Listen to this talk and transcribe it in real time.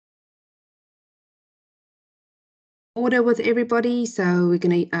order with everybody. So we're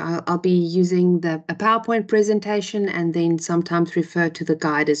going to, I'll be using a PowerPoint presentation and then sometimes refer to the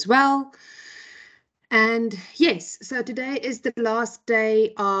guide as well. And yes, so today is the last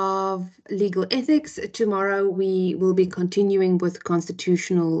day of legal ethics. Tomorrow we will be continuing with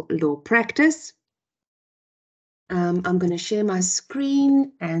constitutional law practice. I'm going to share my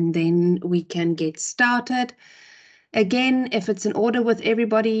screen and then we can get started. Again, if it's in order with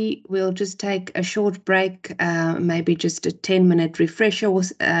everybody, we'll just take a short break, maybe just a 10-minute refresher,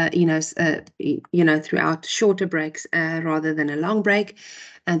 throughout shorter breaks rather than a long break.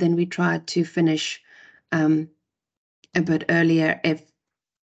 And then we try to finish a bit earlier if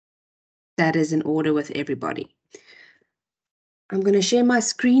that is in order with everybody. I'm going to share my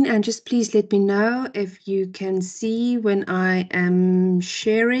screen and just please let me know if you can see when I am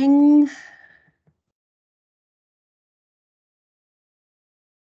sharing.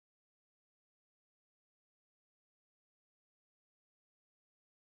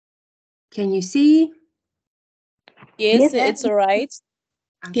 Can you see? Yes, it's all right.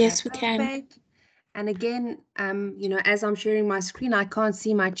 Okay, yes, we can. And again, as I'm sharing my screen, I can't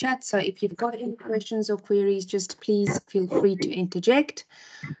see my chat. So if you've got any questions or queries, just please feel free to interject.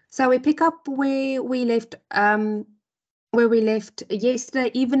 So we pick up where we left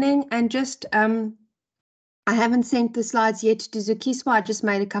yesterday evening, and just I haven't sent the slides yet to Zukiswa. I just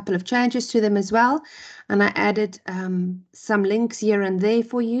made a couple of changes to them as well. And I added some links here and there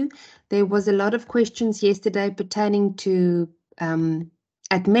for you. There was a lot of questions yesterday pertaining to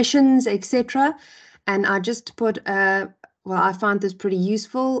admissions, etc. And I just put, I found this pretty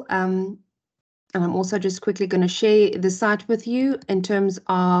useful. And I'm also just quickly going to share the site with you in terms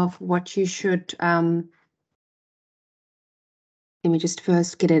of what you should. Let me just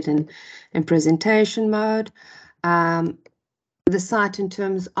first get it in presentation mode. The site in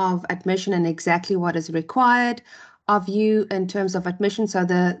terms of admission and exactly what is required of you in terms of admission. So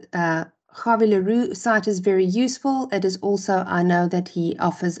the Javi Leroux site is very useful. It is also, I know that he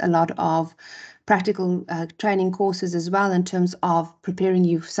offers a lot of practical training courses as well in terms of preparing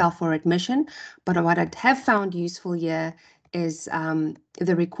yourself for admission. But what I have found useful here is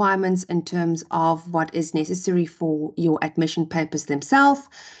the requirements in terms of what is necessary for your admission papers themselves.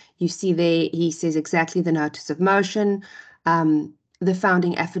 You see there, he says exactly the notice of motion, the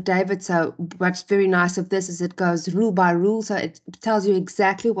founding affidavit. So what's very nice of this is it goes rule by rule. So it tells you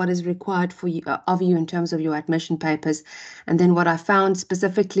exactly what is required for you of you in terms of your admission papers. And then what I found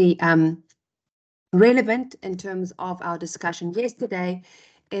specifically relevant in terms of our discussion yesterday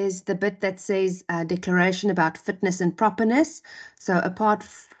is the bit that says declaration about fitness and properness. So apart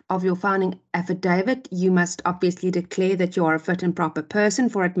of your founding affidavit, you must obviously declare that you are a fit and proper person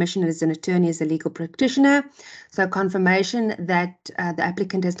for admission as an attorney, as a legal practitioner. So confirmation that the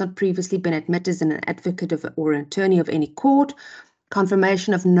applicant has not previously been admitted as an advocate or an attorney of any court.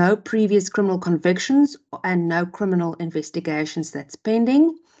 Confirmation of no previous criminal convictions and no criminal investigations that's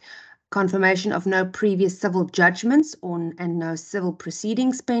pending. Confirmation of no previous civil judgments and no civil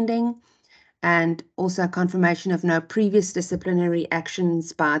proceedings pending, and also confirmation of no previous disciplinary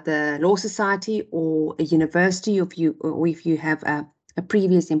actions by the Law Society or a university, or if you have a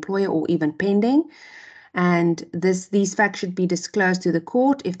previous employer or even pending. And these facts should be disclosed to the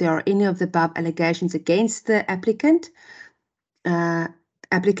court if there are any of the above allegations against the applicant.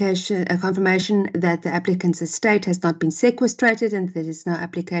 A confirmation that the applicant's estate has not been sequestrated and there is no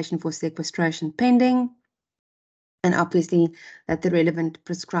application for sequestration pending, and obviously that the relevant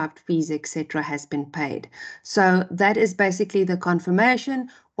prescribed fees, etc., has been paid. So that is basically the confirmation,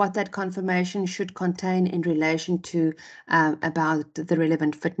 what that confirmation should contain in relation to about the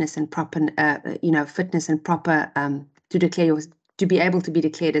relevant fitness and proper, to declare to be able to be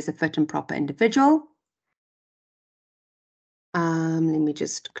declared as a fit and proper individual. Let me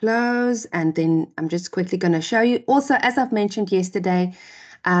just close, and then I'm just quickly going to show you. Also, as I've mentioned yesterday,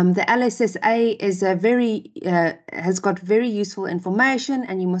 the LSSA is has got very useful information,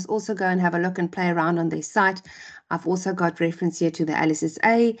 and you must also go and have a look and play around on their site. I've also got reference here to the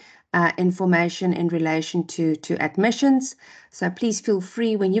LSSA information in relation to admissions. So please feel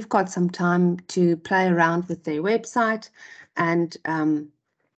free when you've got some time to play around with their website, and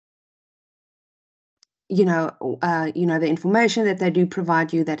the information that they do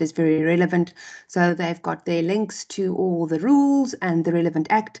provide you that is very relevant. So they've got their links to all the rules and the relevant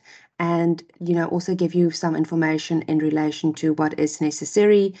act, and also give you some information in relation to what is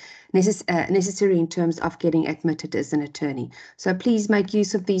necessary in terms of getting admitted as an attorney. So please make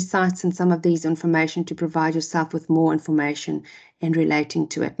use of these sites and some of these information to provide yourself with more information in relating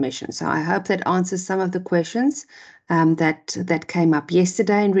to admission. So I hope that answers some of the questions that came up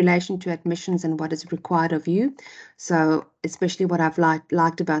yesterday in relation to admissions and what is required of you. So especially what I've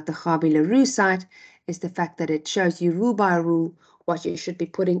liked about the Gabi Leroux site is the fact that it shows you rule by rule what you should be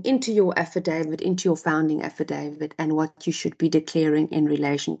putting into your affidavit, into your founding affidavit, and what you should be declaring in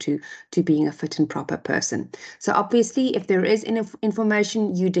relation to being a fit and proper person. So obviously, if there is any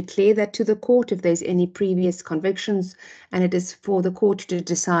information, you declare that to the court if there's any previous convictions, and it is for the court to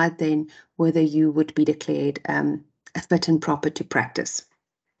decide then whether you would be declared fit and proper to practice.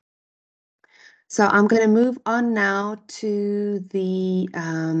 So I'm going to move on now to the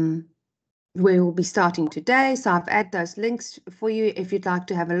where we'll be starting today. So I've added those links for you if you'd like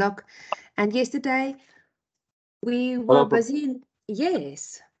to have a look. And yesterday we were busy.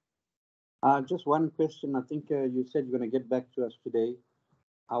 Yes. Just one question. I think you said you're going to get back to us today.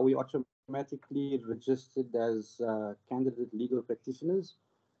 Are we automatically registered as candidate legal practitioners,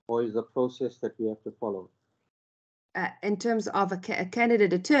 or is the process that we have to follow? In terms of a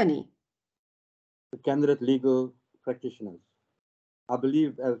candidate attorney? The candidate legal practitioners. I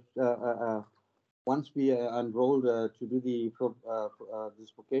believe once we are enrolled to do this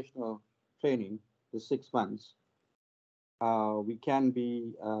vocational training, the 6 months, we can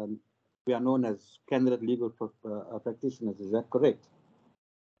be, we are known as candidate legal practitioners. Is that correct?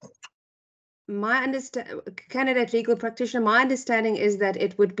 Candidate legal practitioner, my understanding is that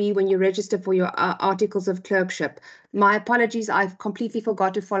it would be when you register for your articles of clerkship. My apologies, I've completely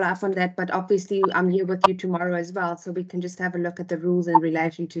forgot to follow up on that, but obviously I'm here with you tomorrow as well, so we can just have a look at the rules in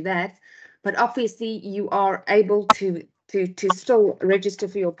relation to that. But obviously you are able to still register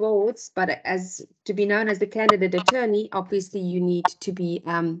for your boards, but as to be known as the candidate attorney, obviously you need to be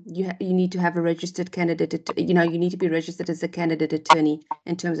you need to have a registered candidate. You need to be registered as a candidate attorney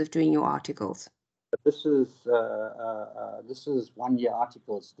in terms of doing your articles. But this is 1 year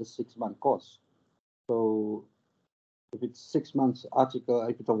articles, the 6 month course. So if it's 6 months article,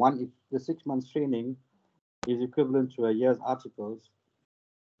 if the 6 months training is equivalent to a year's articles,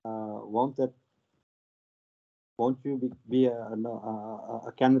 won't you be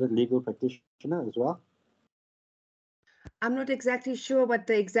a candidate legal practitioner as well? I'm not exactly sure what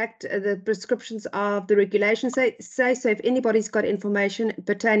the exact the prescriptions of the regulations say. So if anybody's got information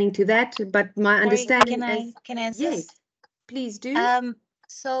pertaining to that, but my understanding is, can I assist? Yes, please do.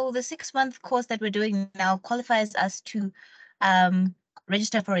 So the 6 month course that we're doing now qualifies us to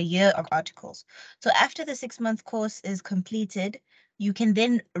register for a year of articles. So after the 6 month course is completed, you can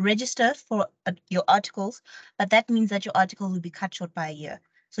then register for your articles, but that means that your article will be cut short by a year.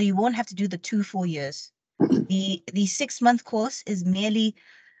 So you won't have to do the 2 full years. The 6 month course is merely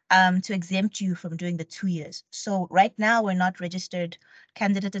to exempt you from doing the 2 years. So right now we're not registered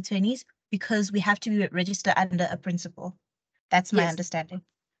candidate attorneys because we have to be registered under a principal. That's my understanding.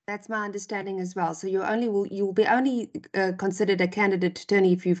 That's my understanding as well. So you'll be only considered a candidate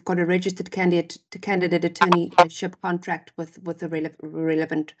attorney if you've got a registered candidate attorneyship contract with the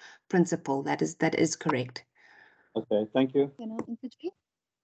relevant principal. That is correct. Okay, thank you.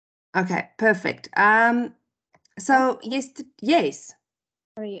 Okay, perfect. So yes.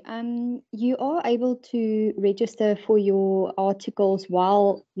 Sorry, you are able to register for your articles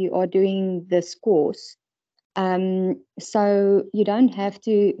while you are doing this course. So you don't have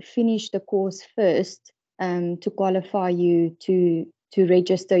to finish the course first to qualify you to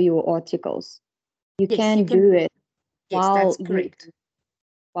register your articles. You can do it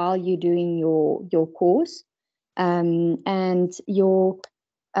while you're doing your course, and your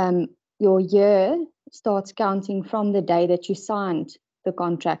year starts counting from the day that you signed the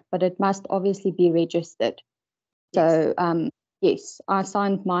contract, but it must obviously be registered. So yes, I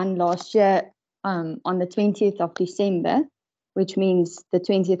signed mine last year on the 20th of December, which means the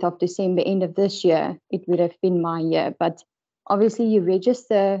 20th of December, end of this year, it would have been my year. But obviously you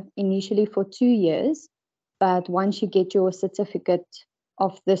register initially for 2 years, but once you get your certificate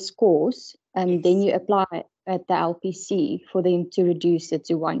of this course, then you apply at the LPC for them to reduce it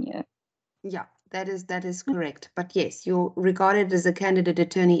to 1 year. Yeah, that is correct. But yes, you're regarded as a candidate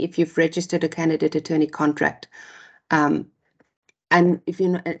attorney if you've registered a candidate attorney contract. And if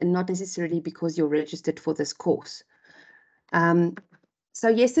you're not necessarily because you're registered for this course. So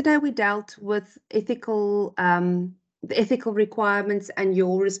yesterday we dealt with the ethical requirements and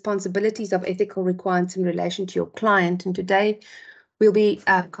your responsibilities of ethical requirements in relation to your client. And today we'll be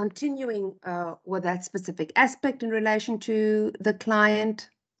continuing with that specific aspect in relation to the client.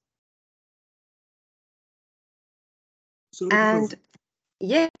 Sorry, and Prof.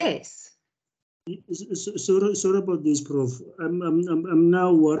 Yes. Sorry about this, Prof. I'm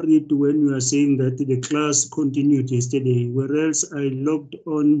now worried when you are saying that the class continued yesterday, whereas I logged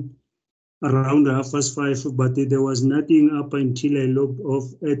on around 5:30, but there was nothing up until I logged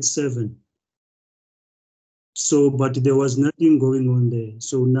off at 7. So, but there was nothing going on there.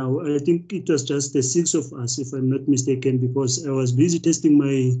 So now I think it was just the 6 of us, if I'm not mistaken, because I was busy testing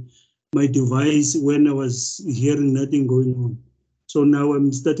my device when I was hearing nothing going on. So now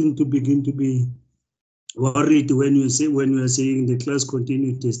I'm starting to begin to be worried when you are saying the class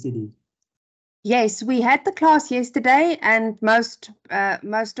continued yesterday. Yes, we had the class yesterday, and most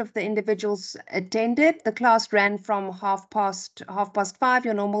of the individuals attended. The class ran from half past 5,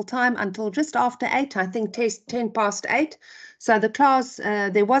 your normal time, until just after 8. I think 10 past 8. So the class,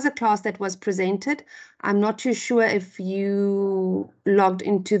 there was a class that was presented. I'm not too sure if you logged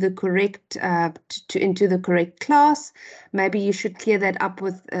into the correct into the correct class. Maybe you should clear that up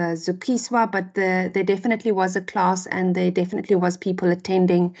with Zukiswa, but there definitely was a class, and there definitely was people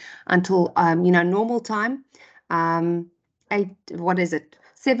attending until normal time,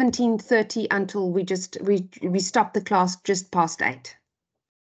 17:30, until we stopped the class just past 8.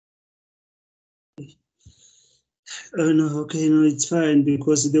 No, okay, no, it's fine,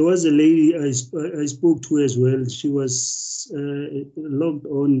 because there was a lady I spoke to as well. She was logged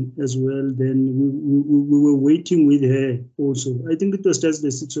on as well. Then we were waiting with her also. I think it was just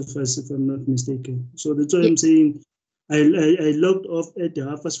the 6 of us, if I'm not mistaken. So that's why I'm saying I logged off at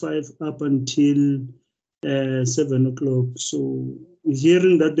 5:30 up until 7 o'clock. So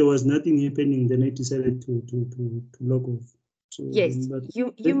hearing that there was nothing happening, then I decided to log off. So Yes, but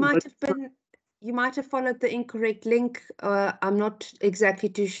you might have been. You might have followed the incorrect link. I'm not exactly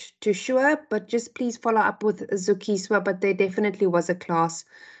too sure, but just please follow up with Zukiswa. But there definitely was a class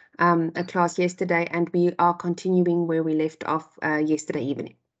yesterday, and we are continuing where we left off yesterday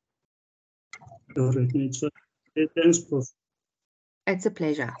evening. all right, it's fine. Thanks, Prof. It's a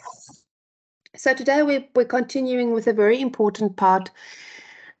pleasure. So today we're continuing with a very important part.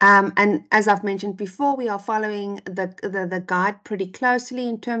 And as I've mentioned before, we are following the guide pretty closely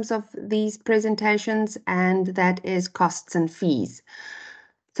in terms of these presentations, and that is costs and fees.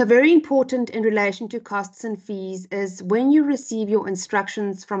 So very important in relation to costs and fees is when you receive your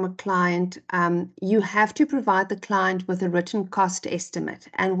instructions from a client, you have to provide the client with a written cost estimate.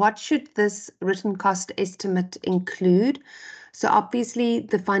 And what should this written cost estimate include? So obviously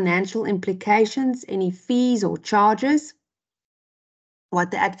the financial implications, any fees or charges,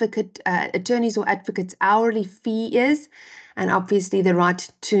 what the attorney's or advocate's hourly fee is, and obviously the right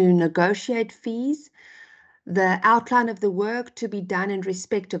to negotiate fees, the outline of the work to be done in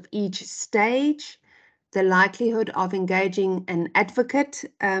respect of each stage, the likelihood of engaging an advocate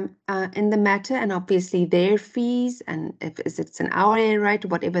in the matter, and obviously their fees, and if it's an hourly rate,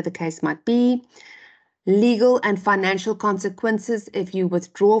 whatever the case might be, legal and financial consequences if you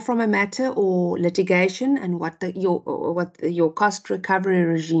withdraw from a matter or litigation, and what your cost recovery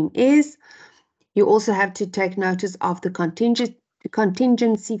regime is. You also have to take notice of the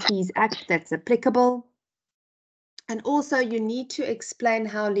Contingency Fees Act that's applicable. And also you need to explain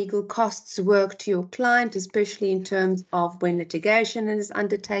how legal costs work to your client, especially in terms of when litigation is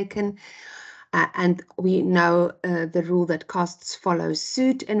undertaken. And we know the rule that costs follow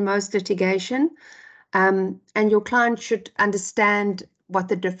suit in most litigation. And your client should understand what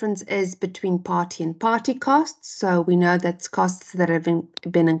the difference is between party and party costs. So we know that's costs that have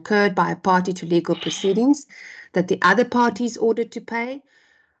been incurred by a party to legal proceedings that the other party is ordered to pay.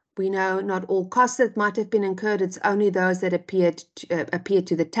 We know not all costs that might have been incurred, it's only those that appear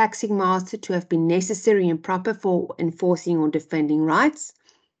to the taxing master to have been necessary and proper for enforcing or defending rights.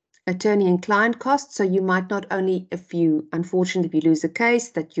 Attorney and client costs, so you might not only, unfortunately, if you lose a case,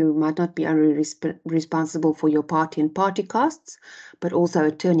 that you might not be only responsible for your party and party costs, but also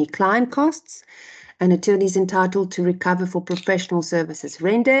attorney-client costs. An attorney is entitled to recover for professional services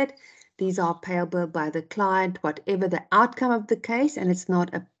rendered. These are payable by the client, whatever the outcome of the case, and it's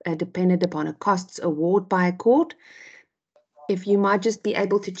not dependent upon a costs award by a court. If you might just be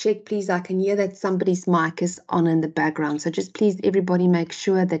able to check, please, I can hear that somebody's mic is on in the background. So just please, everybody, make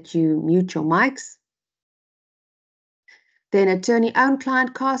sure that you mute your mics. Then attorney-owned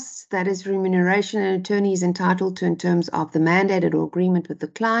client costs, that is remuneration an attorney is entitled to in terms of the mandated or agreement with the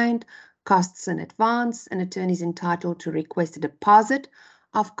client. Costs in advance, an attorney is entitled to request a deposit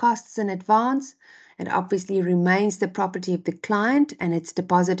of costs in advance. It obviously remains the property of the client, and it's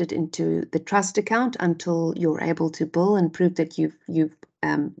deposited into the trust account until you're able to bill and prove that you've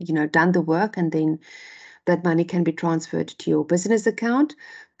done the work, and then that money can be transferred to your business account.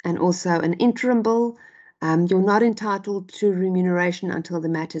 And also an interim bill. You're not entitled to remuneration until the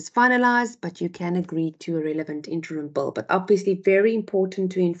matter is finalized, but you can agree to a relevant interim bill. But obviously very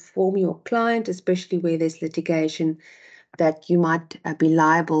important to inform your client, especially where there's litigation, that you might be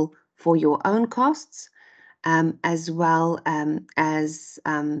liable for your own costs, as well as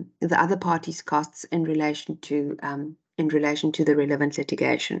the other party's costs in relation to the relevant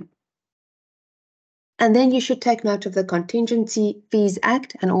litigation. And then you should take note of the Contingency Fees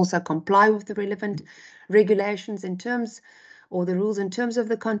Act and also comply with the relevant regulations in terms, or the rules in terms of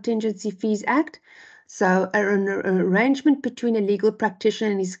the Contingency Fees Act. So an arrangement between a legal practitioner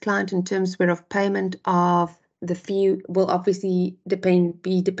and his client in terms whereof payment of the fee will obviously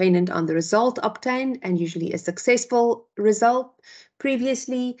be dependent on the result obtained, and usually a successful result.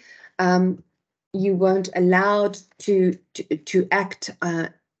 Previously, you weren't allowed to act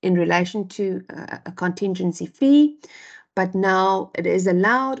in relation to a contingency fee, but now it is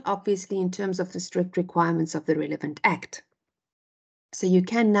allowed, obviously, in terms of the strict requirements of the relevant act. So you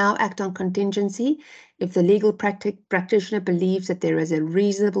can now act on contingency if the legal practitioner believes that there is a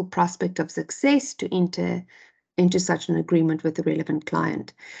reasonable prospect of success to enter into such an agreement with the relevant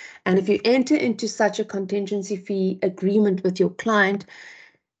client. And if you enter into such a contingency fee agreement with your client,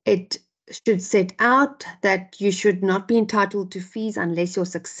 it should set out that you should not be entitled to fees unless you're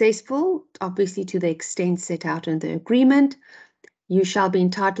successful, obviously to the extent set out in the agreement. You shall be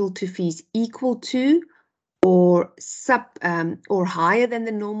entitled to fees equal to or higher than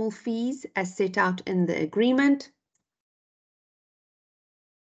the normal fees as set out in the agreement.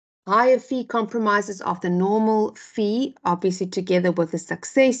 Higher fee compromises of the normal fee, obviously together with the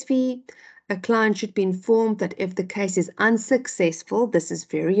success fee. A client should be informed that if the case is unsuccessful, this is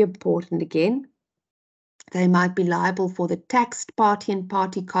very important again, they might be liable for the taxed party and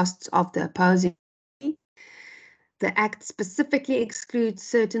party costs of the opposing. The Act specifically excludes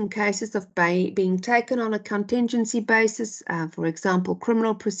certain cases of being taken on a contingency basis, for example,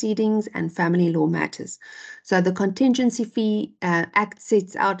 criminal proceedings and family law matters. So the Contingency Fee Act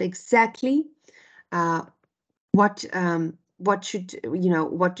sets out exactly how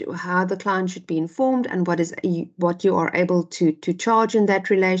the client should be informed and what you are able to charge in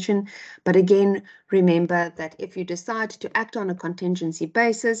that relation. But again, remember that if you decide to act on a contingency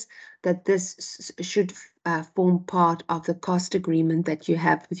basis, that this should form part of the cost agreement that you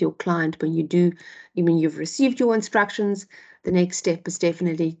have with your client when you've received your instructions. The next step is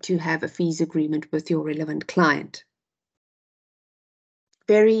definitely to have a fees agreement with your relevant client.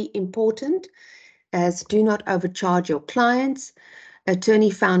 Very important, as do not overcharge your clients. Attorney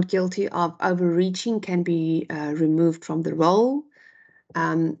found guilty of overreaching can be removed from the role.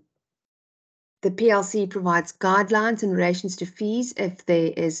 The PLC provides guidelines in relation to fees if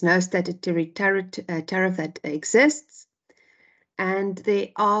there is no statutory tariff that exists. And there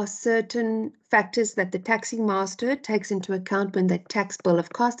are certain factors that the taxing master takes into account when they tax bill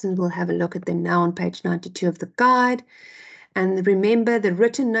of costs, and we'll have a look at them now on page 92 of the guide. And remember the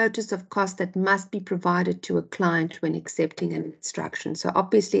written notice of cost that must be provided to a client when accepting an instruction. So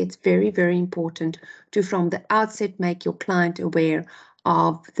obviously it's very, very important to from the outset make your client aware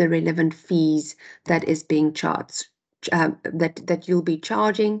of the relevant fees that is being charged, that you'll be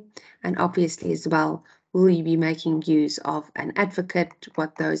charging, and obviously as well, will you be making use of an advocate,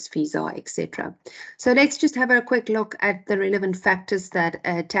 what those fees are, etc. So let's just have a quick look at the relevant factors that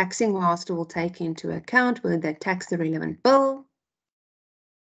a taxing master will take into account when they tax the relevant bill.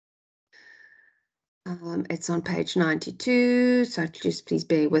 It's on page 92, so just please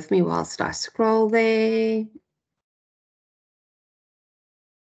bear with me whilst I scroll there.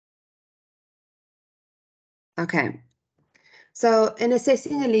 Okay. So in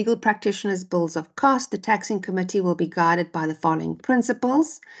assessing a legal practitioner's bills of cost, the taxing committee will be guided by the following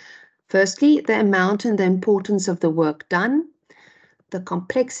principles. Firstly, the amount and the importance of the work done, the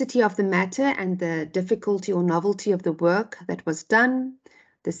complexity of the matter and the difficulty or novelty of the work that was done,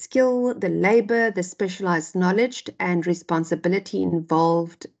 the skill, the labor, the specialized knowledge and responsibility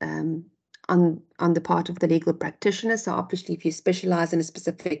involved on the part of the legal practitioner. So obviously, if you specialize in a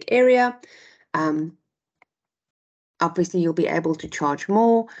specific area, obviously you'll be able to charge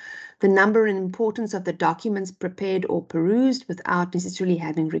more. The number and importance of the documents prepared or perused without necessarily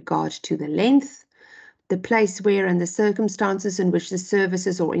having regard to the length, the place where and the circumstances in which the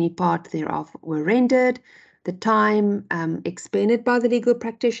services or any part thereof were rendered, the time expended by the legal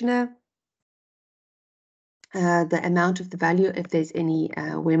practitioner, the amount of the value if there's any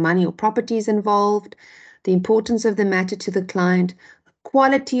where money or property is involved, the importance of the matter to the client, the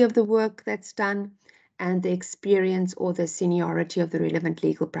quality of the work that's done, and the experience or the seniority of the relevant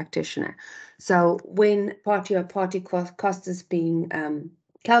legal practitioner. So when party cost is being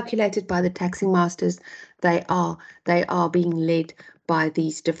calculated by the taxing masters, they are being led by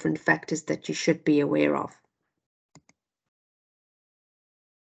these different factors that you should be aware of.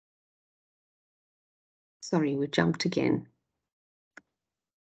 Sorry, we jumped again.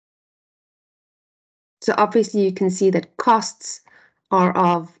 So obviously you can see that costs are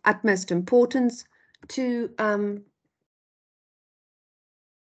of utmost importance to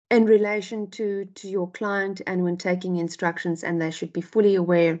in relation to your client and when taking instructions, and they should be fully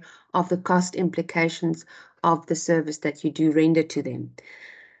aware of the cost implications of the service that you do render to them.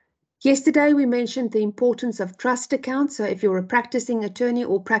 Yesterday, we mentioned the importance of trust accounts. So if you're a practicing attorney,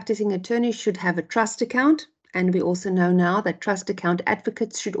 all practicing attorneys should have a trust account. And we also know now that trust account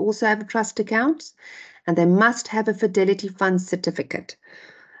advocates should also have a trust account, and they must have a Fidelity Fund certificate.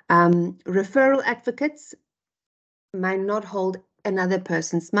 Referral advocates may not hold another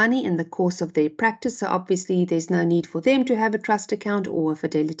person's money in the course of their practice. So obviously there's no need for them to have a trust account or a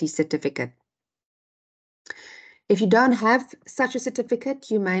Fidelity certificate. If you don't have such a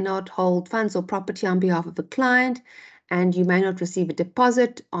certificate, you may not hold funds or property on behalf of a client, and you may not receive a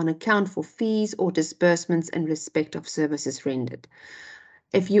deposit on account for fees or disbursements in respect of services rendered.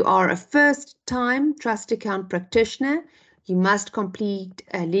 If you are a first-time trust account practitioner, you must complete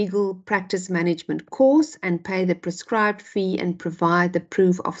a legal practice management course and pay the prescribed fee and provide the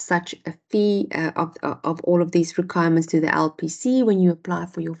proof of such a fee of all of these requirements to the LPC when you apply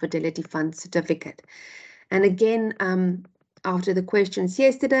for your Fidelity Fund certificate. And again, after the questions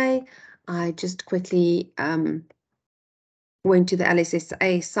yesterday, I just quickly went to the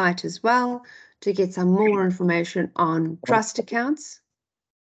LSSA site as well to get some more information on trust accounts.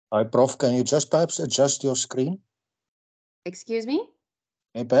 Hi, Prof, can you just perhaps adjust your screen? Excuse me?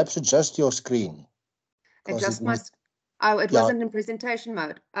 And perhaps adjust your screen. Adjust my... Oh, it wasn't in presentation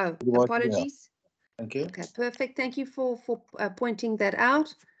mode. Oh, apologies. Yeah. Thank you. Okay, perfect. Thank you for pointing that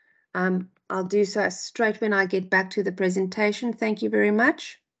out. I'll do so straight when I get back to the presentation. Thank you very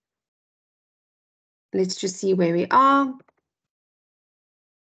much. Let's just see where we are.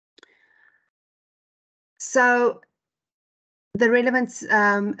 So the relevance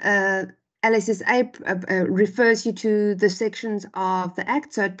LSSA refers you to the sections of the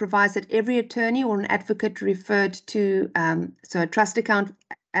Act. So it provides that every attorney or an advocate referred to, so a trust account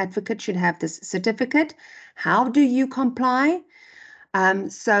advocate should have this certificate. How do you comply?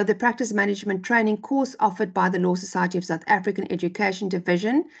 So the practice management training course offered by the Law Society of South African Education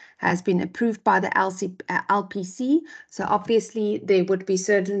Division has been approved by the LPC. So obviously there would be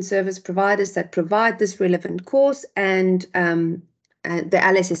certain service providers that provide this relevant course, and the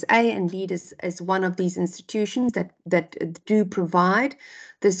LSSA indeed is one of these institutions that do provide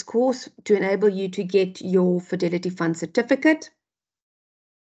this course to enable you to get your Fidelity Fund certificate.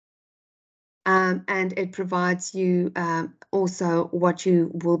 And it provides you also what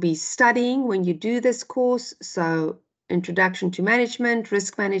you will be studying when you do this course. So introduction to management,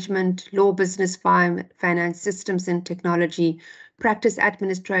 risk management, law, business, finance, systems and technology, practice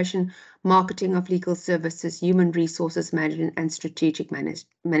administration, marketing of legal services, human resources management, and strategic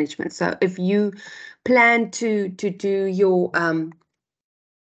management. So if you plan to do your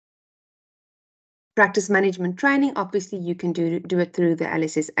practice management training, obviously you can do it through the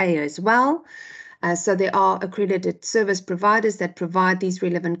LSSA as well. So there are accredited service providers that provide these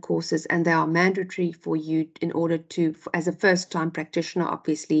relevant courses, and they are mandatory for you in order to, as a first-time practitioner,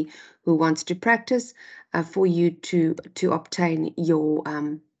 obviously, who wants to practice, for you to obtain your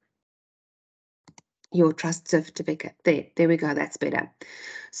trust certificate. There we go. That's better.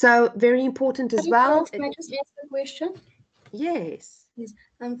 So very important as well. Can I just ask a question? Yes. Yes.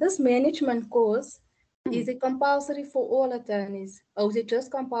 And this management course, is it compulsory for all attorneys, or is it just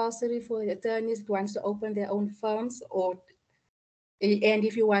compulsory for attorneys who want to open their own firms, and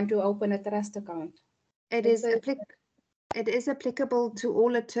if you want to open a trust account? It is applicable to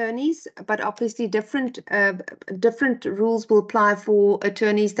all attorneys, but obviously different rules will apply for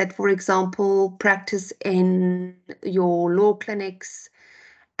attorneys that, for example, practice in your law clinics.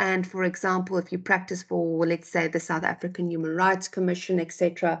 And for example, if you practice for, let's say, the South African Human Rights Commission,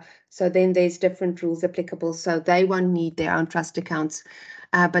 etc., so then there's different rules applicable. So they won't need their own trust accounts,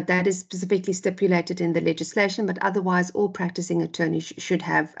 but that is specifically stipulated in the legislation. But otherwise, all practicing attorneys should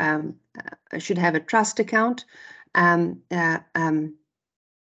have a trust account, and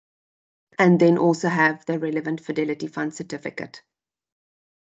then also have the relevant Fidelity Fund certificate.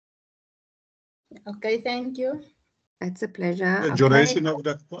 Okay, thank you. It's a pleasure. The duration of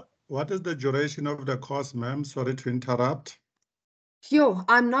the, what is the duration of the course, ma'am? Sorry to interrupt. Sure,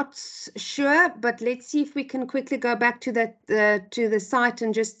 I'm not sure, but let's see if we can quickly go back to that to the site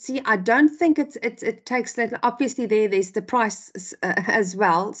and just see. I don't think it takes that. Obviously, there's the price as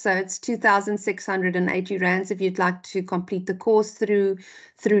well, so it's 2,680 rands if you'd like to complete the course through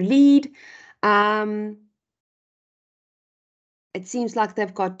LEAD. it seems like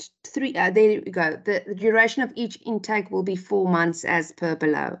they've got 3. There we go. The duration of each intake will be 4 months as per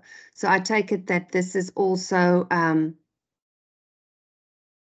below. So I take it that this is also, I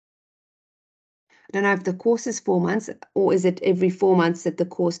don't know if the course is 4 months or is it every 4 months that the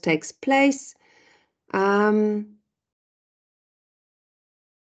course takes place.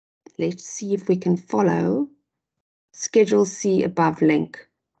 Let's see if we can follow. Schedule C above link.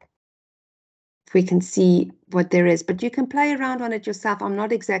 If we can see what there is, but you can play around on it yourself. I'm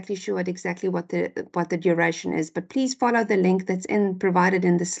not exactly sure what the duration is, but please follow the link that's provided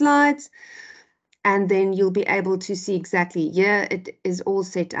in the slides, and then you'll be able to see exactly. Yeah, it is all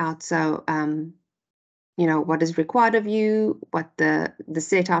set out. So you know what is required of you, what the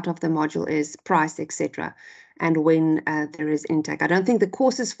set out of the module is, price, etc., and when there is intake. I don't think the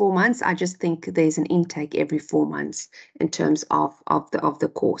course is 4 months. I just think there's an intake every 4 months in terms of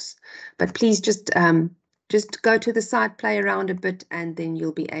the course. But please just go to the site, play around a bit, and then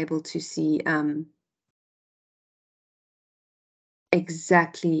you'll be able to see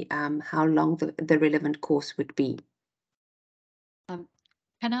exactly how long the relevant course would be.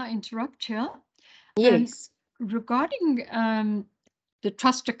 Can I interrupt here? Yes. Regarding the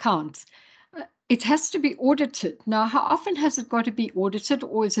trust accounts, it has to be audited. Now, how often has it got to be audited,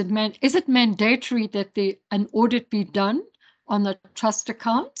 or is it mandatory that an audit be done on the trust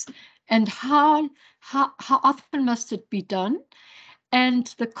accounts? And how often must it be done? And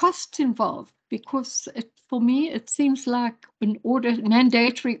the costs involved, because for me, it seems like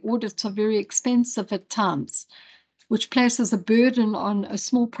mandatory audits are very expensive at times, which places a burden on a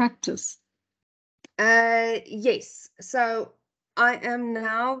small practice. Yes. So I am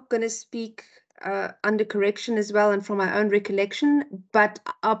now going to speak under correction as well and from my own recollection. But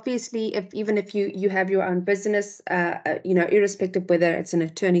obviously, even if you have your own business, you know, irrespective whether it's an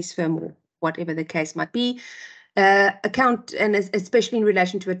attorney's firm or whatever the case might be, account, and especially in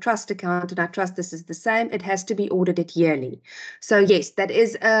relation to a trust account, and I trust this is the same, it has to be audited yearly. So yes, that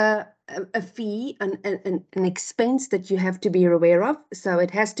is a fee, an expense that you have to be aware of. So it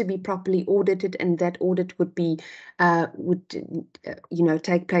has to be properly audited, and that audit would be you know,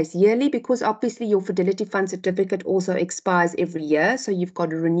 take place yearly, because obviously your Fidelity Fund certificate also expires every year, so you've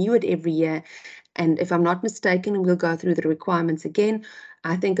got to renew it every year. And if I'm not mistaken, and we'll go through the requirements again,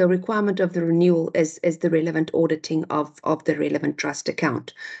 I think a requirement of the renewal is the relevant auditing of the relevant trust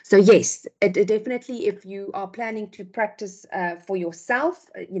account. So yes, it definitely, if you are planning to practice for yourself,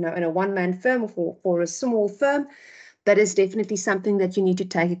 you know, in a one-man firm or for a small firm, that is definitely something that you need to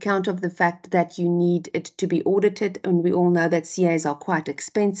take account of, the fact that you need it to be audited. And we all know that CAs are quite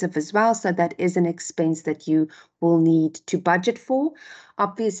expensive as well. So that is an expense that you will need to budget for.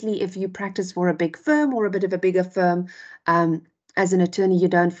 Obviously, if you practice for a big firm or a bit of a bigger firm, as an attorney, you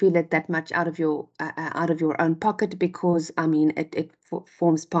don't feel it that much out of your own pocket, because I mean it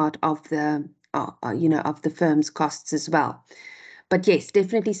forms part of the you know, of the firm's costs as well. But yes,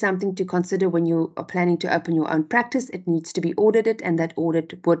 definitely something to consider when you are planning to open your own practice. It needs to be audited, and that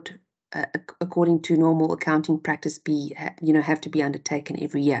audit would, according to normal accounting practice, have to be undertaken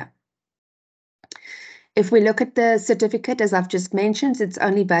every year. If we look at the certificate, as I've just mentioned, it's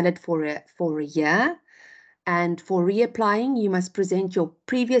only valid for a year. And for reapplying, you must present your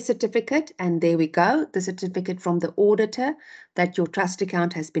previous certificate, and there we go, the certificate from the auditor that your trust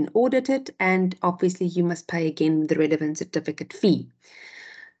account has been audited, and obviously you must pay again the relevant certificate fee.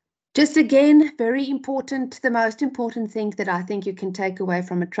 Just again, very important, the most important thing that I think you can take away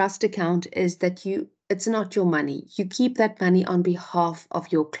from a trust account is that it's not your money. You keep that money on behalf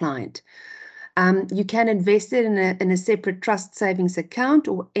of your client. You can invest it in a separate trust savings account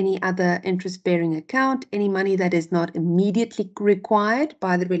or any other interest-bearing account, any money that is not immediately required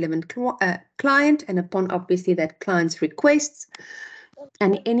by the relevant client, and upon obviously that client's requests.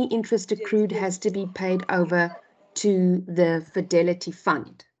 And any interest accrued has to be paid over to the Fidelity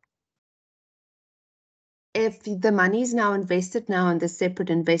Fund. If the money is now invested in the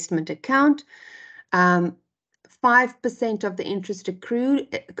separate investment account, 5% of the interest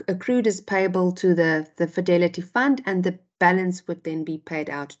accrued is payable to the Fidelity Fund, and the balance would then be paid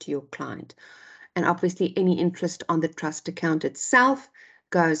out to your client. And obviously any interest on the trust account itself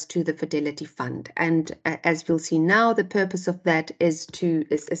goes to the Fidelity Fund. And as you'll see now, the purpose of that is to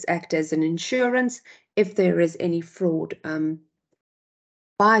act as an insurance. If there is any fraud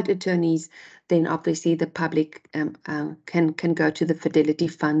by attorneys, then obviously the public can go to the Fidelity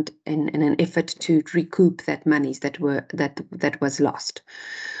Fund in an effort to recoup that monies that was lost.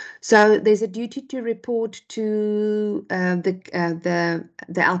 So there's a duty to report to the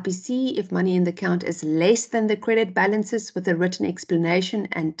LPC if money in the account is less than the credit balances, with a written explanation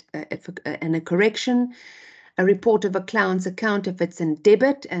and a correction. a report of a client's account if it's in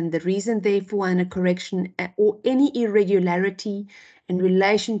debit and the reason therefore and a correction or any irregularity in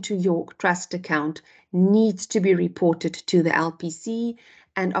relation to your trust account needs to be reported to the LPC,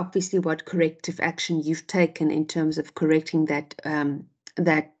 and obviously what corrective action you've taken in terms of correcting that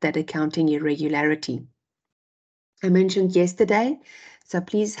that accounting irregularity. I mentioned yesterday, so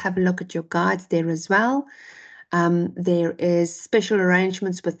please have a look at your guides there as well. There is special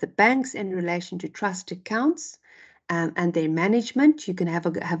arrangements with the banks in relation to trust accounts and their management. You can have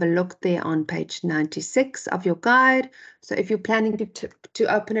a look there on page 96 of your guide. So if you're planning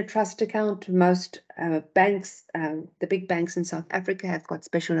to open a trust account, most banks, the big banks in South Africa have got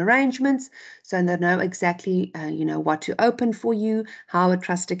special arrangements, so they know exactly you know, what to open for you, how a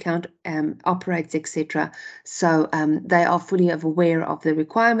trust account operates, etc. So they are fully aware of the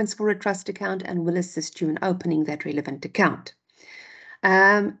requirements for a trust account and will assist you in opening that relevant account.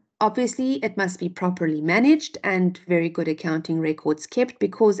 Obviously, it must be properly managed and very good accounting records kept,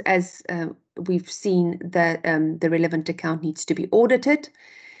 because as we've seen, the relevant account needs to be audited.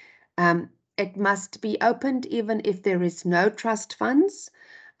 It must be opened even if there is no trust funds.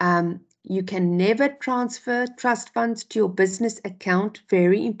 You can never transfer trust funds to your business account,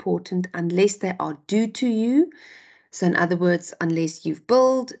 very important, unless they are due to you. So in other words, unless you've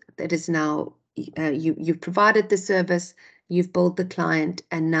billed, that is now, you've provided the service, you've billed the client,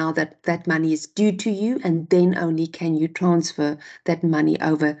 and now that money is due to you, and then only can you transfer that money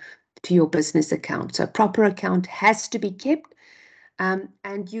over to your business account. So a proper account has to be kept. And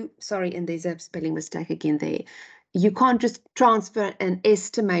there's a spelling mistake again there. You can't just transfer an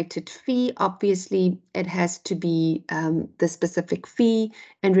estimated fee. Obviously, it has to be the specific fee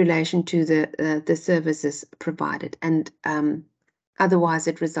in relation to the services provided, and otherwise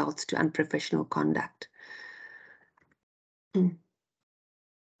it results to unprofessional conduct.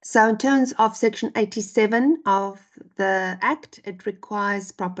 So in terms of Section 87 of the Act, it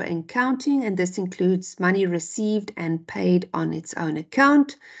requires proper accounting, and this includes money received and paid on its own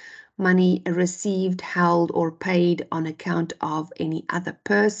account, money received, held, or paid on account of any other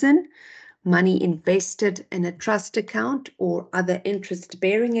person, money invested in a trust account or other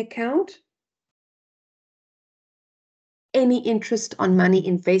interest-bearing account, any interest on money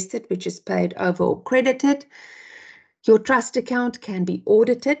invested which is paid over or credited. Your trust account can be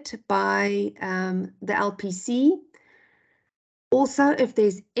audited by the LPC. Also, if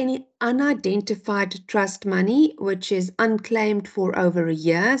there's any unidentified trust money which is unclaimed for over a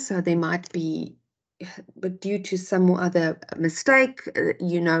year, so there might be, but due to some other mistake,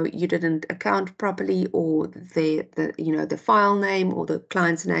 you know, you didn't account properly, or the file name or the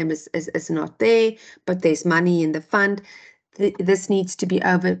client's name is not there, but there's money in the fund. This needs to be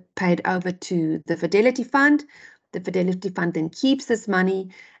paid over to the Fidelity Fund. The Fidelity Fund then keeps this money,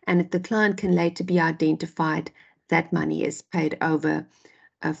 and if the client can later be identified, that money is paid over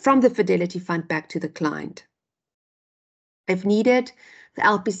from the Fidelity Fund back to the client. If needed, the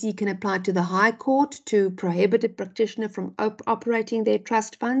LPC can apply to the High Court to prohibit a practitioner from operating their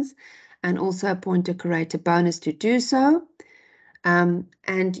trust funds, and also appoint a curator bonus to do so.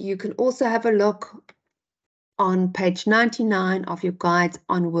 And you can also have a look on page 99 of your guides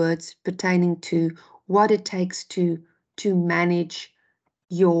on words pertaining to what it takes to manage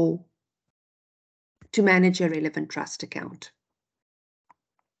a relevant trust account.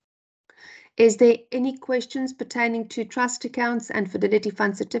 Is there any questions pertaining to trust accounts and Fidelity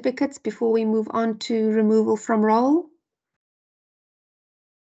Fund certificates before we move on to removal from roll?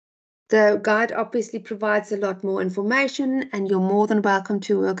 The guide obviously provides a lot more information, and you're more than welcome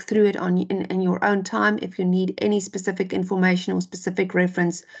to work through it in your own time if you need any specific information or specific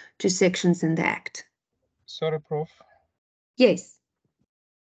reference to sections in the Act. Sorry, Prof. Yes.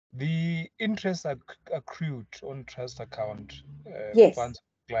 The interest accrued on trust account Yes. funds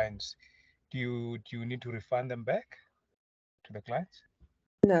clients, do you need to refund them back to the clients?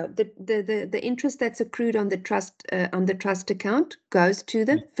 No, the interest that's accrued on the trust account goes to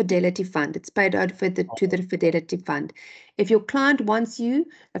the Fidelity Fund. It's paid out to the Fidelity Fund. If your client wants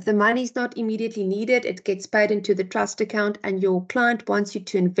if the money is not immediately needed, it gets paid into the trust account, and your client wants you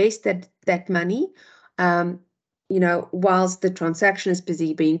to invest that money, you know, whilst the transaction is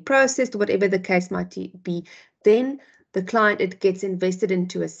busy being processed, whatever the case might be, then the client, it gets invested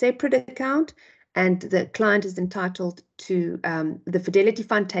into a separate account, and the client is entitled to, the Fidelity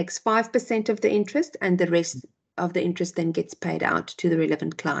Fund takes 5% of the interest, and the rest of the interest then gets paid out to the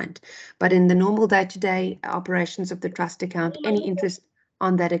relevant client. But in the normal day-to-day operations of the trust account, any interest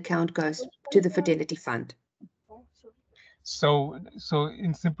on that account goes to the Fidelity Fund. So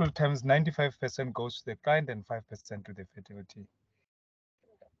in simple terms, 95% goes to the client and 5% to the Fidelity.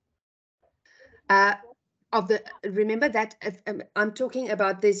 of the, remember that I'm talking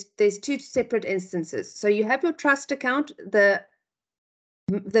about there's two separate instances. So you have your trust account, the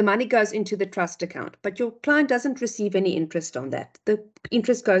money goes into the trust account, but your client doesn't receive any interest on that. The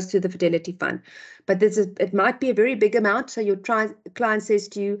interest goes to the Fidelity Fund, but it might be a very big amount. So your client says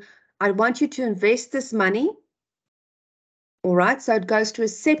to you, I want you to invest this money. All right, so it goes to a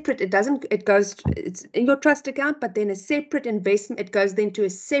separate, it's in your trust account, but then a separate investment, it goes then to a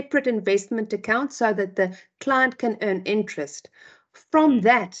separate investment account so that the client can earn interest. From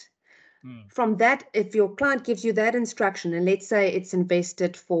that, if your client gives you that instruction, and let's say it's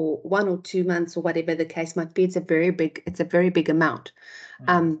invested for 1 or 2 months or whatever the case might be, it's a very big amount.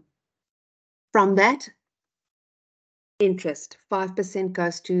 From that interest, 5%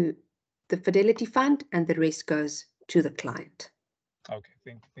 goes to the Fidelity Fund and the rest goes to the client. Okay,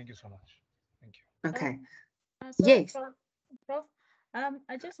 thank you so much. Thank you. Okay. So Yes. Prof,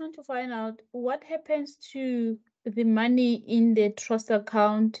 I just want to find out what happens to the money in the trust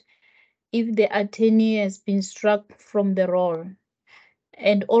account if the attorney has been struck from the role,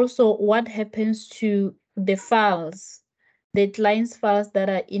 and also what happens to the files, the client's files that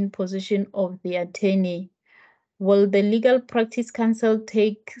are in possession of the attorney. Will the Legal Practice Council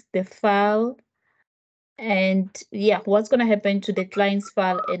take the file? And yeah, what's going to happen to the client's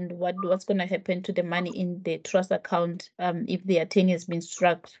file, and what's going to happen to the money in the trust account if the attorney has been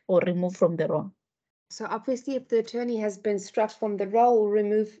struck or removed from the role? So obviously, if the attorney has been struck from the role or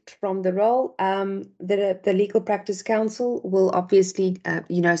removed from the role, the Legal Practice Council will obviously,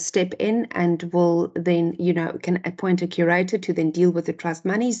 step in and will then, can appoint a curator to then deal with the trust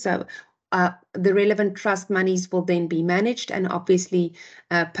money. So the relevant trust monies will then be managed and obviously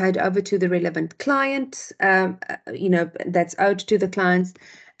paid over to the relevant client, that's owed to the clients.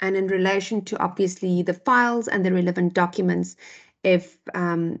 And in relation to obviously the files and the relevant documents, if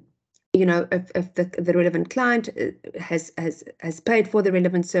if the relevant client has paid for the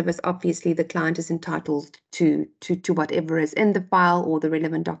relevant service, obviously the client is entitled to whatever is in the file or the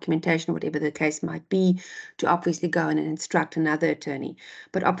relevant documentation, whatever the case might be, to obviously go in and instruct another attorney.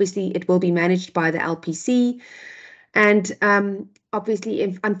 But obviously it will be managed by the LPC. And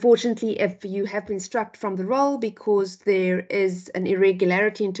obviously, unfortunately, if you have been struck from the role because there is an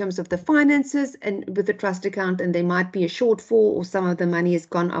irregularity in terms of the finances and with the trust account, and there might be a shortfall or some of the money is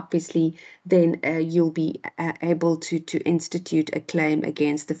gone, obviously, then you'll be able to institute a claim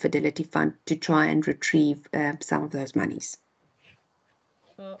against the Fidelity Fund to try and retrieve some of those monies.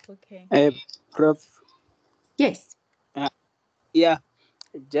 Oh, okay. Prof. Yes. Yeah,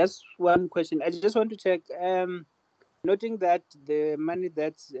 just one question. I just want to check. Noting that the money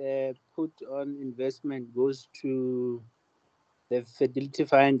that's put on investment goes to the Fidelity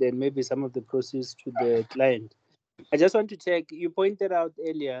Fund and maybe some of the proceeds to the client. I just want to check, you pointed out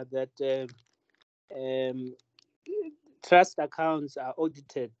earlier that trust accounts are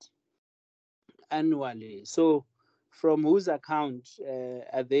audited annually. So from whose account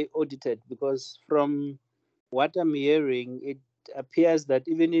are they audited? Because from what I'm hearing, it appears that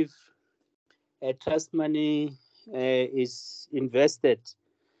even if trust money is invested,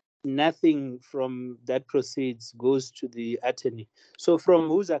 nothing from that proceeds goes to the attorney. So from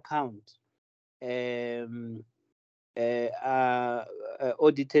whose account are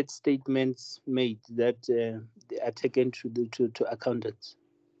audited statements made that are taken to accountants?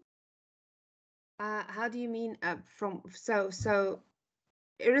 How do you mean from, so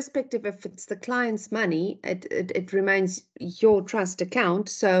irrespective if it's the client's money, it remains your trust account.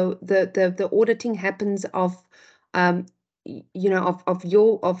 So the auditing happens of of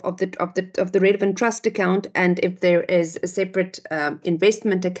the relevant trust account, and if there is a separate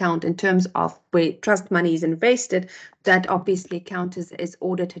investment account in terms of where trust money is invested, that obviously account is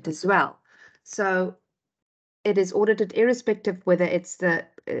audited as well. So it is audited irrespective whether it's the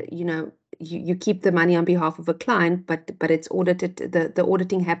you keep the money on behalf of a client, but it's audited. The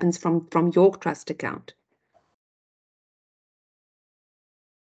auditing happens from your trust account.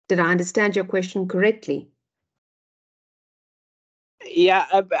 Did I understand your question correctly?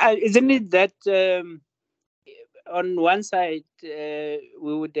 Yeah, isn't it that on one side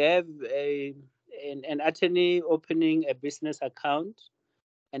we would have an attorney opening a business account,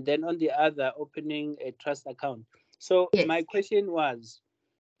 and then on the other opening a trust account? So yes. My question was,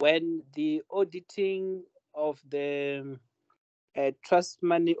 when the auditing of the trust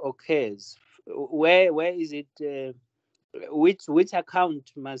money occurs, where is it? Which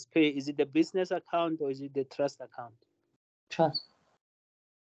account must pay? Is it the business account or is it the trust account? Trust.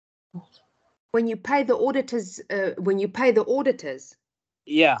 When you pay the auditors,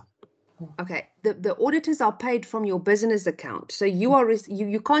 Yeah. Okay, the auditors are paid from your business account. So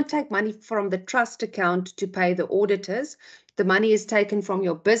you can't take money from the trust account to pay the auditors. The money is taken from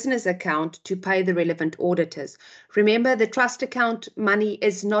your business account to pay the relevant auditors. Remember, the trust account money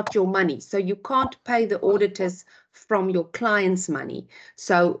is not your money. So you can't pay the auditors from your client's money.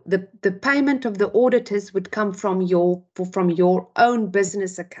 So the payment of the auditors would come from your own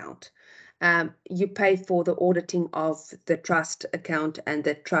business account. You pay for the auditing of the trust account and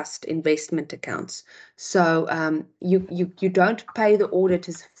the trust investment accounts. So you don't pay the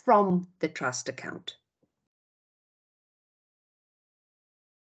auditors from the trust account.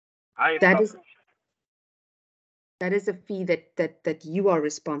 That is a fee that you are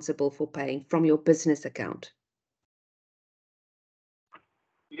responsible for paying from your business account.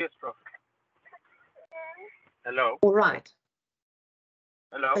 Yes, Prof. Hello. All right.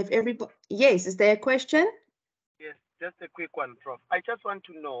 Hello. If everybody, yes, is there a question? Yes, just a quick one, Prof. I just want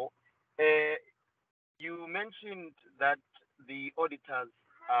to know, you mentioned that the auditors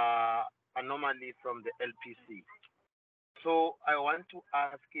are normally from the LPC. So I want to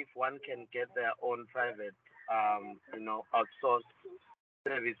ask if one can get their own private, outsourced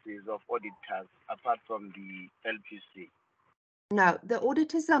services of auditors apart from the LPC. No, the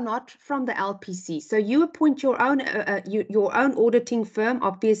auditors are not from the LPC. So you appoint your own auditing firm,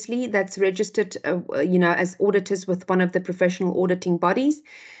 obviously, that's registered, as auditors with one of the professional auditing bodies.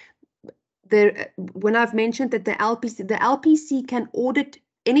 When I've mentioned that the LPC can audit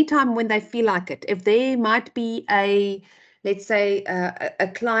anytime when they feel like it. If there might be let's say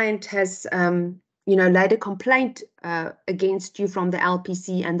a client has laid a complaint against you from the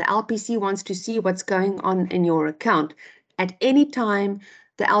LPC, and the LPC wants to see what's going on in your account. At any time,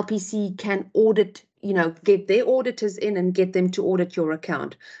 the LPC can audit, get their auditors in and get them to audit your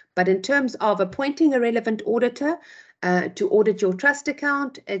account. But in terms of appointing a relevant auditor to audit your trust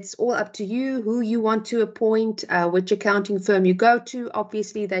account, it's all up to you who you want to appoint, which accounting firm you go to.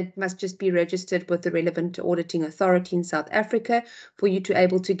 Obviously, they must just be registered with the relevant auditing authority in South Africa for you to be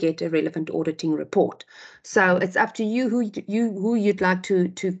able to get a relevant auditing report. So it's up to you who you'd like to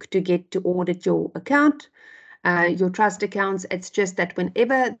get to audit your account. Your trust accounts. It's just that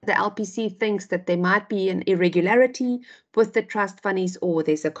whenever the LPC thinks that there might be an irregularity with the trust funnies or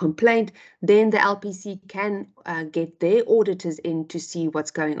there's a complaint, then the LPC can get their auditors in to see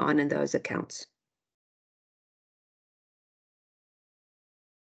what's going on in those accounts.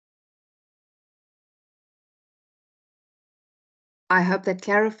 I hope that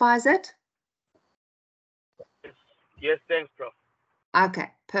clarifies it. Yes, thanks, Prof. Okay,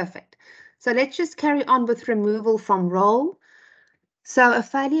 perfect. So let's just carry on with removal from role. So a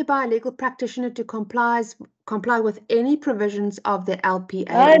failure by a legal practitioner to comply with any provisions of the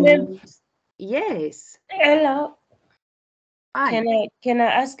LPA. Yes. Hello. Hi. Can I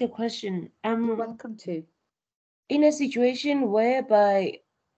ask a question? You're welcome to. In a situation whereby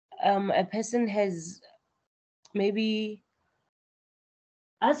a person has maybe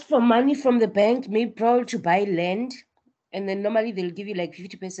asked for money from the bank, maybe probably to buy land, and then normally they'll give you like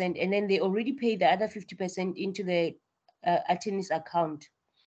 50%, and then they already pay the other 50% into the attorney's account,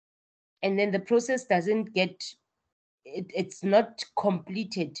 and then the process doesn't get, it's not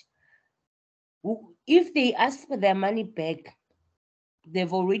completed. If they ask for their money back,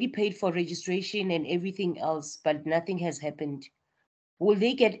 they've already paid for registration and everything else, but nothing has happened. Will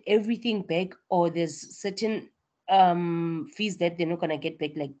they get everything back, or there's certain fees that they're not going to get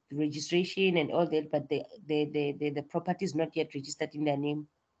back, like registration and all that, but the property is not yet registered in their name?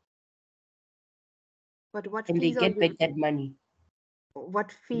 But what and fees they get back that money?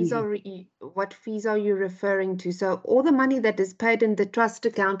 What fees are you referring to? So all the money that is paid in the trust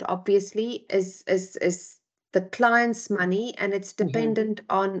account obviously is the client's money, and it's dependent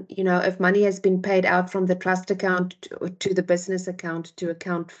on, if money has been paid out from the trust account to the business account to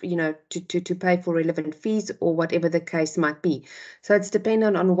account, to pay for relevant fees or whatever the case might be. So it's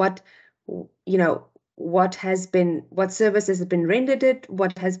dependent on what services have been rendered,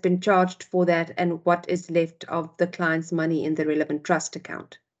 what has been charged for that, and what is left of the client's money in the relevant trust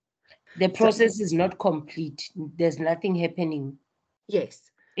account. The process is not complete. There's nothing happening. Yes.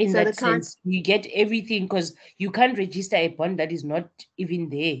 In that sense, you get everything, because you can't register a bond that is not even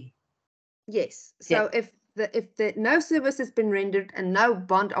there. Yes. So if no service has been rendered and no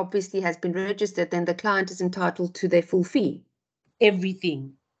bond obviously has been registered, then the client is entitled to their full fee.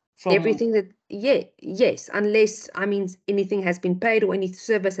 Everything. Everything that, yes, unless, anything has been paid or any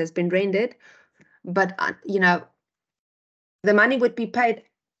service has been rendered. But, the money would be paid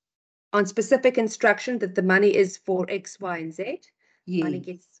on specific instruction that the money is for X, Y, and Z. Money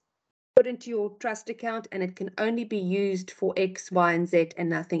gets put into your trust account and it can only be used for X, Y, and Z and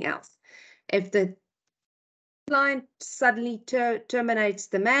nothing else. If the client suddenly terminates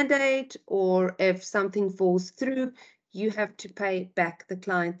the mandate, or if something falls through, you have to pay back the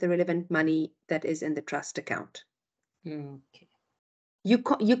client the relevant money that is in the trust account. Okay.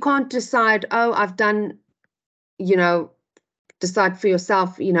 You can't decide, oh, I've done, you know, decide for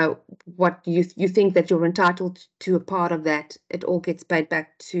yourself, you know, what you think that you're entitled to a part of that. It all gets paid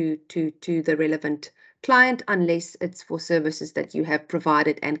back to the relevant client, unless it's for services that you have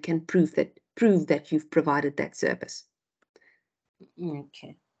provided and can prove that you've provided that service.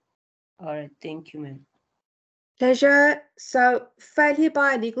 Okay. All right. Thank you, ma'am. Pleasure. So failure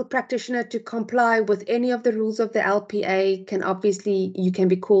by a legal practitioner to comply with any of the rules of the LPA can obviously, you can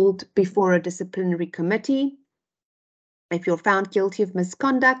be called before a disciplinary committee. If you're found guilty of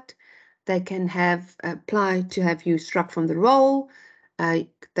misconduct, they can apply to have you struck from the role.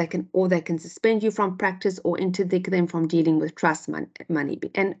 They can suspend you from practice or interdict them from dealing with trust money.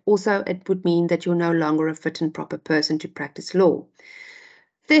 And also it would mean that you're no longer a fit and proper person to practice law.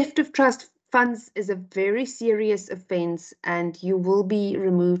 Theft of trust funds is a very serious offence, and you will be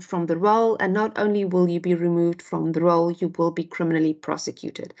removed from the role. And not only will you be removed from the role, you will be criminally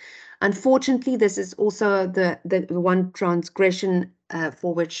prosecuted. Unfortunately, this is also the one transgression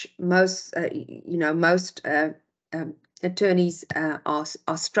for which most attorneys are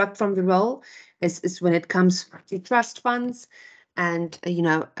struck from the role is when it comes to trust funds and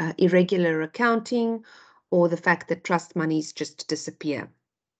irregular accounting, or the fact that trust monies just disappear.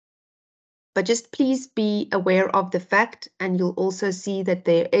 But just please be aware of the fact, and you'll also see that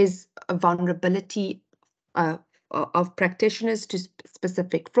there is a vulnerability of practitioners to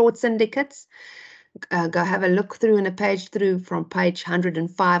specific fraud syndicates. Go have a look through in a page through from page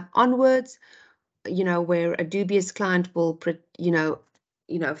 105 onwards, where a dubious client will, get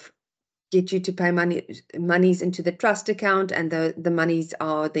you to pay monies into the trust account, and the monies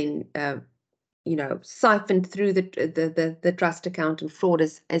are then siphoned through the trust account, and fraud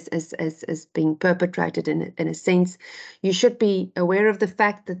is being perpetrated in a sense. You should be aware of the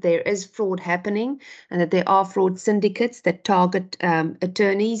fact that there is fraud happening, and that there are fraud syndicates that target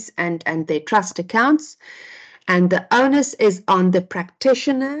attorneys and their trust accounts. And the onus is on the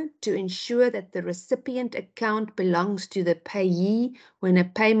practitioner to ensure that the recipient account belongs to the payee when a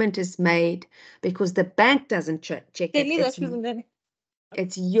payment is made, because the bank doesn't check it.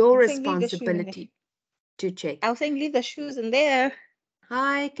 It's your responsibility to check. I was saying leave the shoes in there.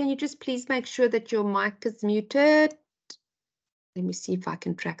 Hi, can you just please make sure that your mic is muted? Let me see if I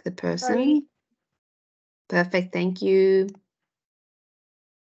can track the person. Sorry. Perfect, thank you.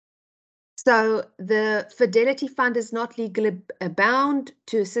 So the Fidelity Fund is not legally bound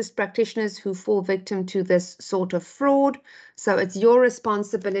to assist practitioners who fall victim to this sort of fraud. So it's your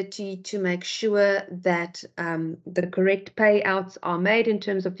responsibility to make sure that the correct payouts are made in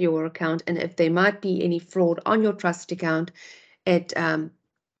terms of your account. And if there might be any fraud on your trust account, it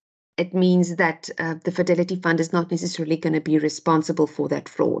means that the Fidelity Fund is not necessarily going to be responsible for that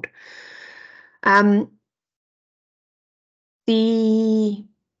fraud. The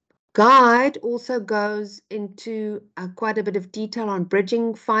guide also goes into quite a bit of detail on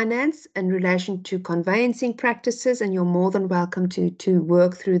bridging finance in relation to conveyancing practices, and you're more than welcome to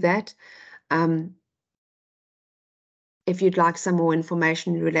work through that. If you'd like some more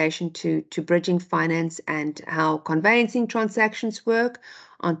information in relation to bridging finance and how conveyancing transactions work,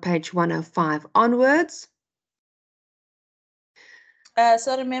 on page 105 onwards.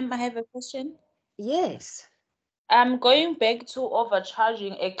 Sorry, ma'am, I have a question. Yes. I'm going back to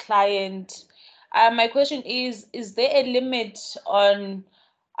overcharging a client. My question is there a limit on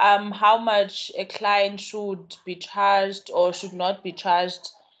how much a client should be charged or should not be charged?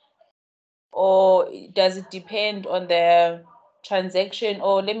 Or does it depend on the transaction?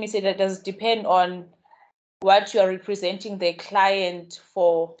 Or let me say that, does it depend on what you are representing the client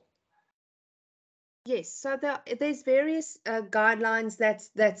for? Yes, so there's various guidelines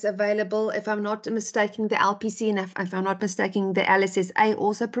that's available. If I'm not mistaken, the LPC, and if I'm not mistaken, the LSSA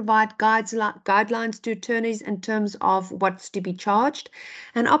also provide guidelines to attorneys in terms of what's to be charged.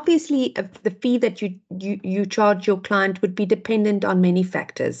 And obviously, the fee that you charge your client would be dependent on many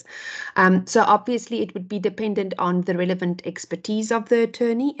factors. So obviously, it would be dependent on the relevant expertise of the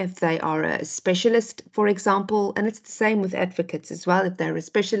attorney, if they are a specialist, for example, and it's the same with advocates as well. If they're a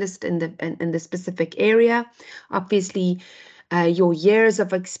specialist in the specific area, obviously your years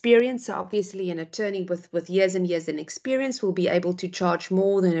of experience. So obviously an attorney with years and years in experience will be able to charge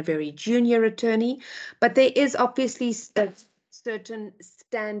more than a very junior attorney, but there is obviously a certain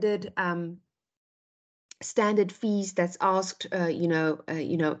standard standard fees that's asked,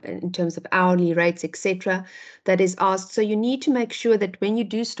 in terms of hourly rates, etc., that is asked. So you need to make sure that when you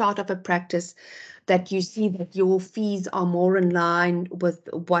do start off a practice, that you see that your fees are more in line with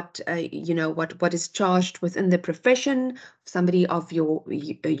what what is charged within the profession, somebody of your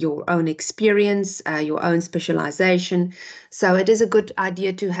own experience, your own specialization. So it is a good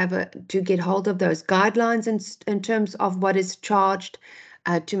idea to get hold of those guidelines in terms of what is charged,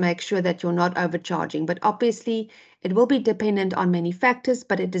 to make sure that you're not overcharging. But obviously, it will be dependent on many factors,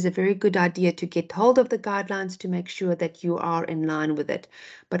 but it is a very good idea to get hold of the guidelines to make sure that you are in line with it.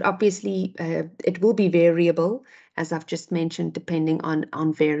 But obviously, it will be variable, as I've just mentioned, depending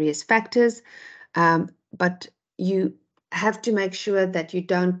on various factors. But you have to make sure that you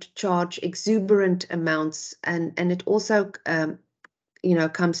don't charge exuberant amounts, and it also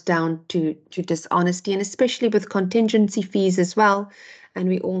comes down to dishonesty, and especially with contingency fees as well. And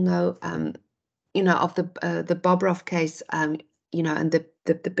we all know, of the Bobrov case, and the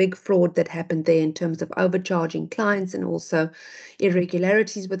big fraud that happened there in terms of overcharging clients and also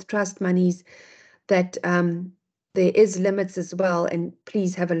irregularities with trust monies, that there is limits as well. And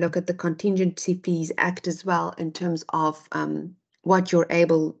please have a look at the Contingency Fees Act as well in terms of what you're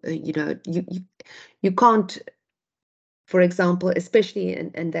able, you can't, for example, especially,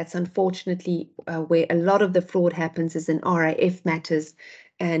 and that's unfortunately where a lot of the fraud happens, is in RAF matters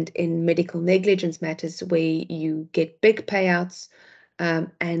and in medical negligence matters, where you get big payouts,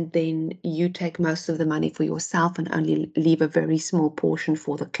 and then you take most of the money for yourself and only leave a very small portion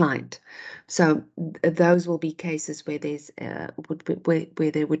for the client. So those will be cases where there's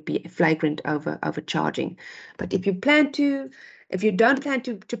where there would be a flagrant overcharging. But if you don't plan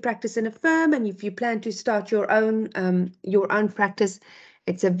to practice in a firm, and if you plan to start your own practice,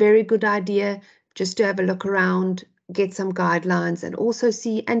 it's a very good idea just to have a look around, get some guidelines, and also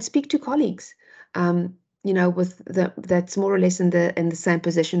speak to colleagues, that's more or less in the same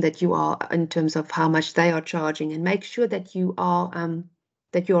position that you are in terms of how much they are charging, and make sure that you are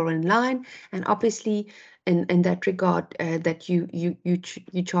in line, and obviously in that regard that you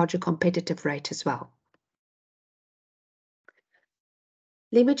charge a competitive rate as well.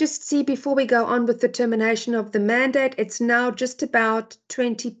 Let me just see before we go on with the termination of the mandate. It's now just about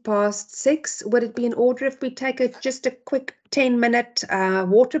 6:20. Would it be in order if we take just a quick 10-minute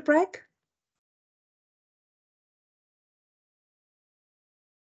water break?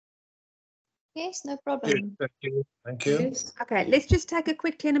 Yes, no problem. Thank you. Thank you. Yes. Okay, let's just take a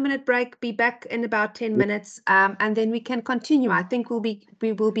quick 10-minute break. Be back in about 10 minutes, and then we can continue. I think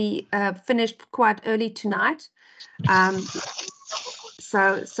we will be finished quite early tonight.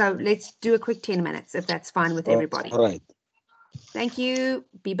 So let's do a quick 10 minutes if that's fine with everybody. All right. Thank you.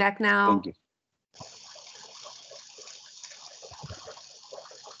 Be back now. Thank you.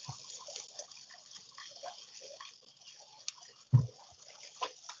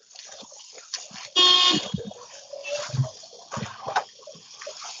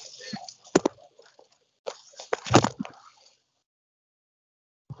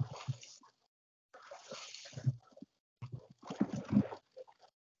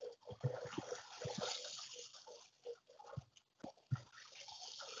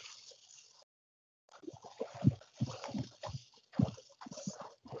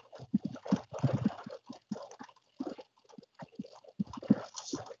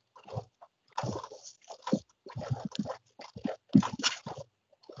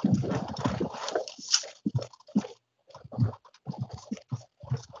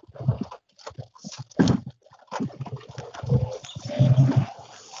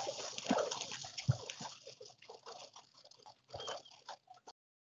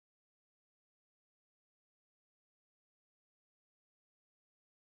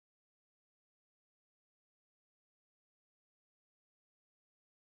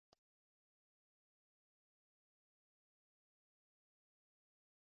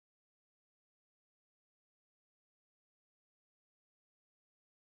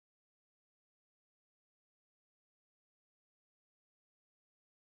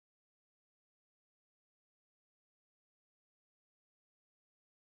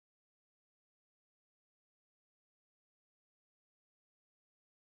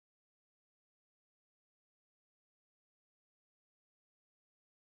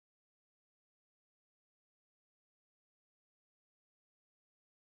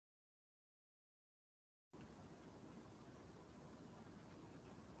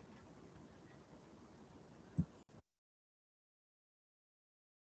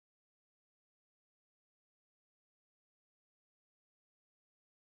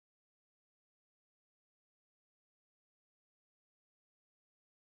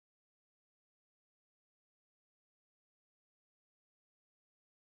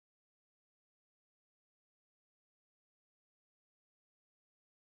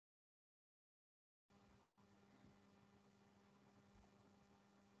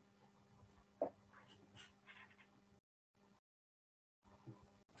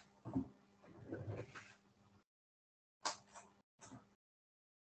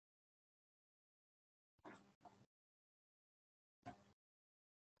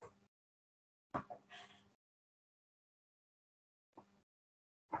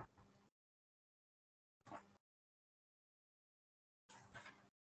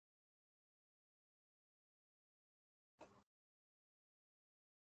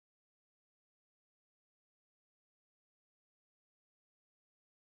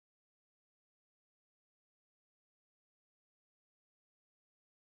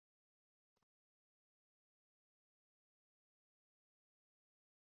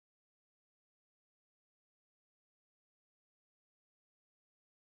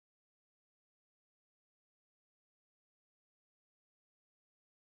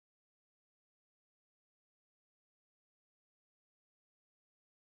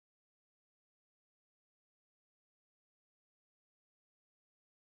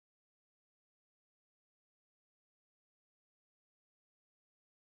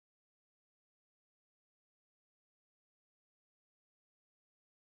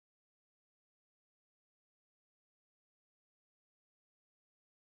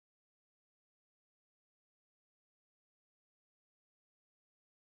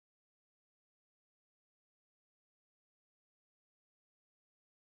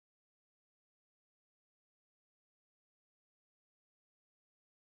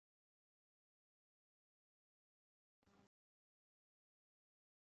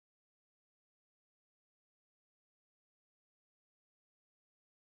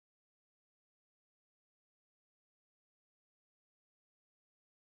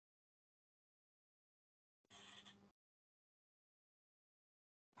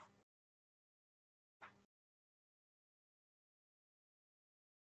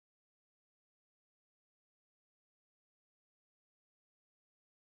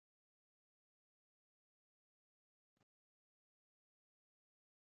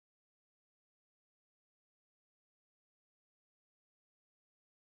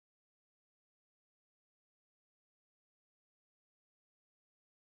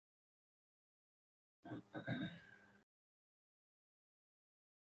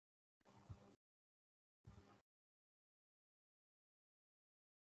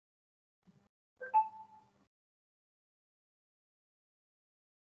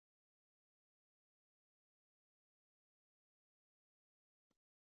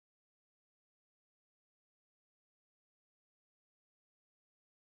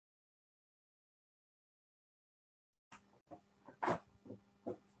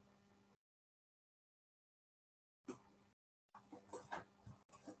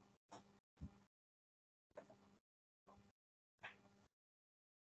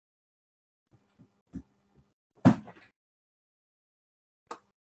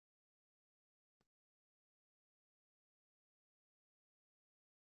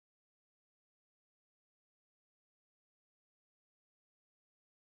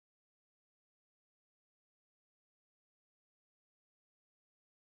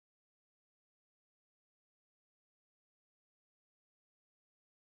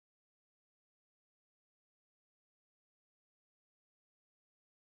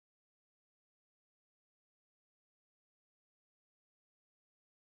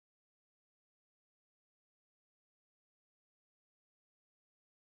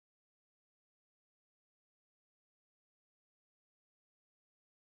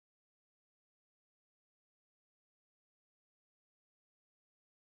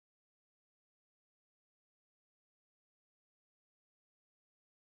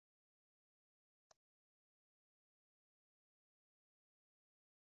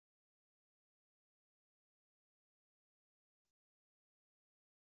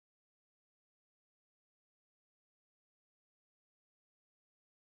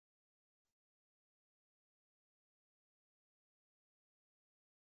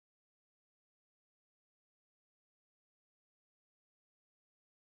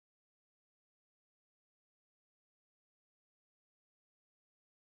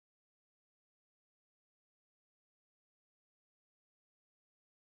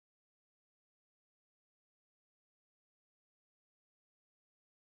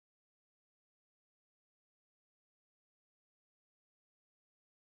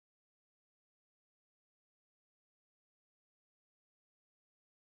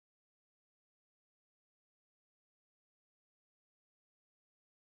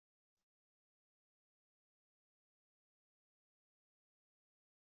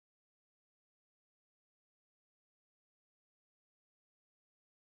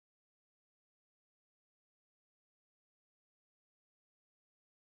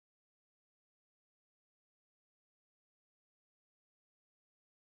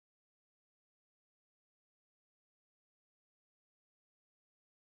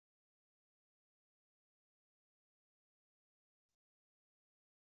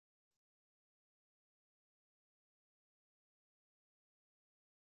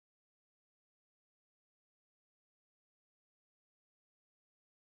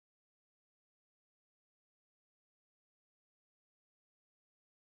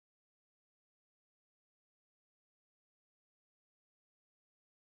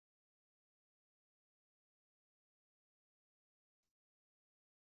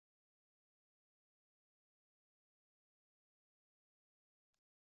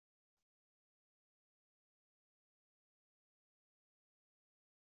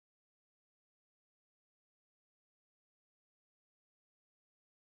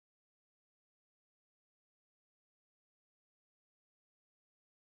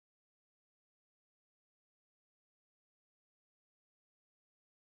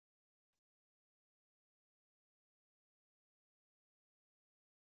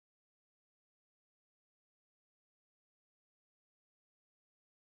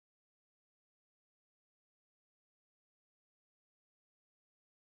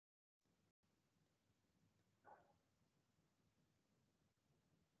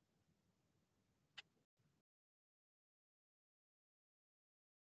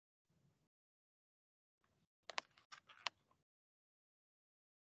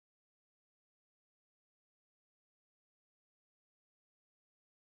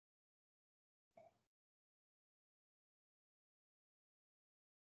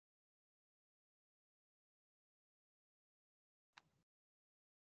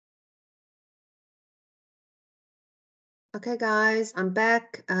 Okay, guys, I'm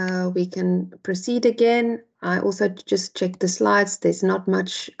back. We can proceed again. I also just checked the slides. There's not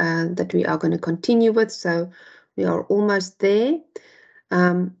much that we are going to continue with, so we are almost there.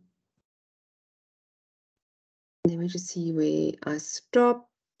 Let me just see where I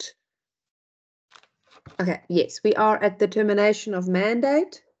stopped. Okay, yes, we are at the termination of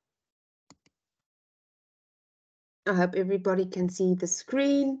mandate. I hope everybody can see the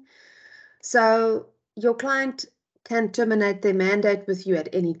screen. So your client can terminate their mandate with you at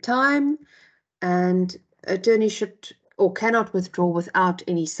any time, and attorney should or cannot withdraw without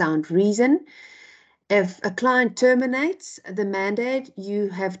any sound reason. If a client terminates the mandate, you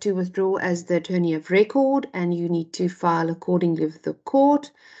have to withdraw as the attorney of record, and you need to file accordingly with the court.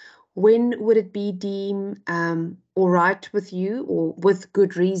 When would it be deemed all right with you or with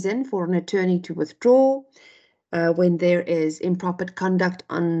good reason for an attorney to withdraw? When there is improper conduct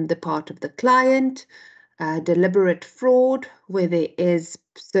on the part of the client, deliberate fraud, where there is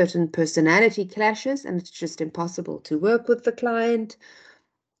certain personality clashes and it's just impossible to work with the client,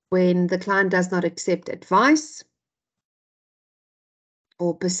 when the client does not accept advice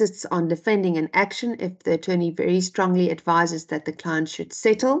or persists on defending an action if the attorney very strongly advises that the client should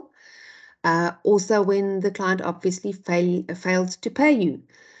settle. Also, when the client obviously fails to pay you.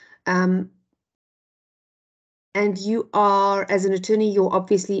 And you are, as an attorney, you're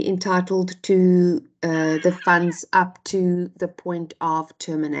obviously entitled to the funds up to the point of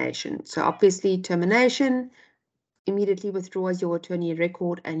termination. So obviously termination immediately withdraws your attorney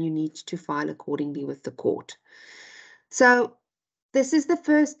record and you need to file accordingly with the court. So this is the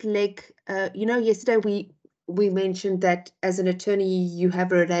first leg. Yesterday we mentioned that as an attorney, you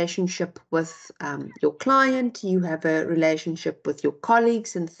have a relationship with your client, you have a relationship with your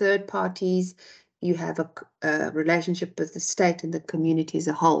colleagues and third parties, you have a relationship with the state and the community as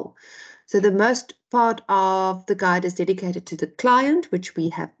a whole. So the most part of the guide is dedicated to the client, which we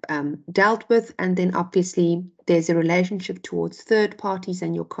have dealt with, and then obviously there's a relationship towards third parties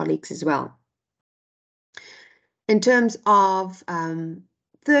and your colleagues as well. In terms of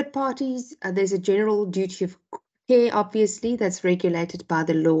third parties, there's a general duty of care, obviously, that's regulated by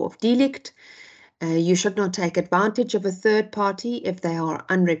the law of delict. You should not take advantage of a third party if they are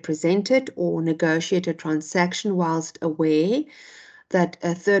unrepresented or negotiate a transaction whilst aware that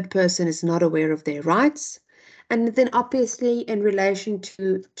a third person is not aware of their rights. And then obviously in relation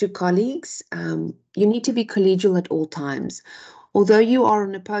to colleagues, you need to be collegial at all times. Although you are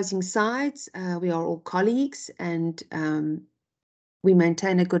on opposing sides, we are all colleagues and we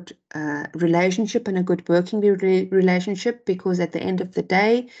maintain a good relationship and a good working relationship, because at the end of the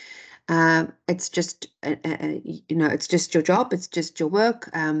day, it's just, it's just your job, it's just your work.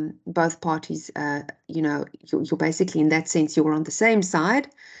 Both parties, you're basically, in that sense, you're on the same side.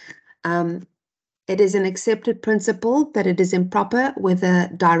 It is an accepted principle that it is improper, whether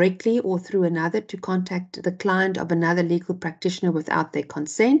directly or through another, to contact the client of another legal practitioner without their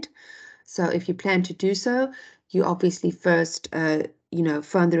consent. So if you plan to do so, you obviously first,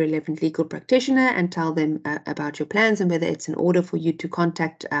 phone the relevant legal practitioner and tell them about your plans and whether it's in order for you to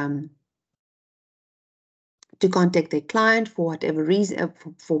contact their client for whatever reason,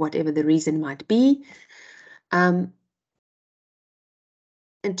 for whatever the reason might be. In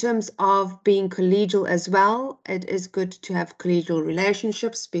terms of being collegial as well, it is good to have collegial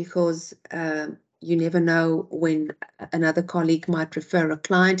relationships, because you never know when another colleague might refer a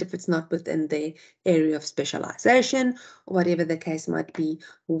client if it's not within their area of specialization, or whatever the case might be,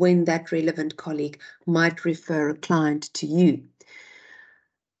 when that relevant colleague might refer a client to you.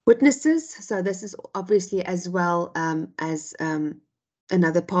 Witnesses, so this is obviously as well as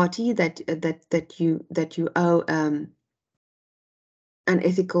another party that you owe an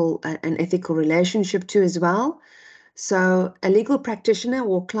ethical relationship to as well. So a legal practitioner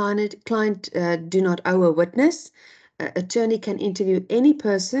or client do not owe a witness. Attorney can interview any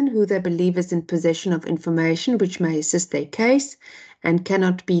person who they believe is in possession of information which may assist their case, and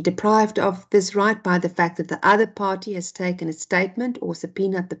cannot be deprived of this right by the fact that the other party has taken a statement or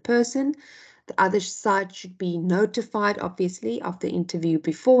subpoenaed the person. The other side should be notified, obviously, of the interview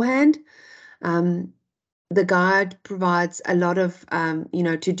beforehand. The guide provides a lot of,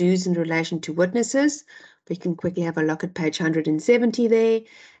 to-dos in relation to witnesses. We can quickly have a look at page 170 there.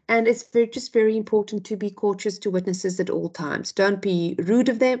 And it's just very important to be courteous to witnesses at all times. Don't be rude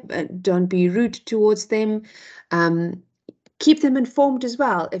of them. Don't be rude towards them. Keep them informed as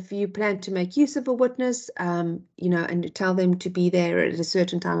well. If you plan to make use of a witness, and tell them to be there at a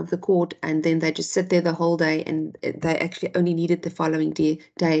certain time of the court, and then they just sit there the whole day and they actually only need it the following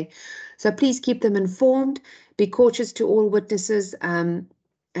day. So please keep them informed. Be cautious to all witnesses.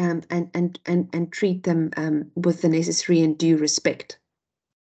 and treat them with the necessary and due respect.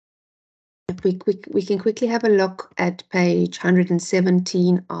 If we can quickly have a look at page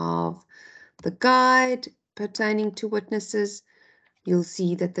 117 of the guide pertaining to witnesses. You'll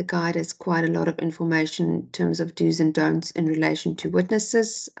see that the guide has quite a lot of information in terms of do's and don'ts in relation to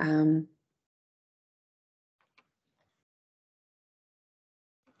witnesses.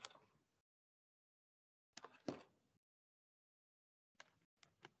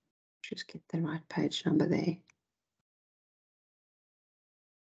 Just get the right page number there.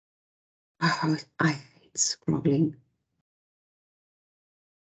 Oh, I hate scrolling.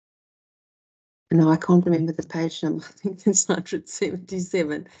 No, I can't remember the page number. I think it's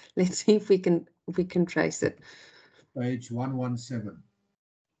 177. Let's see if we can trace it. Page 117.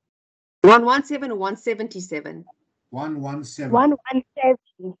 117 or 177? 117.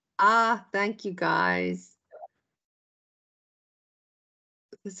 117. Ah, thank you guys.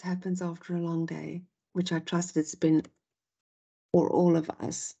 This happens after a long day, which I trust it's been for all of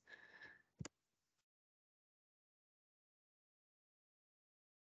us.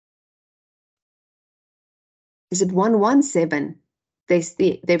 Is it 117?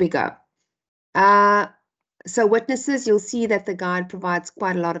 There we go. So witnesses, you'll see that the guide provides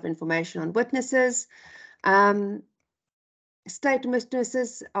quite a lot of information on witnesses. State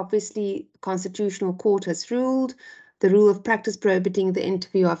witnesses, obviously, Constitutional Court has ruled the rule of practice prohibiting the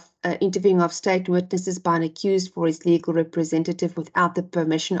interviewing of state witnesses by an accused for his legal representative without the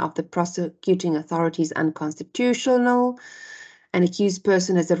permission of the prosecuting authorities unconstitutional. An accused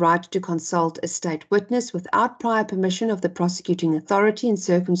person has the right to consult a state witness without prior permission of the prosecuting authority in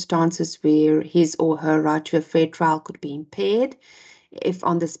circumstances where his or her right to a fair trial could be impaired. If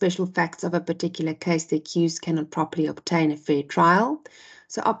on the special facts of a particular case, the accused cannot properly obtain a fair trial.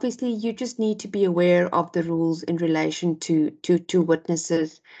 So obviously you just need to be aware of the rules in relation to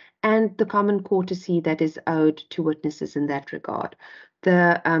witnesses and the common courtesy that is owed to witnesses in that regard.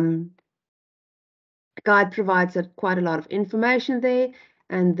 The guide provides quite a lot of information there,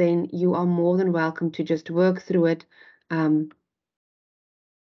 and then you are more than welcome to just work through it. I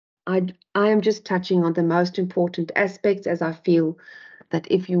am just touching on the most important aspects, as I feel that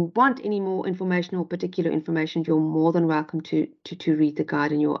if you want any more information or particular information, you're more than welcome to read the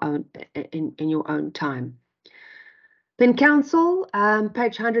guide in your own time. Then counsel,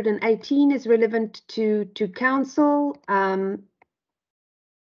 page 118 is relevant to counsel.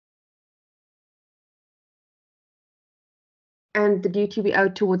 And the duty we owe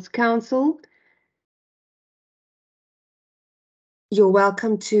towards counsel. You're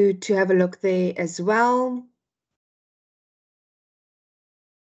welcome to have a look there as well.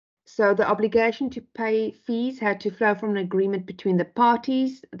 So the obligation to pay fees had to flow from an agreement between the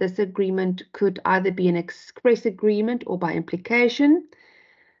parties. This agreement could either be an express agreement or by implication.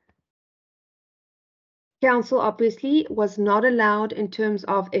 Counsel obviously was not allowed in terms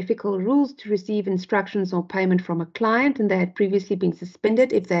of ethical rules to receive instructions or payment from a client, and they had previously been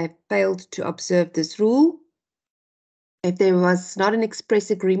suspended if they had failed to observe this rule. If there was not an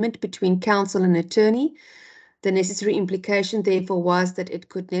express agreement between counsel and attorney, the necessary implication therefore was that it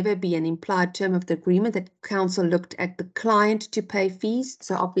could never be an implied term of the agreement that counsel looked at the client to pay fees.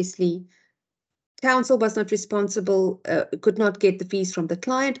 So obviously counsel was not responsible, could not get the fees from the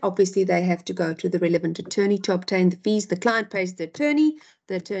client. Obviously they have to go to the relevant attorney to obtain the fees. The client pays the attorney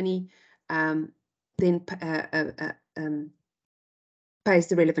then pays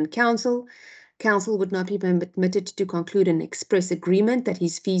the relevant counsel. Counsel would not be permitted to conclude an express agreement that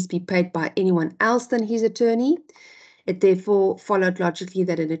his fees be paid by anyone else than his attorney. It therefore followed logically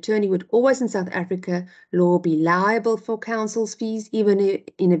that an attorney would always in South Africa law be liable for counsel's fees, even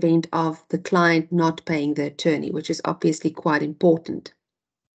in event of the client not paying the attorney, which is obviously quite important.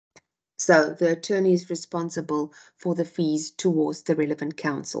 So the attorney is responsible for the fees towards the relevant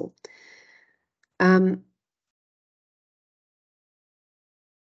counsel.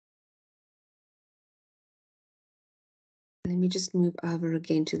 Let me just move over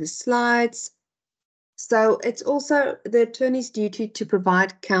again to the slides. So it's also the attorney's duty to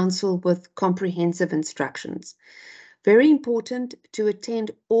provide counsel with comprehensive instructions. Very important to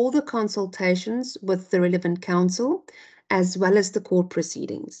attend all the consultations with the relevant counsel, as well as the court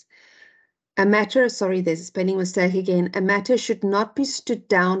proceedings. A matter, sorry, there's a spelling mistake again. A matter should not be stood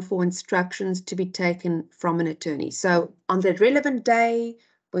down for instructions to be taken from an attorney. So on the relevant day,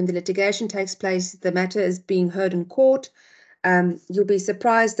 when the litigation takes place, the matter is being heard in court. You'll be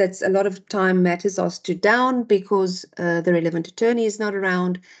surprised that a lot of time matters are stood down because the relevant attorney is not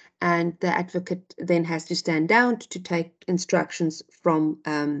around, and the advocate then has to stand down to take instructions from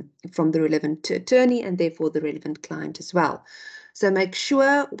the relevant attorney and therefore the relevant client as well. So make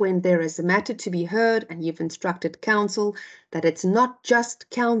sure when there is a matter to be heard and you've instructed counsel that it's not just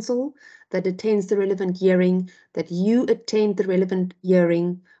counsel that attends the relevant hearing, that you attend the relevant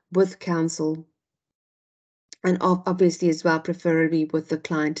hearing with counsel, and obviously as well, preferably with the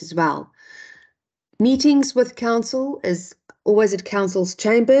client as well. Meetings with counsel is always at counsel's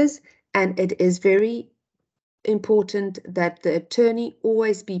chambers, and it is very important that the attorney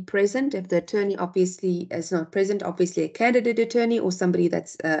always be present. If the attorney obviously is not present, obviously a candidate attorney or somebody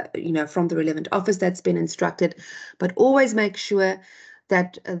that's from the relevant office that's been instructed, but always make sure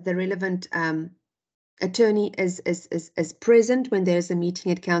that the relevant attorney is present when there's a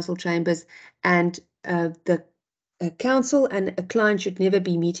meeting at council chambers, and the counsel and a client should never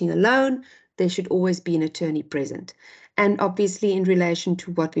be meeting alone. There should always be an attorney present. And obviously, in relation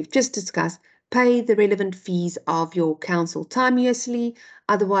to what we've just discussed, pay the relevant fees of your counsel timeously,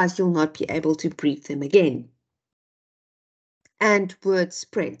 otherwise you'll not be able to brief them again. And word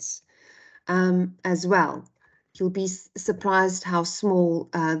spreads as well. You'll be surprised how small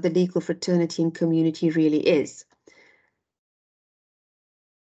the legal fraternity and community really is.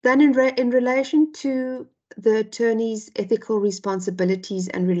 Then in relation to the attorney's ethical responsibilities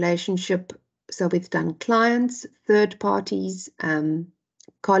and relationship, so we've done clients, third parties,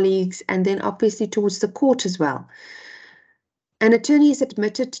 colleagues, and then obviously towards the court as well. An attorney is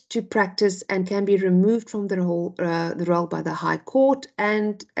admitted to practice and can be removed from the role by the High Court,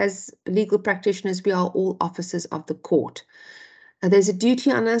 and as legal practitioners, we are all officers of the court. There's a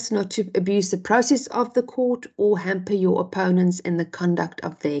duty on us not to abuse the process of the court or hamper your opponents in the conduct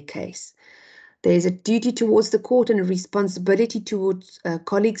of their case. There's a duty towards the court and a responsibility towards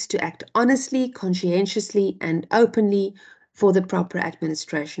colleagues to act honestly, conscientiously, and openly for the proper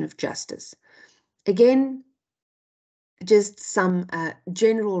administration of justice. Again, just some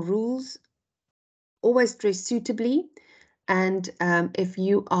general rules. Always dress suitably, and if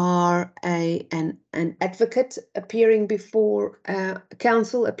you are an advocate appearing before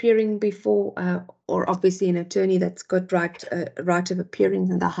counsel, appearing before, or obviously an attorney that's got right of appearing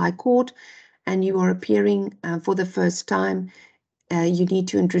in the High Court, and you are appearing for the first time, you need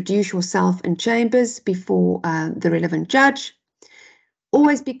to introduce yourself in chambers before the relevant judge.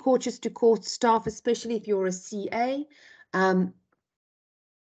 Always be courteous to court staff, especially if you're a CA.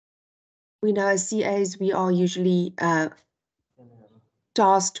 We know as CAs, we are usually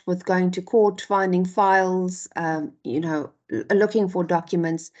tasked with going to court, finding files, looking for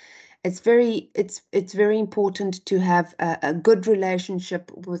documents. It's very important to have a good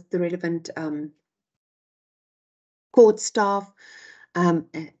relationship with the relevant court staff.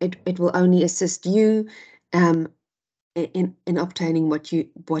 It will only assist you in obtaining what you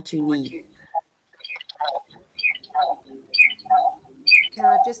need. Can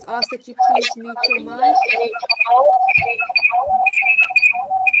I just ask that you please mute your mic?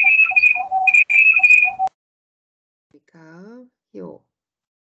 Go.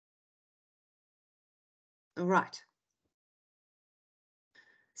 All right.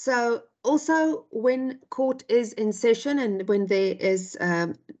 So also when court is in session and when there is,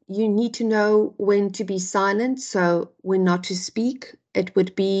 you need to know when to be silent. So when not to speak, it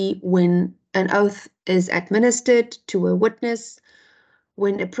would be when an oath is administered to a witness,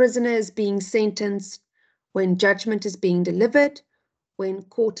 when a prisoner is being sentenced, when judgment is being delivered, when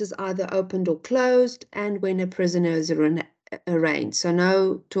court is either opened or closed, and when a prisoner is arraigned. So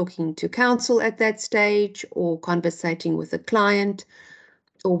no talking to counsel at that stage or conversating with a client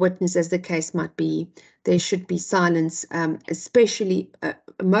or witness, as the case might be. There should be silence, especially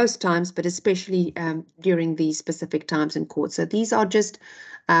most times, but especially during these specific times in court. So these are just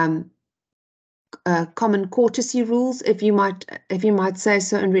common courtesy rules, if you might say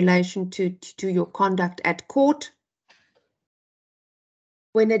so, in relation to your conduct at court.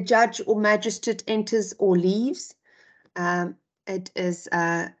 When a judge or magistrate enters or leaves, it is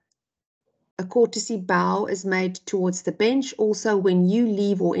a courtesy bow is made towards the bench. Also, when you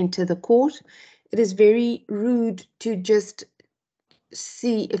leave or enter the court, it is very rude to just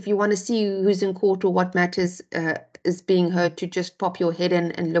see, if you want to see who's in court or what matters is being heard, to just pop your head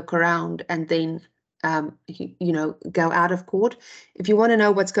in and look around and then go out of court. If you want to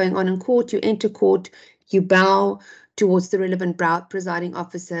know what's going on in court, you enter court, you bow towards the relevant presiding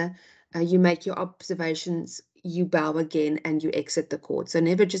officer, you make your observations, you bow again, and you exit the court. So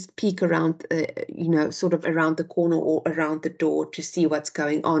never just peek around, sort of around the corner or around the door to see what's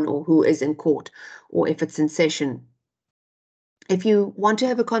going on or who is in court or if it's in session. If you want to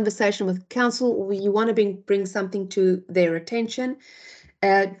have a conversation with counsel or you want to bring something to their attention,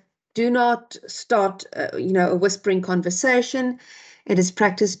 do not start, a whispering conversation. It is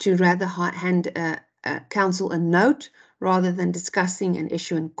practice to rather hand counsel a note rather than discussing an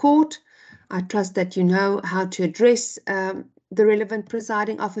issue in court. I trust that you know how to address the relevant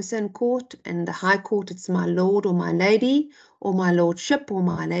presiding officer in court. In the High Court, it's my lord or my lady, or my lordship or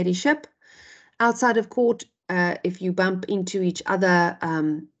my ladyship. Outside of court, if you bump into each other,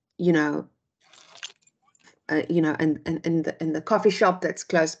 in the coffee shop that's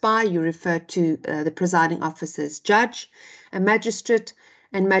close by, you refer to the presiding officer as judge. A magistrate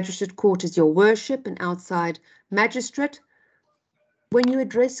and magistrate court is your worship, and outside magistrate. When you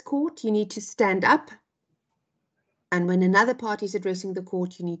address court, you need to stand up. And when another party is addressing the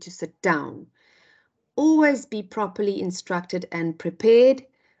court, you need to sit down. Always be properly instructed and prepared.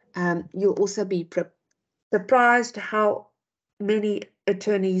 You'll also be surprised how many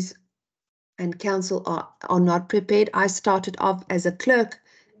attorneys and counsel are not prepared. I started off as a clerk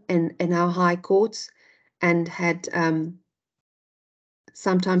in our high courts and had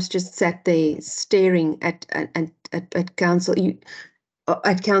sometimes just sat there staring at counsel.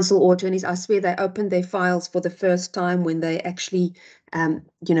 At counsel or attorneys, I swear they opened their files for the first time when they actually,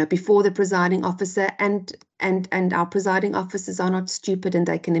 before the presiding officer, and our presiding officers are not stupid, and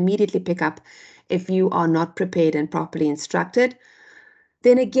they can immediately pick up if you are not prepared and properly instructed.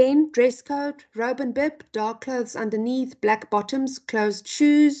 Then again, dress code, robe and bib, dark clothes underneath, black bottoms, closed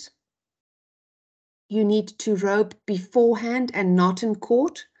shoes. You need to robe beforehand and not in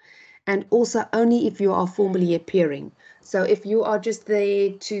court, and also only if you are formally appearing. So if you are just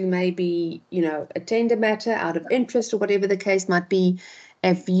there to maybe, attend a matter out of interest or whatever the case might be,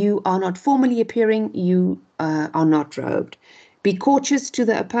 if you are not formally appearing, you are not robed. Be courteous to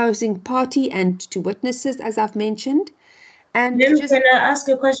the opposing party and to witnesses, as I've mentioned. And Can I ask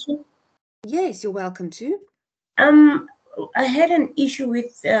a question? Yes, you're welcome to. I had an issue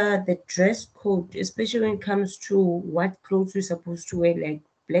with the dress code, especially when it comes to what clothes we're supposed to wear, like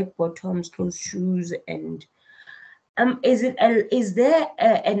black bottoms, closed shoes, and is there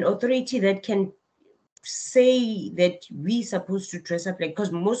an authority that can say that we supposed to dress up like?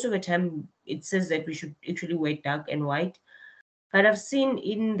 Because most of the time it says that we should actually wear dark and white, but I've seen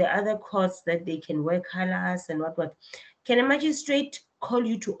in the other courts that they can wear colors and what. Can a magistrate call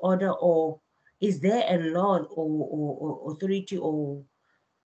you to order, or is there a law or authority or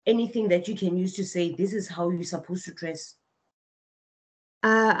anything that you can use to say this is how you're supposed to dress?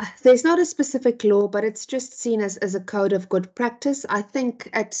 There's not a specific law, but it's just seen as a code of good practice. I think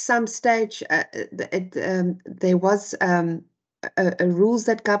at some stage there was a rules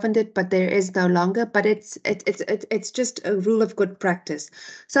that governed it, but there is no longer. But it's just a rule of good practice.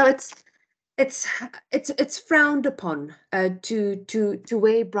 So it's frowned upon to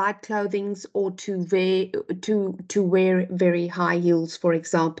wear bright clothings or to wear very high heels, for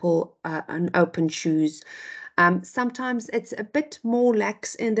example, and open shoes. Sometimes it's a bit more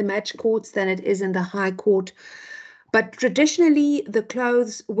lax in the match courts than it is in the high court. But traditionally, the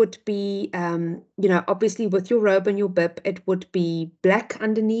clothes would be, obviously with your robe and your bib, it would be black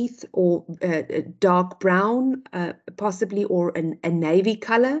underneath or dark brown, possibly, or a navy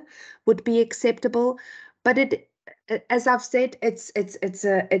color would be acceptable. But as I've said,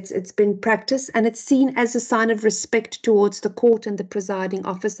 it's been practiced, and it's seen as a sign of respect towards the court and the presiding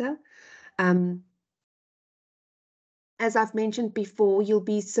officer. As I've mentioned before, you'll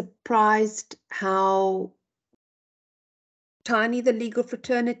be surprised how tiny the legal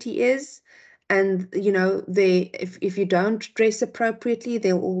fraternity is. And, if you don't dress appropriately,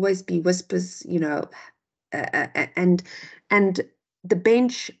 there'll always be whispers, and the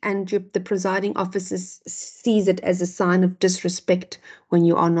bench and the presiding officers sees it as a sign of disrespect when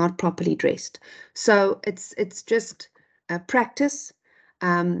you are not properly dressed. So it's just a practice.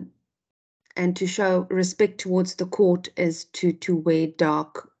 And to show respect towards the court is to wear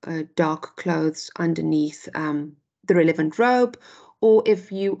dark clothes underneath the relevant robe, or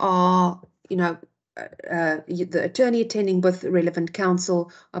if you are, the attorney attending with relevant counsel,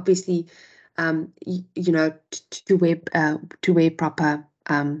 obviously, to wear proper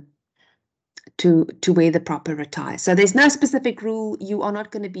to wear the proper attire. So there's no specific rule. You are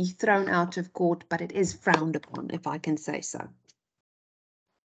not going to be thrown out of court, but it is frowned upon, if I can say so.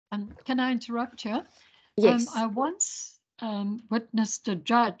 Can I interrupt you? Yes. I once witnessed a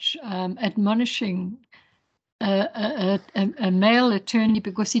judge admonishing a male attorney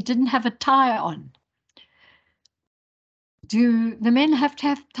because he didn't have a tie on. Do the men have to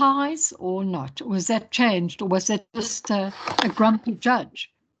have ties or not? Or was that changed, or was that just a grumpy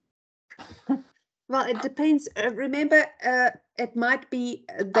judge? Well, it depends. Remember, it might be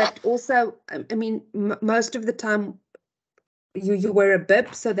that also, most of the time you wear a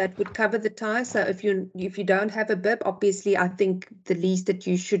bib, so that would cover the tie. So if you don't have a bib, obviously I think the least that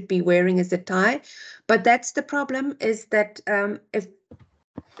you should be wearing is a tie. But that's the problem, is that if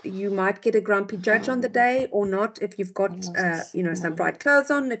you might get a grumpy judge on the day or not, if you've got some bright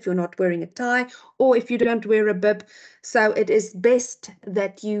clothes on, if you're not wearing a tie, or if you don't wear a bib. So it is best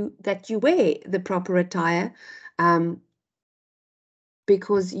that you wear the proper attire,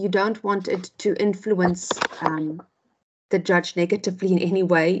 because you don't want it to influence the judge negatively in any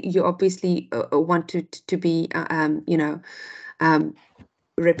way. You obviously want it to be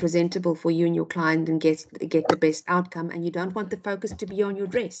representable for you and your client and get the best outcome, and you don't want the focus to be on your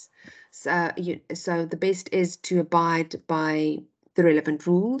dress. So the best is to abide by the relevant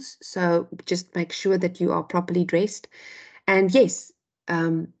rules. So just make sure that you are properly dressed. And yes,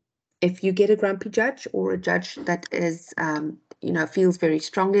 if you get a grumpy judge or a judge that is feels very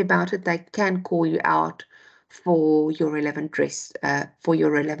strongly about it, they can call you out for your relevant dress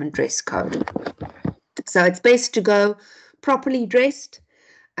code. So it's best to go properly dressed,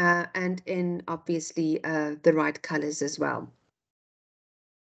 and in obviously the right colors as well.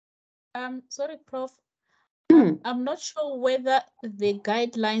 Sorry, Prof. I'm not sure whether the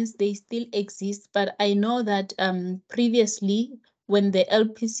guidelines, they still exist, but I know that previously, when the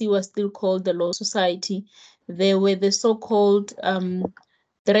LPC was still called the Law Society, there were the so-called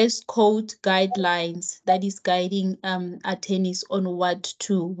dress code guidelines that is guiding attorneys on what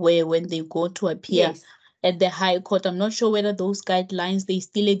to wear when they go to appear. Yes. At the High Court. I'm not sure whether those guidelines, they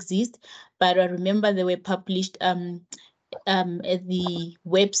still exist, but I remember they were published at the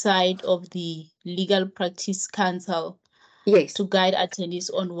website of the Legal Practice Council. Yes. To guide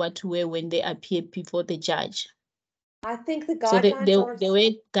attorneys on what to wear when they appear before the judge. I think the guidelines there were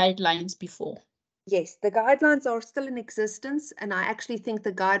guidelines before. Yes, the guidelines are still in existence, and I actually think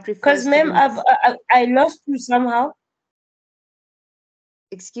the guide refers. Because, ma'am, I lost you somehow.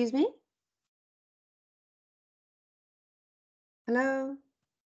 Excuse me? Hello?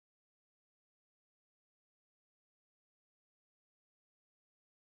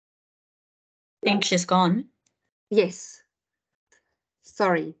 I think she's gone. Yes.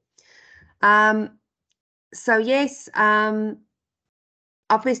 Sorry. So yes,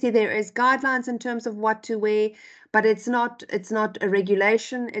 obviously there is guidelines in terms of what to wear, but it's not a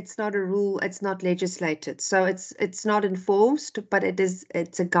regulation, it's not a rule, it's not legislated. So it's not enforced, but it's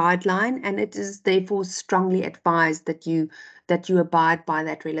a guideline, and it is therefore strongly advised that you abide by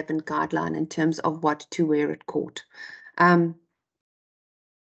that relevant guideline in terms of what to wear at court.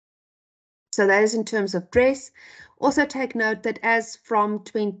 So that is in terms of dress. Also take note that as from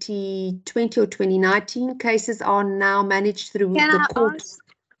 2020 or 2019, cases are now managed through the court. Ask?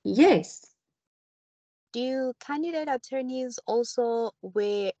 Yes. Do candidate attorneys also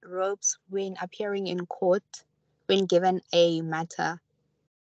wear robes when appearing in court when given a matter?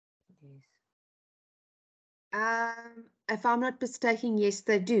 If I'm not mistaken, yes,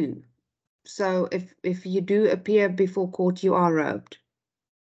 they do. So if you do appear before court, you are robed.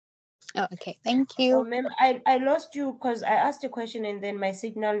 Oh, okay. Thank you. Oh, ma'am, I lost you because I asked a question and then my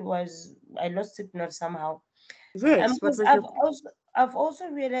signal was, I lost signal somehow. Yes. I've also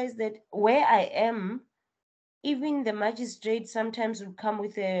realized that where I am, even the magistrate sometimes will come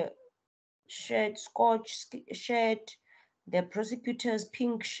with a shirt, Scotch shirt, the prosecutors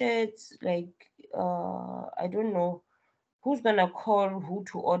pink shirts, like I don't know who's gonna call who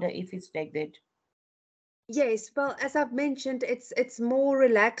to order if it's like that. Yes, well, as I've mentioned, it's more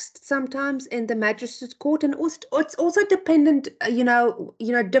relaxed sometimes in the magistrates court, and also it's also dependent,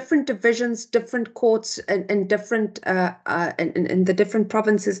 different divisions, different courts, and different in the different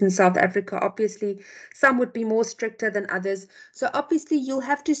provinces in South Africa. Obviously, some would be more stricter than others. So obviously, you'll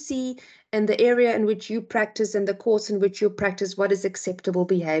have to see in the area in which you practice and the course in which you practice what is acceptable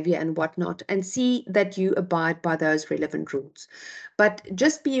behavior and what not, and see that you abide by those relevant rules. But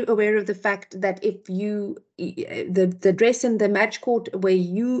just be aware of the fact that if the dress in the match court where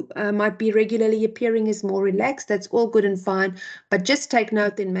you might be regularly appearing is more relaxed, that's all good and fine. But just take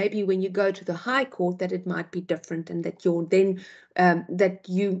note then maybe when you go to the High Court that it might be different, and that you're then that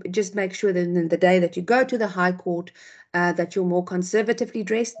you just make sure that in the day that you go to the High Court that you're more conservatively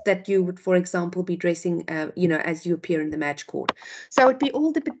dressed, that you would, for example, be dressing, as you appear in the match court. So it'd be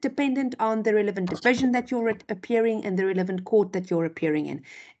all dependent on the relevant division that you're appearing in, the relevant court that you're appearing in.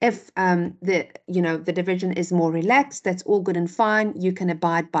 If the division is more relaxed, that's all good and fine. You can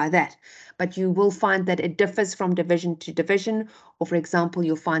abide by that. But you will find that it differs from division to division. Or, for example,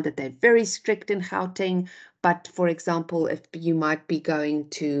 you'll find that they're very strict in Gauteng. But, for example, if you might be going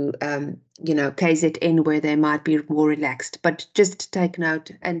to, KZN where they might be more relaxed. But just take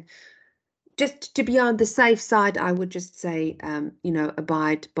note and just to be on the safe side, I would just say,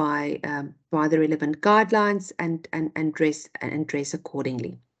 abide by the relevant guidelines and dress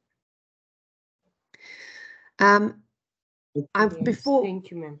accordingly. Before. Thank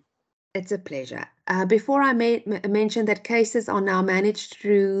you, ma'am. It's a pleasure. Before I mention that cases are now managed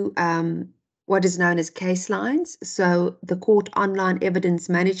through what is known as case lines, so the Court Online Evidence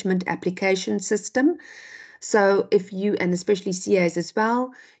Management Application System. So if you, and especially CAs as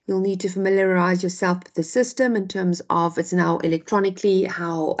well, you'll need to familiarize yourself with the system in terms of it's now electronically,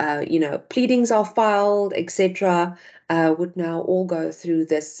 how pleadings are filed, etc. Would now all go through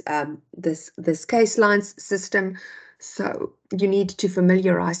this this case lines system. So you need to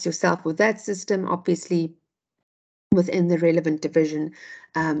familiarize yourself with that system, obviously within the relevant division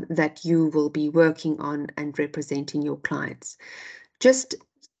that you will be working on and representing your clients. Just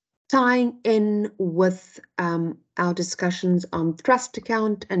tying in with our discussions on trust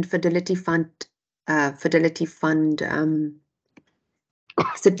account and Fidelity Fund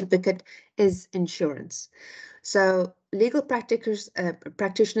certificate is insurance. So legal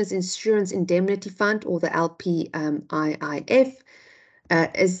practitioners insurance indemnity fund, or the LPIF,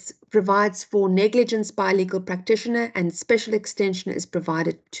 provides for negligence by a legal practitioner, and special extension is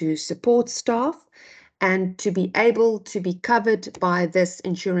provided to support staff. And to be able to be covered by this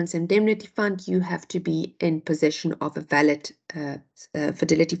insurance indemnity fund, you have to be in possession of a valid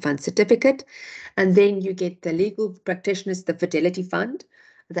Fidelity Fund certificate. And then you get the legal practitioners, the Fidelity Fund,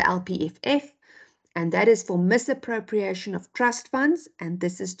 the LPFF, and that is for misappropriation of trust funds. And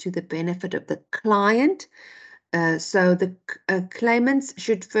this is to the benefit of the client. So the claimants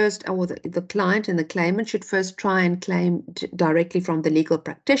should first, or the client and the claimant should first try and claim directly from the legal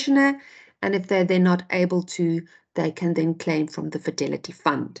practitioner. And if they're not able to, they can then claim from the Fidelity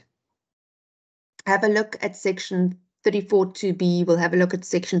Fund. Have a look at section 34.2b. We'll have a look at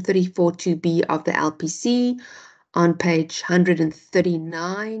section 34.2b of the LPC on page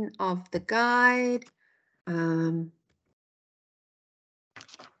 139 of the guide.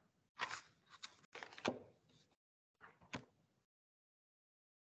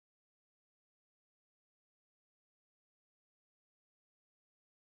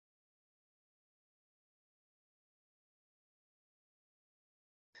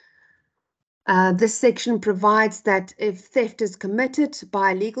 This section provides that if theft is committed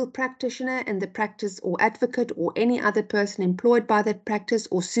by a legal practitioner and the practice or advocate or any other person employed by that practice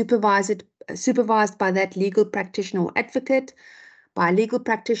or supervised by that legal practitioner or advocate, by a legal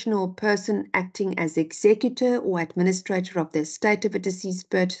practitioner or person acting as executor or administrator of the estate of a deceased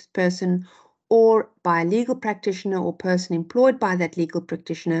person, or by a legal practitioner or person employed by that legal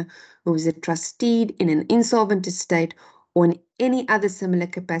practitioner who is a trustee in an insolvent estate or in any other similar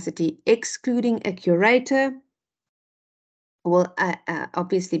capacity, excluding a curator, will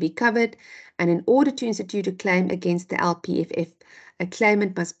obviously be covered. And in order to institute a claim against the LPFF, a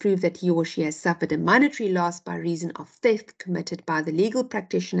claimant must prove that he or she has suffered a monetary loss by reason of theft committed by the legal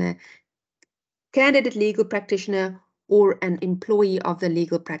practitioner, candidate legal practitioner, or an employee of the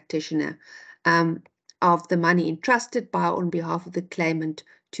legal practitioner, of the money entrusted by or on behalf of the claimant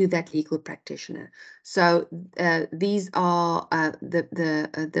to that legal practitioner. So these are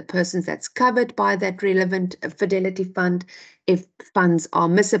the persons that's covered by that relevant Fidelity Fund. If funds are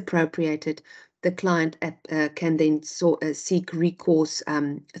misappropriated, the client can then seek recourse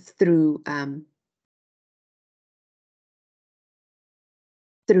through the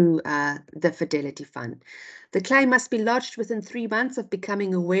Fidelity Fund. The claim must be lodged within 3 months of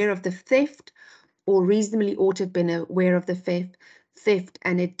becoming aware of the theft, or reasonably ought to have been aware of the theft,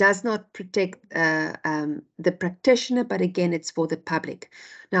 and it does not protect the practitioner, but again, it's for the public.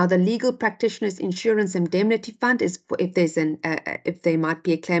 Now, the legal practitioner's insurance indemnity fund is for if there's if there might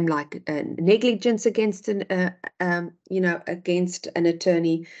be a claim like negligence against against an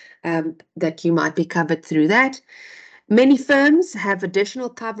attorney, that you might be covered through that. Many firms have additional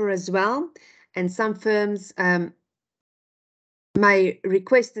cover as well, and some firms may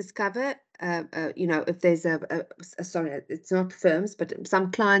request this cover. If there's sorry, it's not firms, but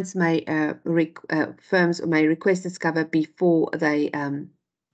some clients may firms may request this cover before they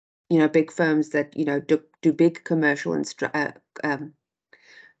big firms that do big commercial and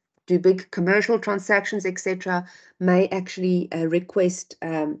do big commercial transactions, etc., may actually request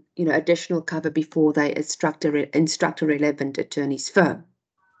additional cover before they instruct a relevant attorney's firm.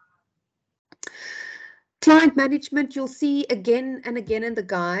 Client management, you'll see again and again in the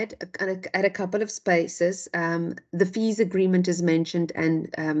guide at a couple of spaces. The fees agreement is mentioned, and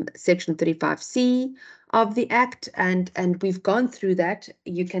section 35C of the Act, and we've gone through that.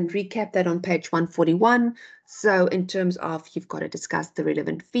 You can recap that on page 141. So in terms of, you've got to discuss the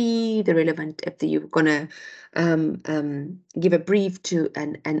relevant fee, the relevant, if you're going to give a brief to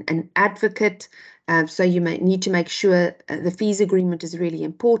an advocate. So you may need to make sure the fees agreement is really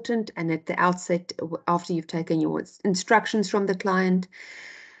important, and at the outset, after you've taken your instructions from the client.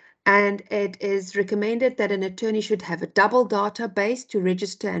 And it is recommended that an attorney should have a double database to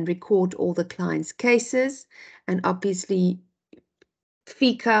register and record all the client's cases. And obviously,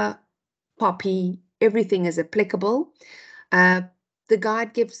 FICA, POPI, everything is applicable. The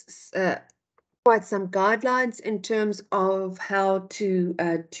guide gives quite some guidelines in terms of how to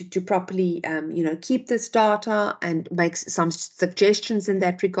properly, keep this data, and makes some suggestions in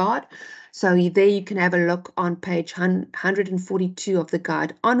that regard. So there you can have a look on page 142 of the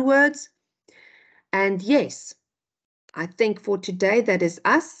guide onwards. And yes, I think for today that is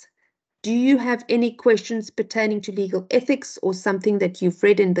us. Do you have any questions pertaining to legal ethics, or something that you've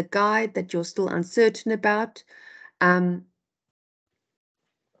read in the guide that you're still uncertain about?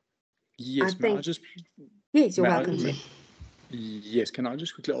 Yes, Yes, you're welcome to. Yes, can I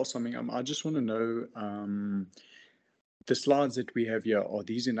just quickly ask something? I just want to know, the slides that we have here, are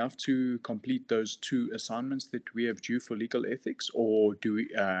these enough to complete those 2 assignments that we have due for legal ethics, or do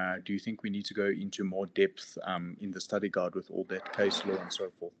you think we need to go into more depth in the study guide with all that case law and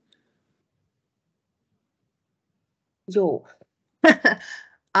so forth?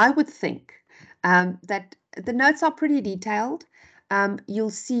 I would think that the notes are pretty detailed.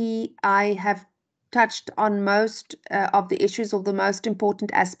 You'll see I have touched on most of the issues, or the most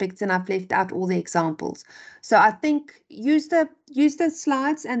important aspects, and I've left out all the examples. So I think use the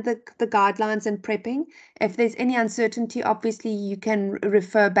slides and the guidelines and prepping. If there's any uncertainty, obviously you can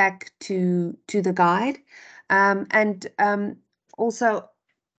refer back to the guide, and also,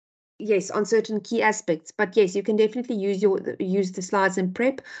 yes, on certain key aspects. But yes, you can definitely use the slides and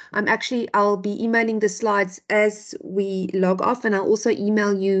prep. I'll be emailing the slides as we log off, and I'll also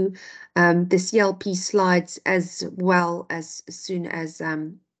email you the CLP slides as well, as soon as.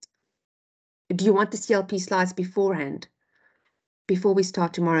 Do you want the CLP slides beforehand, before we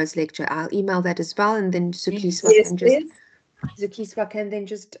start tomorrow's lecture? I'll email that as well, and then Zukiswa can then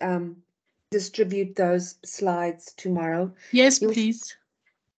just distribute those slides tomorrow. Yes, please.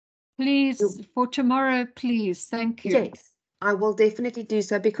 Please, for tomorrow, please. Thank you. Yes, I will definitely do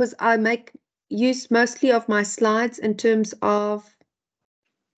so, because I make use mostly of my slides in terms of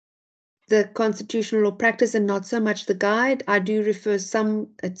the constitutional law practice, and not so much the guide. I do refer at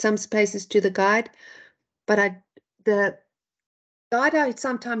some spaces to the guide, but the guide I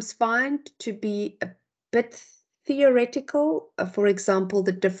sometimes find to be a bit theoretical. For example,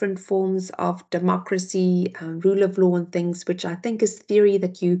 the different forms of democracy, rule of law and things, which I think is theory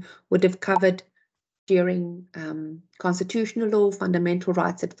that you would have covered during constitutional law, fundamental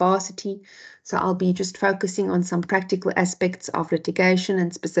rights at varsity. So I'll be just focusing on some practical aspects of litigation,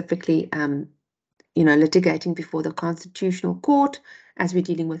 and specifically, litigating before the Constitutional Court, as we're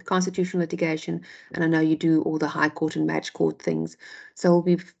dealing with constitutional litigation. And I know you do all the High Court and Match Court things. So we'll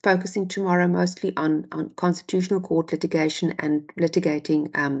be focusing tomorrow mostly on Constitutional Court litigation and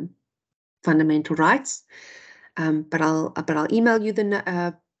litigating fundamental rights. But I'll email you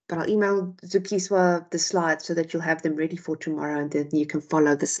I'll email Zukiswa the slides, so that you'll have them ready for tomorrow, and then you can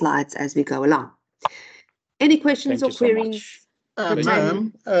follow the slides as we go along. Any questions or queries?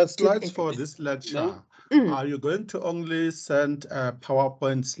 Ma'am, slides for this lecture. Are you going to only send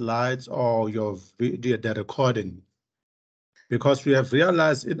PowerPoint slides, or your video, the recording? Because we have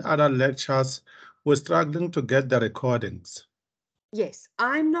realized in other lectures, we're struggling to get the recordings. Yes,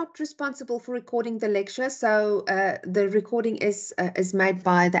 I'm not responsible for recording the lecture, so the recording is made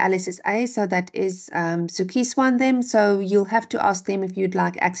by the LSSA, so that is Zukiswa and them. So you'll have to ask them if you'd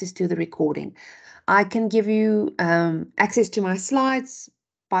like access to the recording. I can give you access to my slides.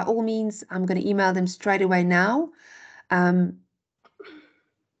 By all means, I'm going to email them straight away now to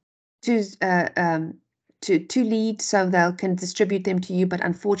lead, so they can distribute them to you. But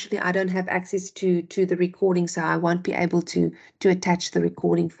unfortunately, I don't have access to the recording, so I won't be able to attach the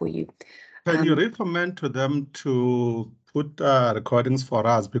recording for you. Can you recommend to them to put recordings for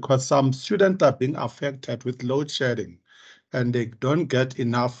us? Because some students are being affected with load shedding, and they don't get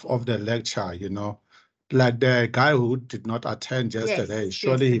enough of the lecture, like the guy who did not attend yesterday. Yes,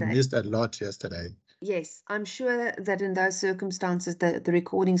 Surely he missed a lot yesterday. Yes, I'm sure that in those circumstances, the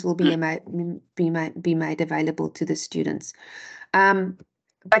recordings will be made available to the students.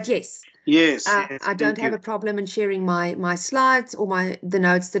 But yes, I don't have a problem in sharing my slides or the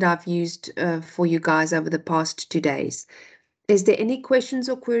notes that I've used for you guys over the past 2 days. Is there any questions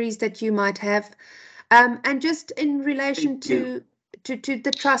or queries that you might have? And just in relation to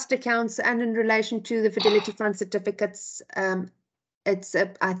the trust accounts and in relation to the Fidelity Fund certificates, it's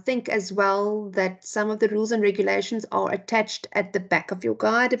I think as well that some of the rules and regulations are attached at the back of your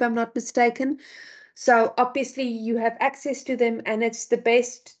guide, if I'm not mistaken. So obviously you have access to them, and it's the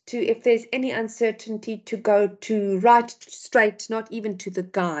best to, if there's any uncertainty, to go to right straight, not even to the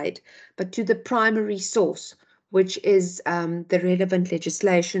guide, but to the primary source, which is the relevant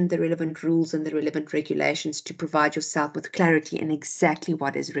legislation, the relevant rules, and the relevant regulations, to provide yourself with clarity in exactly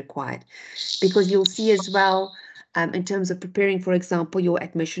what is required. Because you'll see as well, in terms of preparing, for example, your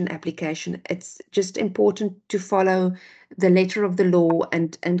admission application, it's just important to follow the letter of the law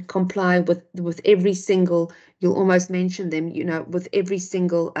and comply with every single, you'll almost mention them, you know, with every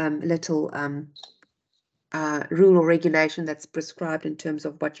single little rule or regulation that's prescribed in terms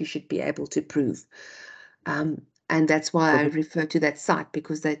of what you should be able to prove. And that's why I refer to that site,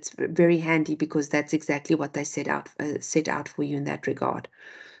 because that's very handy, because that's exactly what they set out for you in that regard.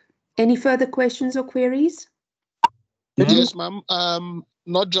 Any further questions or queries? Yes, ma'am.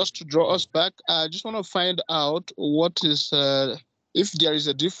 Not just to draw us back, I just want to find out what is, if there is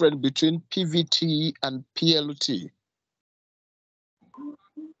a difference between PVT and PLT.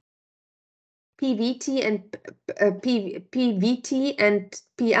 PVT and PVT and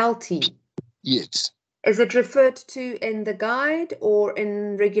PLT. Yes. Is it referred to in the guide or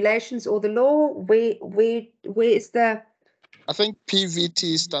in regulations or the law? Where is the? I think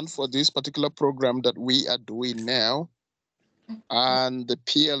PVT stands for this particular program that we are doing now, and the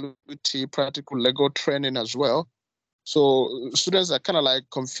PLT, practical legal training, as well. So students are kind of like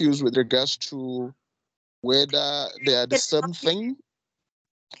confused with regards to whether they are the same thing.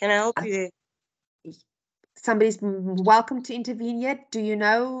 Can I help you? Somebody's welcome to intervene yet. Do you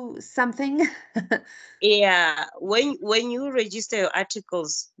know something? Yeah, when you register your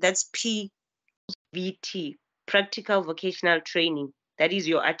articles, that's PVT, practical vocational training. That is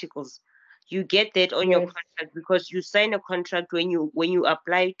your articles. You get that on your contract, because you sign a contract when you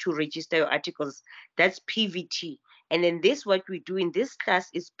apply to register your articles. That's PVT. And then this, what we do in this class,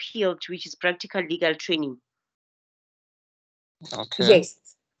 is PLT, which is practical legal training. Okay. Yes.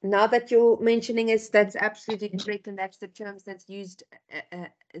 Now that you're mentioning it, that's absolutely correct, and that's the terms that's used.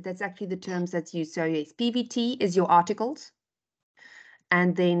 That's actually the terms that's used. So yes, PVT is your articles,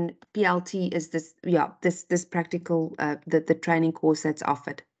 and then PLT is this. Yeah, this practical the training course that's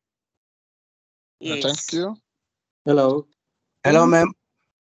offered. Yes. Thank you. Hello. Hello, ma'am.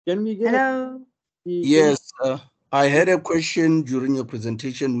 Can we get Hello. Yes, I had a question during your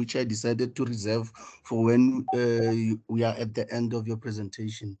presentation, which I decided to reserve for when we are at the end of your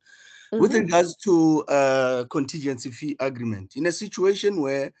presentation. With regards to contingency fee agreement, in a situation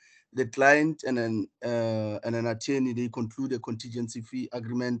where the client and an attorney, they conclude a contingency fee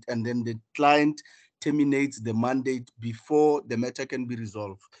agreement, and then the client terminates the mandate before the matter can be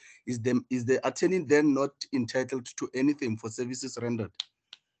resolved, is the attorney then not entitled to anything for services rendered?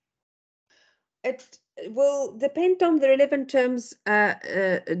 It will depend on the relevant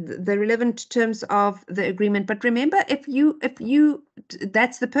terms, of the agreement. But remember, if you,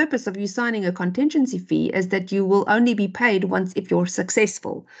 that's the purpose of you signing a contingency fee, is that you will only be paid once if you're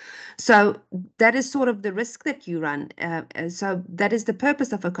successful. So that is sort of the risk that you run. So that is the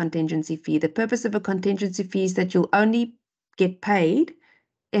purpose of a contingency fee. The purpose of a contingency fee is that you'll only get paid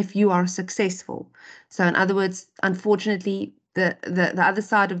if you are successful. So in other words, unfortunately, the other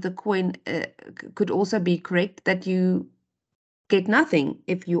side of the coin could also be correct, that you get nothing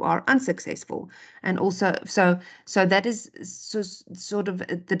if you are unsuccessful. And also, so that is sort of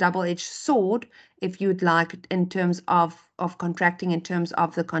the double-edged sword, if you'd like, in terms of contracting, in terms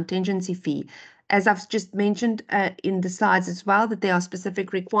of the contingency fee. As I've just mentioned in the slides as well, that there are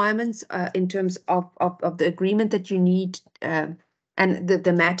specific requirements in terms of the agreement that you need, and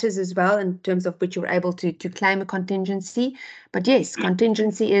the matters as well, in terms of which you're able to claim a contingency. But yes,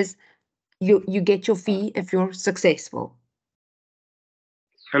 contingency is you get your fee if you're successful.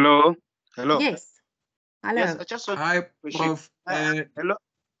 Hello. Hello. Yes. Hello. Yes, I just want Hi, Prof. Hello.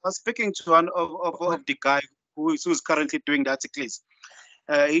 I was speaking to one of the guy who's currently doing the articles.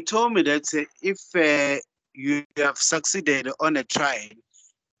 He told me that if you have succeeded on a trial,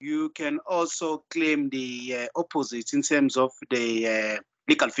 you can also claim the opposite in terms of the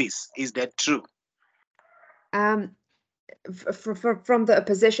legal fees. Is that true? From the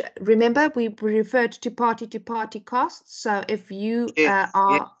opposition, remember we referred to party costs. So if you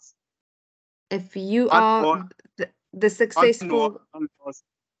if you are the successful,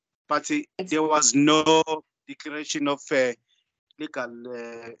 but there was no declaration of legal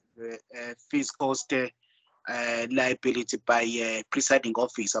fees cost liability by a presiding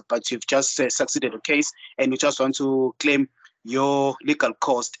officer, but you've just succeeded a case and you just want to claim your legal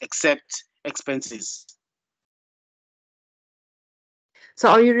cost except expenses. So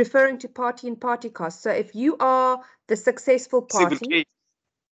are you referring to party and party costs? So if you are the successful Civil party, case.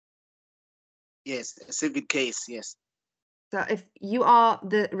 Yes, a civil case, yes. so if you are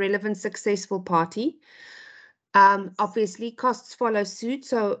the relevant successful party, obviously costs follow suit.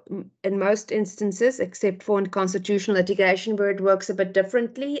 So in most instances, except for in constitutional litigation where it works a bit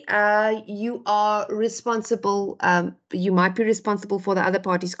differently, you are responsible, you might be responsible for the other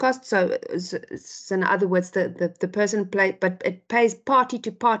party's costs. So in other words, the person but it pays party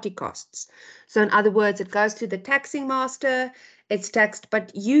to party costs. So in other words, it goes to the taxing master, it's taxed,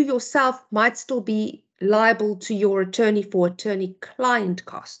 but you yourself might still be liable to your attorney for attorney-client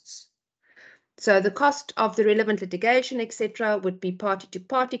costs. So the cost of the relevant litigation, etc., would be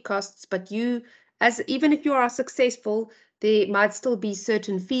party-to-party costs, but you, even if you are successful, there might still be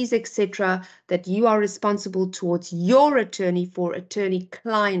certain fees, etc., that you are responsible towards your attorney for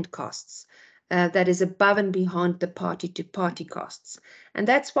attorney-client costs. That is above and beyond the party-to-party costs. And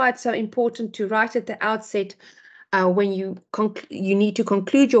that's why it's so important to write at the outset when you need to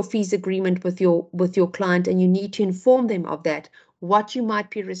conclude your fees agreement with your client, and you need to inform them of that, what you might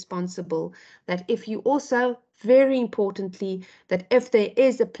be responsible, that if you also, very importantly, that if there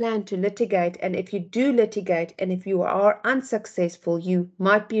is a plan to litigate, and if you do litigate, and if you are unsuccessful, you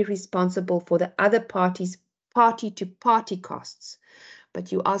might be responsible for the other party's party-to-party costs.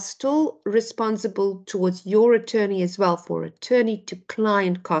 But you are still responsible towards your attorney as well for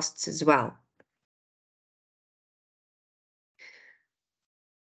attorney-to-client costs as well.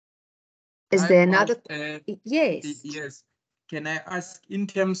 Is there another? Yes. Yes. Can I ask, in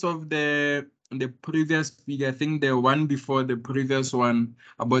terms of the previous figure, I think the one before the previous one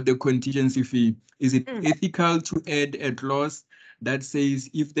about the contingency fee, is it ethical to add a clause that says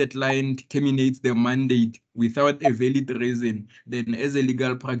if the client terminates the mandate without a valid reason, then as a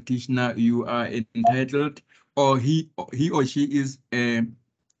legal practitioner, you are entitled, or he or she is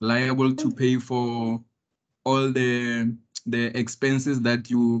liable to pay for all the expenses that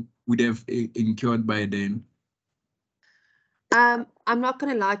you would have incurred by then? I'm not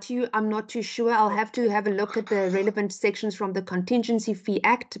going to lie to you. I'm not too sure. I'll have to have a look at the relevant sections from the Contingency Fee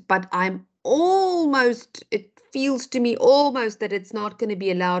Act, but I'm almost, it feels to me almost that it's not going to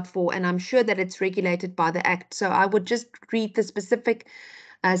be allowed for, and I'm sure that it's regulated by the Act. So I would just read the specific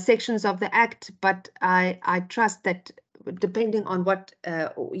sections of the Act, but I trust that depending on what,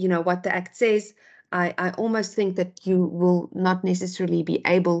 what the Act says, I almost think that you will not necessarily be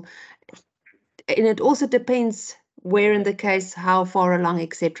able, and it also depends where in the case, how far along,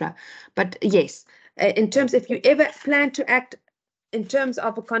 etc. But yes, in terms, if you ever plan to act in terms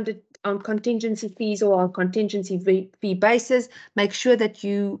of on contingency fees or on contingency fee basis, make sure that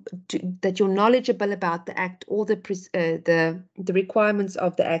you're knowledgeable about the Act, all the requirements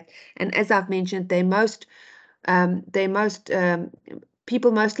of the Act. And as I've mentioned,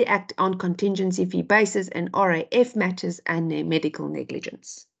 people mostly act on contingency fee basis and RAF matters and their medical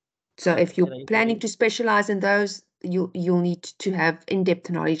negligence. So if you're planning to specialize in those, you'll need to have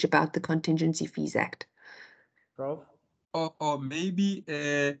in-depth knowledge about the Contingency Fees Act. Prof? Or maybe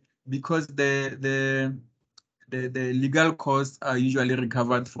because the legal costs are usually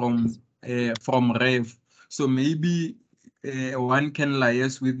recovered from REV. So maybe one can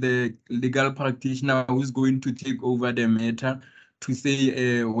liaise with the legal practitioner who's going to take over the matter to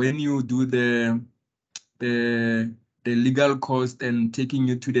say when you do the legal cost and taking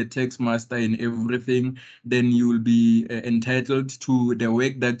you to the tax master and everything, then you will be entitled to the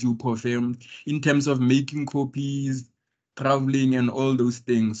work that you perform in terms of making copies, traveling, and all those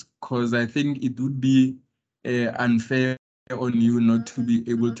things. Because I think it would be unfair on you not to be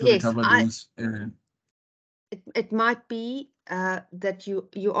able to recover those. It might be that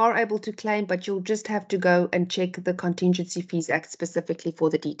you are able to claim, but you'll just have to go and check the Contingency Fees Act specifically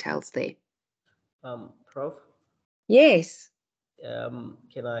for the details there. Prof? Yes.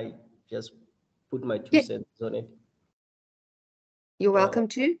 Can I just put my 2 cents on it? You're welcome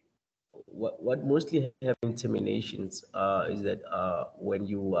to. What mostly happens in terminations is that when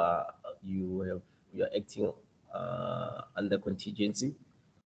you're acting under contingency,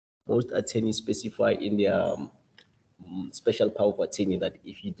 most attorneys specify in their special power of attorney that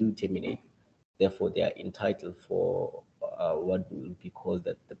if you do terminate, therefore they are entitled for what will be called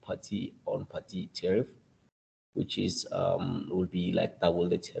the party on party tariff, which is will be like double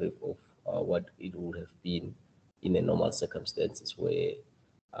the tariff of what it would have been in a normal circumstances where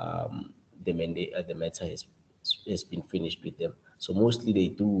the matter has been finished with them. So mostly they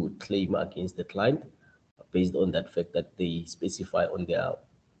do claim against the client based on that fact that they specify on their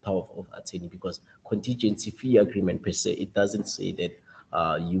power of attorney, because contingency fee agreement per se, it doesn't say that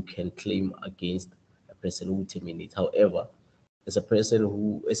you can claim against a person who terminates. However, as a person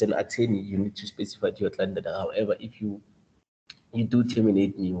who, as an attorney, you need to specify to your client that, however, if you do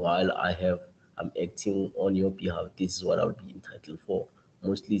terminate me while I'm acting on your behalf, this is what I would be entitled for.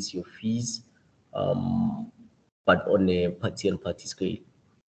 Mostly it's your fees, but on a party and party scale.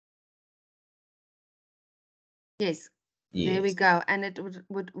 Yes. Yes. There we go. And it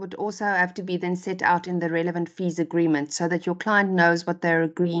would also have to be then set out in the relevant fees agreement so that your client knows what they're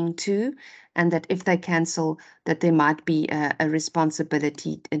agreeing to, and that if they cancel, that there might be a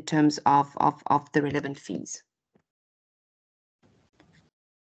responsibility in terms of the relevant fees.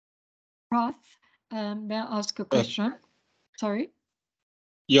 Prof, may I ask a question? Sorry.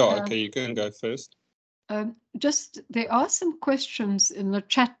 Yeah, okay, you can go first. Just, there are some questions in the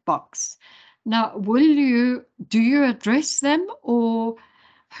chat box. Now, do you address them, or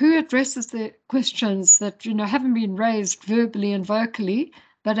who addresses the questions that, haven't been raised verbally and vocally,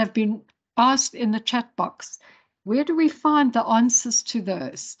 but have been asked in the chat box? Where do we find the answers to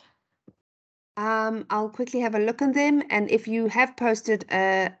those? I'll quickly have a look on them, and if you have posted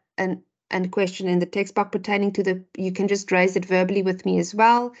a question in the text box pertaining to you can just raise it verbally with me as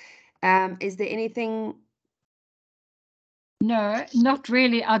well. Is there anything? No, not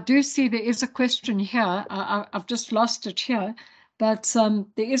really. I do see there is a question here. I've just lost it here, but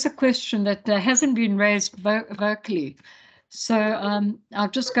there is a question that hasn't been raised vocally. So I'll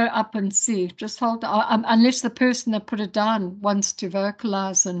just go up and see. Just hold on, unless the person that put it down wants to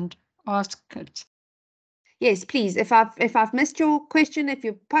vocalize and ask it. Yes, please. If I've missed your question, if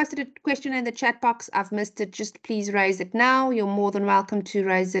you posted a question in the chat box, I've missed it, just please raise it now. You're more than welcome to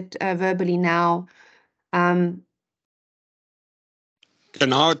raise it verbally now. Can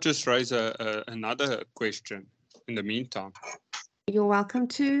I just raise another question in the meantime? You're welcome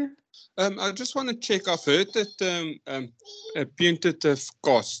to. I just want to check. I've heard that punitive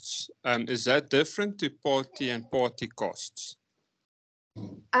costs, is that different to party and party costs?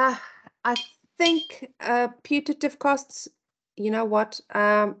 I think putative costs, you know what,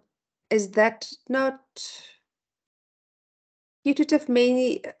 is that not putative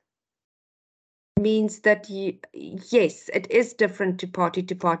mainly means that yes, it is different to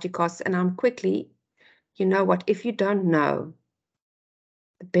party costs. And I'm quickly, you know what, if you don't know,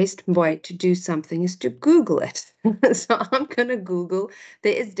 the best way to do something is to Google it. So I'm going to Google.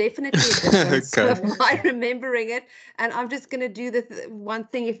 There is definitely a difference by remembering it. And I'm just going to do the one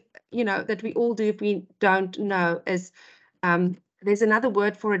thing, if that we all do if we don't know, is there's another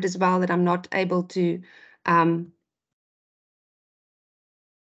word for it as well that I'm not able to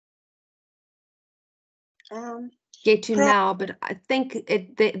get to now, but I think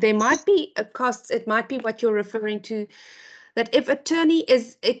there might be a cost. It might be what you're referring to, that if attorney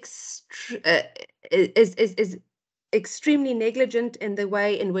is extremely negligent in the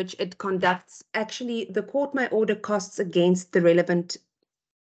way in which it conducts, actually the court may order costs against the relevant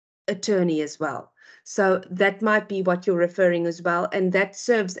attorney as well. So that might be what you're referring as well, and that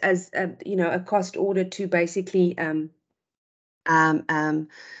serves as a cost order to basically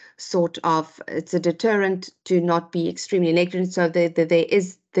sort of, it's a deterrent to not be extremely negligent. So there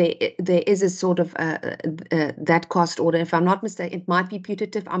is a sort of that cost order. If I'm not mistaken, it might be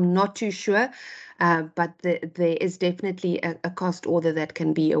putative. I'm not too sure, but there is definitely a cost order that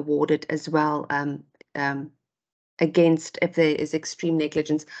can be awarded as well against if there is extreme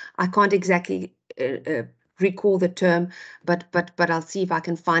negligence. I can't exactly recall the term, but I'll see if I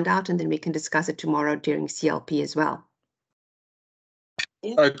can find out, and then we can discuss it tomorrow during CLP as well.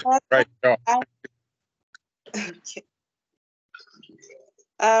 Okay, right. Yeah. Okay.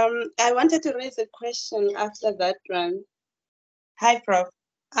 I wanted to raise a question after that one. Hi, Prof.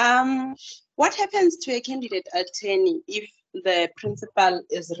 What happens to a candidate attorney if the principal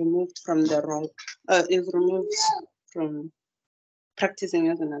is removed from the role, is removed from practicing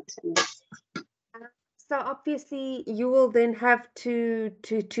as an attorney? So obviously you will then have to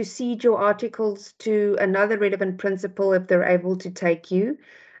cede your articles to another relevant principal if they're able to take you.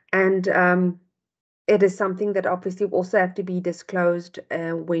 And it is something that obviously also have to be disclosed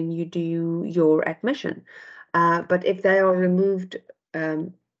when you do your admission. But if they are removed,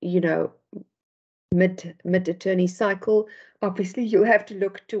 mid-attorney cycle, obviously you have to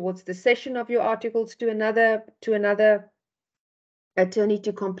look towards the cession of your articles to another attorney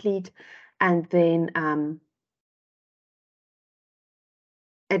to complete. And then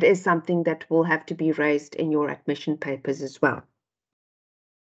it is something that will have to be raised in your admission papers as well.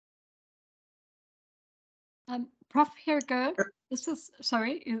 Prof, here go. This is,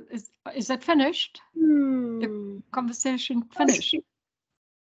 sorry, is that finished? The conversation finished?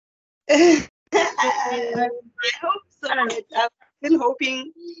 I hope so. I'm still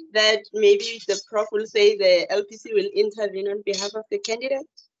hoping that maybe the prof will say the LPC will intervene on behalf of the candidate.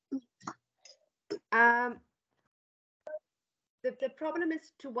 The problem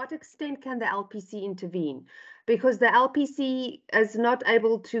is, to what extent can the LPC intervene? Because the LPC is not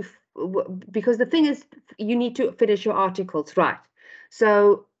able to, because the thing is, you need to finish your articles, right?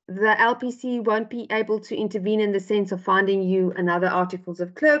 So the LPC won't be able to intervene in the sense of finding you another articles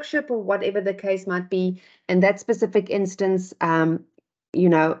of clerkship or whatever the case might be. In that specific instance, you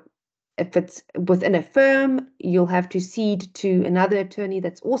know, if it's within a firm, you'll have to cede to another attorney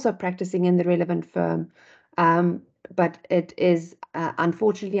that's also practicing in the relevant firm. But it is,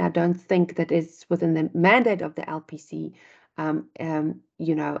 unfortunately, I don't think that is within the mandate of the LPC.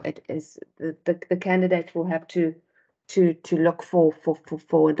 You know, it is the candidate will have to look for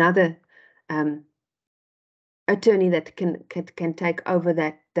another attorney that can take over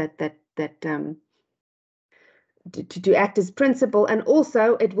to act as principal, and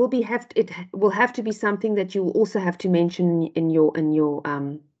also it will have to be something that you will also have to mention in your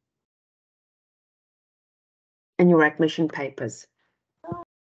admission papers.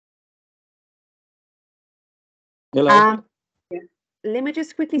 Hello. Let me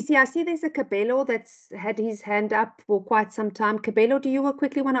just quickly see. I see there's a Cabello that's had his hand up for quite some time. Cabello, do you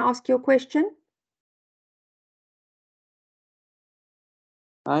quickly want to ask your question?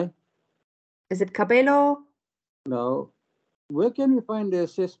 Hi. Is it Cabello? No. Where can we find the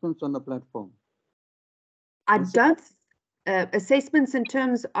assessments on the platform? I don't. Assessments in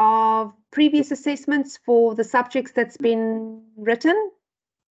terms of previous assessments for the subjects that's been written?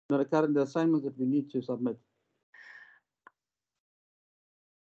 No, the current assignments that we need to submit.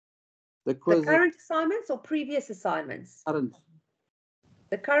 The current assignments or previous assignments? Current.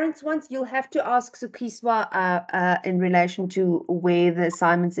 The current ones, you'll have to ask Sukiswa in relation to where the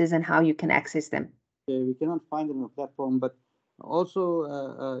assignments is and how you can access them. Okay, we cannot find them on the platform, but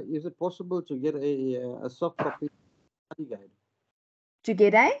also, is it possible to get a soft copy of the study guide? To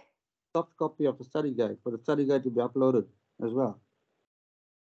get a? Soft copy of the study guide, for the study guide to be uploaded as well.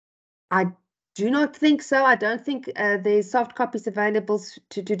 I do not think so. I don't think there's soft copies available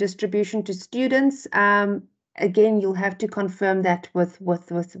to distribution to students. Again, you'll have to confirm that with the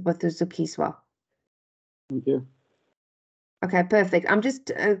Zukiswa. Thank you. Okay, perfect. I'm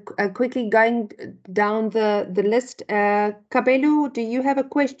just quickly going down the list. Kabelo, do you have a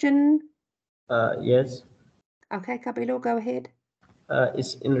question? Yes. Okay, Kabelo, go ahead.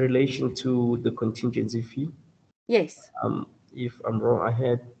 It's in relation to the contingency fee. Yes. If I'm wrong, I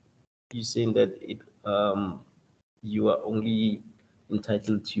heard you saying that you are only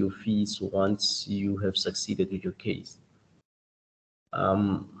entitled to your fees once you have succeeded with your case. I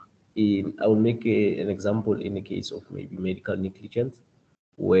will make an example in the case of maybe medical negligence,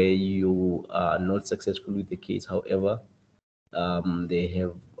 where you are not successful with the case. However, they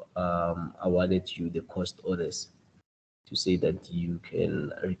have awarded you the cost orders to say that you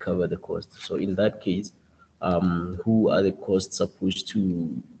can recover the cost. So in that case, who are the costs supposed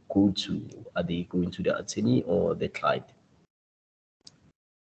to go to? Are they going to the attorney or the client?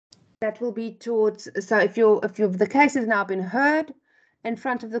 That will be towards, so if the case has now been heard in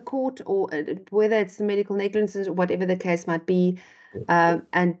front of the court, or whether it's the medical negligence or whatever the case might be,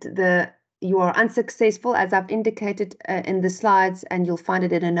 and you are unsuccessful, as I've indicated in the slides, and you'll find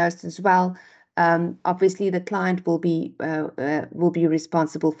it in a note as well. Obviously, the client will be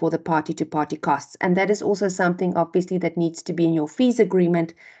responsible for the party-to-party costs, and that is also something obviously that needs to be in your fees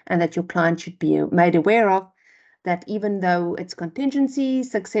agreement, and that your client should be made aware of. That even though it's contingency,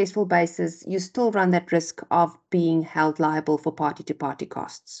 successful basis, you still run that risk of being held liable for party-to-party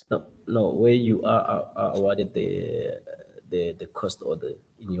costs. No, where you are awarded the cost order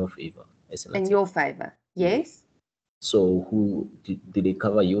in your favor. In your favor, yes. So who did they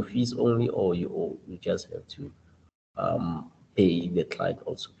cover your fees only, or you just have to pay the client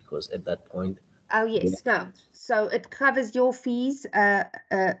also? Because at that point. Oh yes, no. So it covers your fees.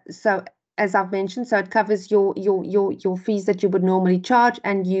 So as I've mentioned, so it covers your fees that you would normally charge,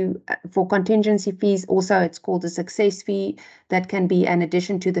 and you for contingency fees also, it's called a success fee that can be an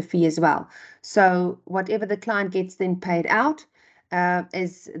addition to the fee as well. So whatever the client gets then paid out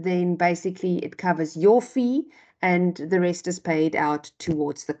is then basically it covers your fee, and the rest is paid out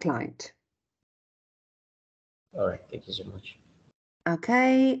towards the client. All right, thank you so much.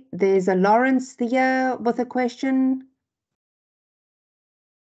 Okay, there's a Lawrence here with a question.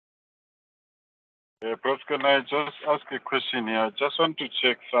 Prof, can I just ask a question here? I just want to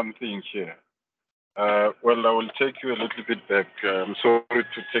check something here. Well, I will take you a little bit back. I'm sorry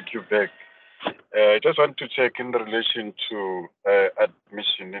to take you back. I just want to check in relation to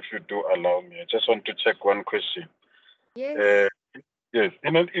admission, if you do allow me. I just want to check one question. Yes. Yes,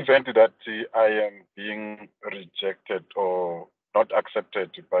 in an event that I am being rejected or not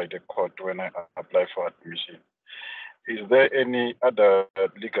accepted by the court when I apply for admission, is there any other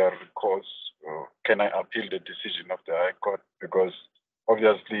legal recourse, or can I appeal the decision of the High Court? Because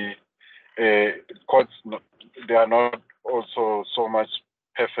obviously, courts, they are not also so much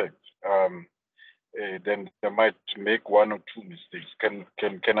perfect. Then they might make one or two mistakes. Can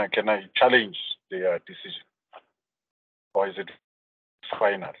I challenge their decision, or is it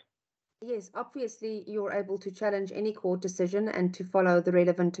final? Yes, obviously you're able to challenge any court decision and to follow the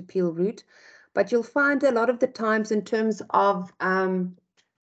relevant appeal route, but you'll find a lot of the times in terms of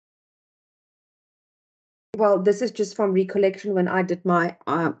well, this is just from recollection when I did my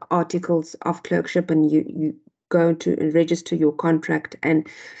articles of clerkship, and you go to register your contract, and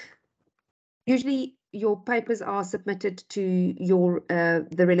usually your papers are submitted to your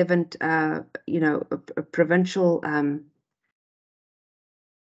the relevant provincial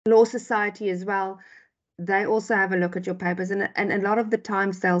law society as well. They also have a look at your papers, and a lot of the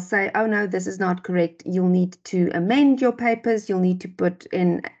times they'll say, oh no, this is not correct, you'll need to amend your papers, you'll need to put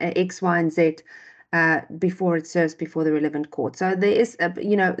in X, Y, and Z before it serves before the relevant court. So there is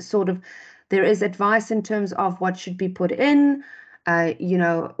there is advice in terms of what should be put in,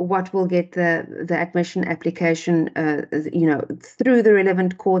 what will get the admission application through the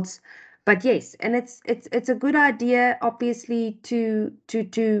relevant courts. But yes, and it's a good idea, obviously, to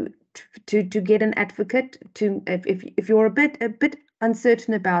get an advocate. If you're a bit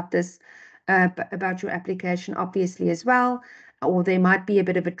uncertain about this, about your application, obviously, as well, or there might be a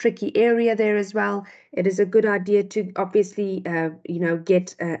bit of a tricky area there as well, it is a good idea to obviously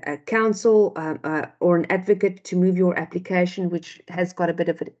get a counsel or an advocate to move your application, which has got a bit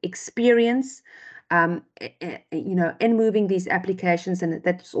of an experience in moving these applications, and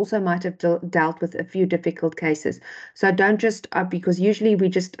that also might have dealt with a few difficult cases. So don't just because usually we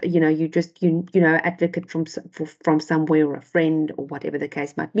just advocate from somewhere, or a friend, or whatever the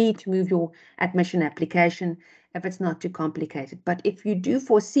case might be, to move your admission application if it's not too complicated. But if you do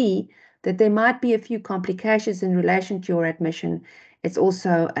foresee that there might be a few complications in relation to your admission, it's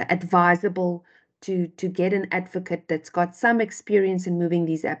also advisable to get an advocate that's got some experience in moving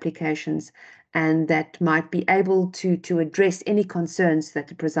these applications, and that might be able to address any concerns that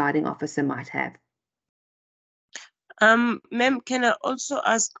the presiding officer might have. Ma'am, can I also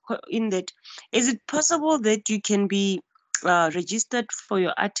ask in that, is it possible that you can be registered for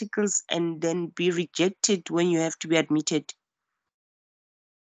your articles and then be rejected when you have to be admitted?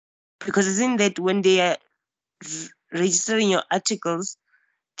 Because isn't that when they are registering your articles,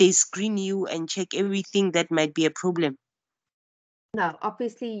 they screen you and check everything that might be a problem? No,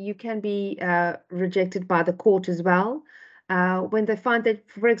 obviously you can be rejected by the court as well. When they find that,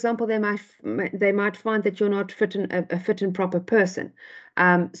 for example, they might find that you're not a fit and proper person.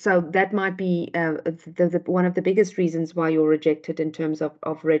 So that might be one of the biggest reasons why you're rejected in terms of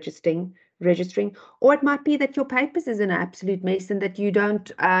registering. Or it might be that your papers is an absolute mess, and that you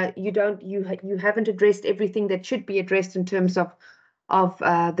haven't addressed everything that should be addressed in terms of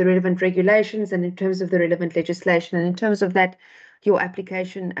the relevant regulations, and in terms of the relevant legislation, and in terms of that, your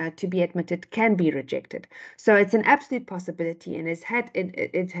application to be admitted can be rejected. So it's an absolute possibility, and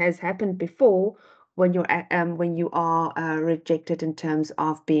it has happened before when you are rejected in terms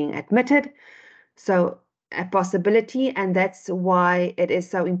of being admitted. So a possibility, and that's why it is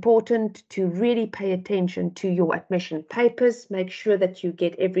so important to really pay attention to your admission papers. Make sure that you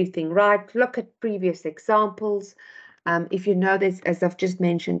get everything right. Look at previous examples. If you know this, as I've just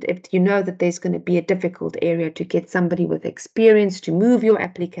mentioned, if you know that there's going to be a difficult area, to get somebody with experience to move your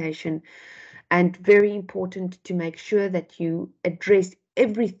application, and very important to make sure that you address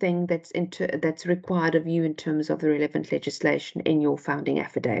everything that's required of you in terms of the relevant legislation in your founding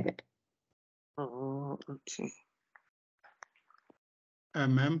affidavit. Oh, okay.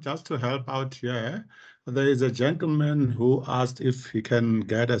 Ma'am, just to help out here, there is a gentleman who asked if he can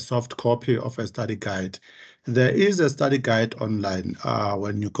get a soft copy of a study guide. There is a study guide online.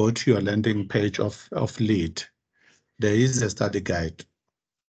 When you go to your landing page of LEAD, there is a study guide.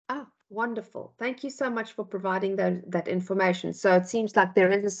 Oh, wonderful. Thank you so much for providing that information. So it seems like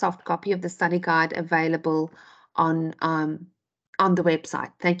there is a soft copy of the study guide available on the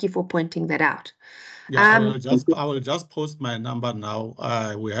website. Thank you for pointing that out. Yeah, I will just post my number now.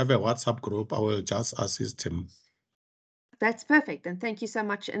 We have a WhatsApp group. I will just assist him. That's perfect, and thank you so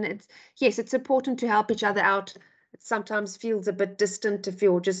much. And it's important to help each other out. sometimes feels a bit distant if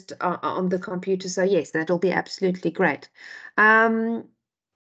you're just on the computer. So yes, that'll be absolutely great.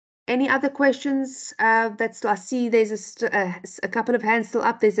 Any other questions? That's I see. There's a couple of hands still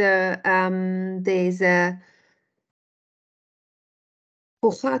up. There's a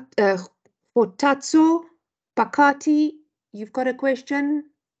Hotatsu Pakati. You've got a question?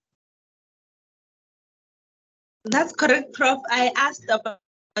 That's correct, Prof. I asked about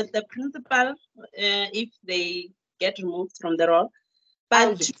the principal if they get removed from the role,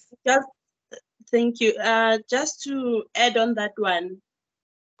 but just thank you. Just to add on that one,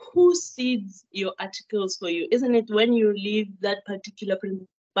 who seeds your articles for you? Isn't it when you leave that particular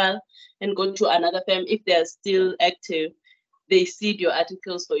principal and go to another firm, if they're still active, they seed your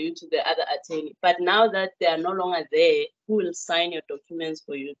articles for you to the other attorney? But now that they are no longer there, who will sign your documents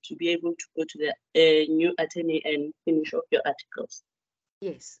for you to be able to go to the new attorney and finish off your articles?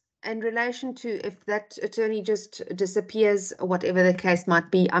 Yes. In relation to if that attorney just disappears, or whatever the case might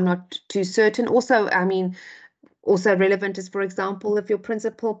be, I'm not too certain. Also, I mean, also relevant is, for example, if your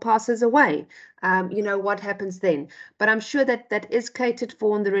principal passes away, you know, what happens then? But I'm sure that that is catered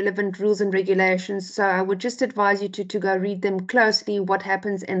for in the relevant rules and regulations. So I would just advise you to go read them closely. What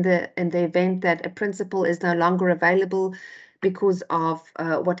happens in the event that a principal is no longer available because of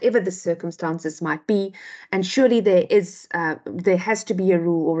whatever the circumstances might be, and surely there has to be a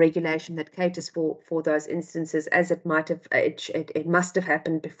rule or regulation that caters for those instances, as it might have it must have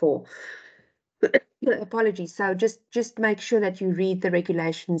happened before. Apologies. So just make sure that you read the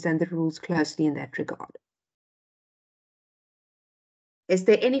regulations and the rules closely in that regard. Is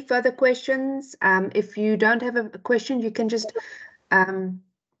there any further questions? If you don't have a question, you can just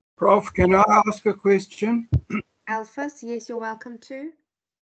Prof, can I ask a question? Alphas, yes, you're welcome to.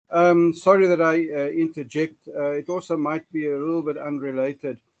 Sorry that I interject. It also might be a little bit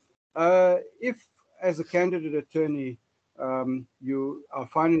unrelated. If, as a candidate attorney, you are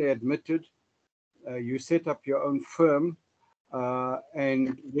finally admitted, you set up your own firm,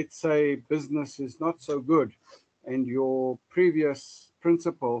 and let's say business is not so good, and your previous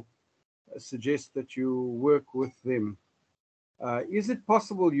principal suggests that you work with them, is it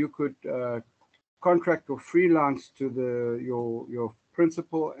possible you could contract or freelance to your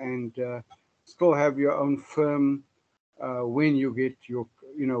principal and still have your own firm when you get your,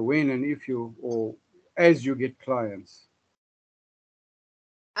 when and if you, or as you get clients?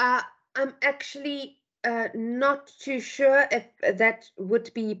 I'm actually not too sure if that would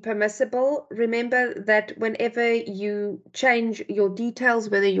be permissible. Remember that whenever you change your details,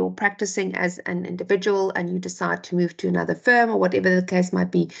 whether you're practicing as an individual and you decide to move to another firm or whatever the case might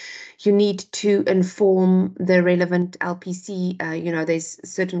be, you need to inform the relevant LPC. There's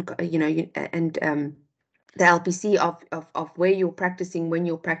certain, the LPC of where you're practicing, when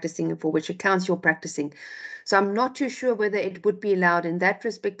you're practicing, and for which accounts you're practicing. So I'm not too sure whether it would be allowed in that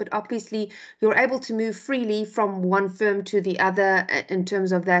respect, but obviously you're able to move freely from one firm to the other in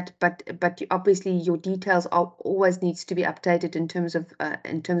terms of that. But obviously your details always needs to be updated in terms of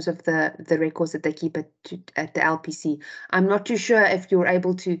the records that they keep at the LPC. I'm not too sure if you're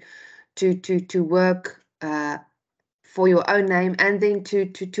able to work for your own name and then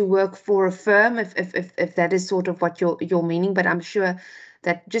to work for a firm, if that is sort of what you're meaning. But I'm sure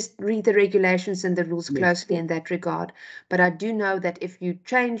that just read the regulations and the rules closely in that regard. But I do know that if you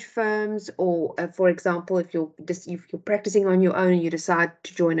change firms, or for example, if you're practicing on your own and you decide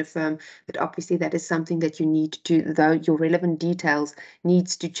to join a firm, that obviously that is something that you need to, though your relevant details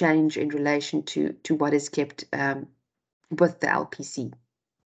needs to change in relation to what is kept with the LPC.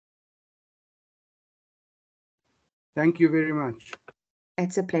 Thank you very much.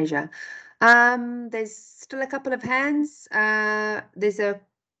 It's a pleasure. There's still a couple of hands. There's a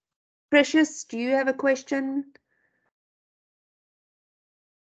Precious. Do you have a question?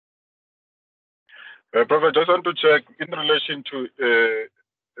 Prof, I just want to check in relation to a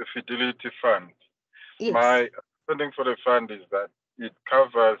fidelity fund. Yes. My understanding for the fund is that it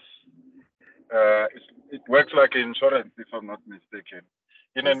covers, it works like insurance, if I'm not mistaken.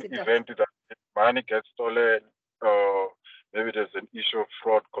 In an event that money gets stolen, or maybe there's an issue of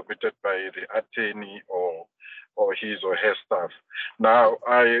fraud committed by the attorney or his or her staff. Now,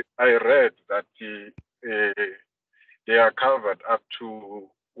 I read that they are covered up to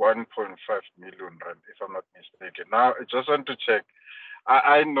 1.5 million rand, if I'm not mistaken. Now, I just want to check.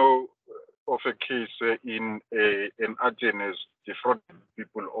 I know of a case in an attorney has defrauded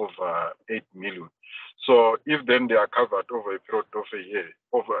people over 8 million. So if then they are covered over a period of a year,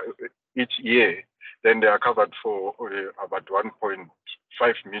 over each year, then they are covered for about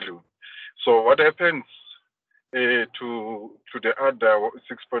 1.5 million. So what happens to the other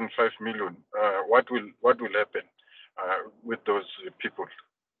 6.5 million? What will happen? with those people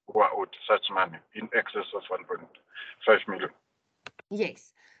who are owed such money in excess of 1.5 million?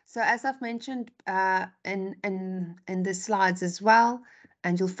 Yes. So as I've mentioned in the slides as well,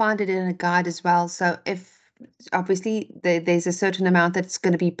 and you'll find it in a guide as well. So if obviously there's a certain amount that's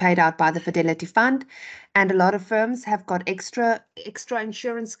going to be paid out by the Fidelity Fund, and a lot of firms have got extra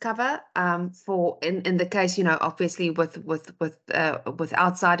insurance cover for in the case, you know, obviously with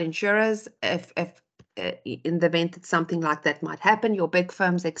outside insurers, if in the event that something like that might happen, your big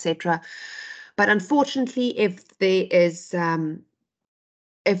firms, etc. But unfortunately, if there is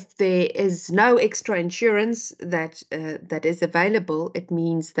no extra insurance that is available, it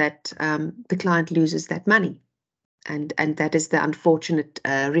means that the client loses that money, and that is the unfortunate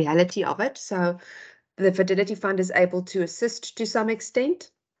reality of it. So the Fidelity Fund is able to assist to some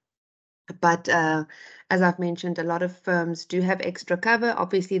extent, but as I've mentioned, a lot of firms do have extra cover.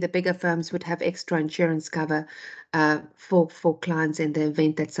 Obviously, the bigger firms would have extra insurance cover for clients in the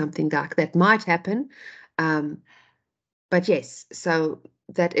event that something like that might happen. But yes, so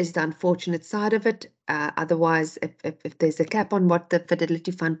that is the unfortunate side of it. Otherwise, if there's a cap on what the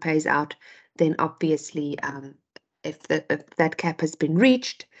Fidelity Fund pays out, then obviously, if that cap has been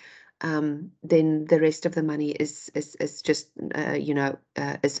reached, then the rest of the money is just you know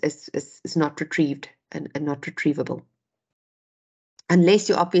is not retrieved and not retrievable, unless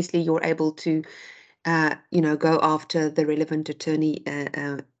you're able to you know, go after the relevant attorney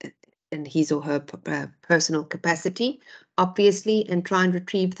in his or her personal capacity, obviously, and try and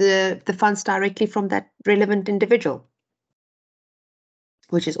retrieve the funds directly from that relevant individual,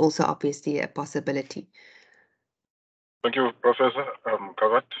 which is also obviously a possibility. Thank you, Professor.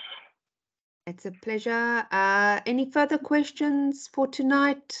 Covered. It's a pleasure. Any further questions for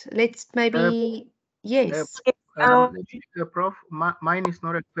tonight? Let's maybe, yes. Prof, mine is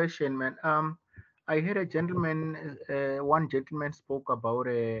not a question, man. I heard a gentleman, one gentleman spoke about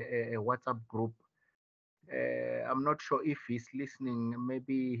a WhatsApp group. I'm not sure if he's listening.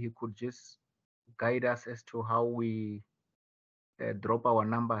 Maybe he could just guide us as to how we drop our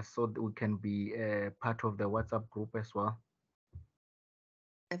numbers so that we can be part of the WhatsApp group as well.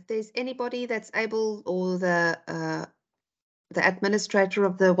 If there's anybody that's able, or the administrator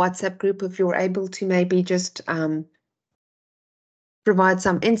of the WhatsApp group, if you're able to maybe just provide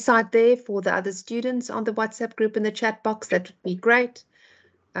some insight there for the other students on the WhatsApp group in the chat box, that would be great,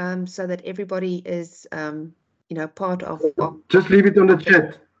 so that everybody is, you know, part of. Just leave it on the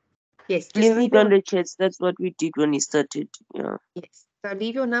chat. Yes, just leave it on the chat. That's what we did when we started. Yeah. Yes. So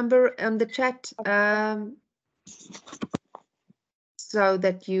leave your number on the chat, so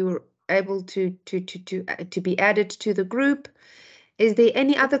that you're able to be added to the group. Is there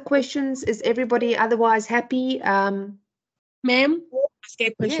any other questions? Is everybody otherwise happy? Ma'am, ask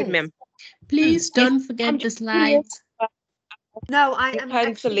a question, ma'am. Please don't forget the slides. No, I am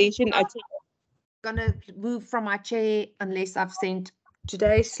cancellation. actually gonna move from my chair unless I've sent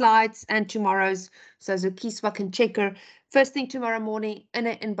today's slides and tomorrow's, so Zukiswa can check her. First thing tomorrow morning in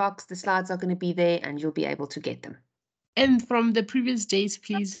an inbox, the slides are going to be there and you'll be able to get them. And from the previous days,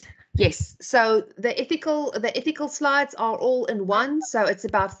 please. Yes, so the ethical slides are all in one, so it's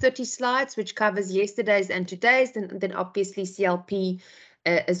about 30 slides, which covers yesterday's and today's, and then obviously CLP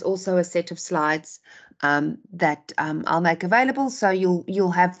is also a set of slides that I'll make available, so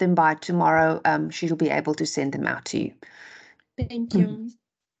you'll have them by tomorrow. She'll be able to send them out to you. Thank you.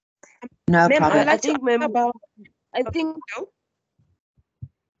 No problem. I think, ma'am,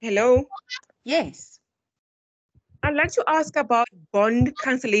 Hello. Yes. I'd like to ask about bond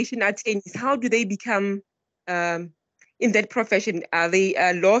cancellation attorneys. How do they become in that profession? Are they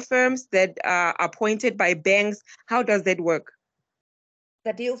law firms that are appointed by banks? How does that work?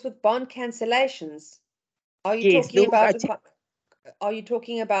 That deals with bond cancellations. Are you Yes, talking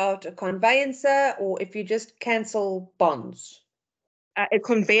about a conveyancer, or if you just cancel bonds? A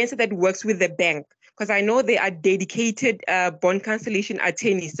conveyancer that works with the bank, because I know they are dedicated bond cancellation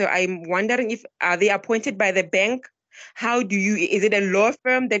attorneys. So I'm wondering, if are they appointed by the bank? How do you, is it a law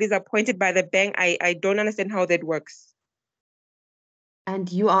firm that is appointed by the bank? I don't understand how that works.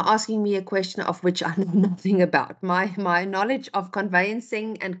 And you are asking me a question of which I know nothing about. My knowledge of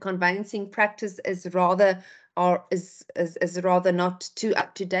conveyancing and conveyancing practice is rather not too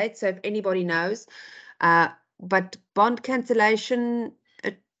up to date. So if anybody knows, but bond cancellation,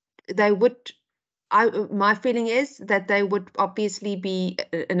 they would. My feeling is that they would obviously be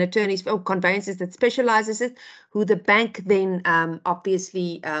an attorneys or conveyancers that specializes it, who the bank then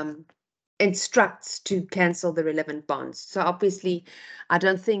obviously instructs to cancel the relevant bonds. So obviously, I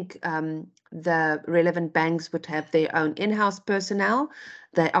don't think the relevant banks would have their own in-house personnel.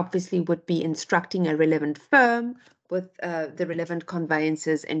 They obviously would be instructing a relevant firm the relevant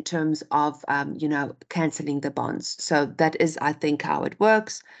conveyances in terms of cancelling the bonds. So that is, I think, how it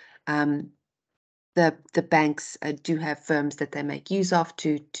works. The banks do have firms that they make use of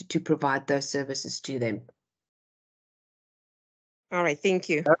to provide those services to them. All right, thank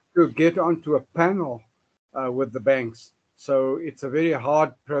you. Have to get onto a panel with the banks. So it's a very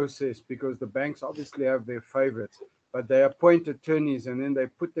hard process because the banks obviously have their favorites, but they appoint attorneys and then they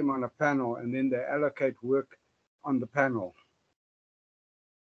put them on a panel and then they allocate work on the panel.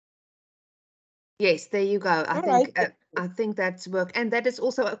 Yes, there you go. I think that's work, and that is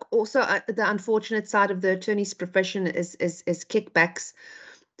also the unfortunate side of the attorney's profession is kickbacks.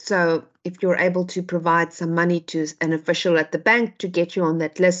 So if you're able to provide some money to an official at the bank to get you on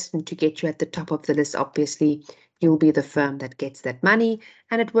that list and to get you at the top of the list, obviously you'll be the firm that gets that money.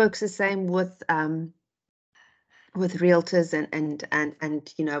 And it works the same with realtors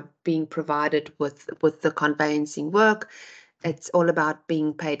and being provided with the conveyancing work. It's all about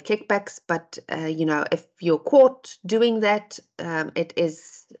being paid kickbacks, but if you're caught doing that, it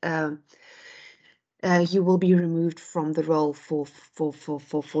is you will be removed from the role for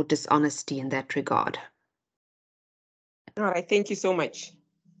dishonesty in that regard. All right, thank you so much.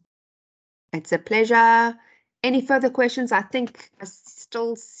 It's a pleasure. Any further questions? I think I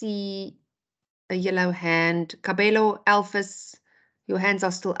still see a yellow hand. Cabello, Alphys, your hands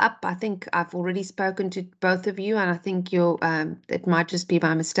are still up. I think I've already spoken to both of you, and I think it might just be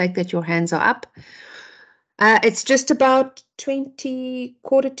by mistake that your hands are up. It's just about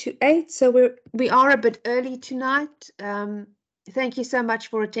 7:20, so we are a bit early tonight. Thank you so much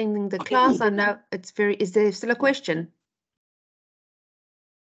for attending the class. I know it's is there still a question?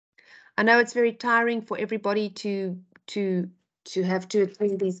 I know it's very tiring for everybody to have to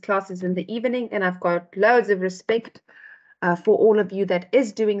attend these classes in the evening, and I've got loads of respect for all of you that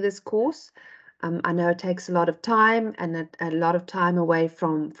is doing this course. I know it takes a lot of time and a lot of time away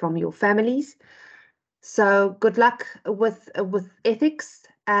from your families. So good luck with ethics,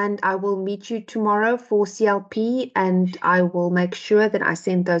 and I will meet you tomorrow for CLP, and I will make sure that I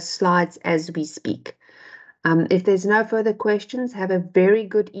send those slides as we speak. If there's no further questions, have a very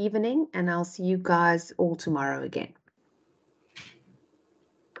good evening, and I'll see you guys all tomorrow again.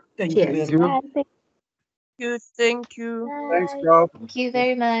 Thank Cheers. you. Thank you. Thanks, Rob. Thank you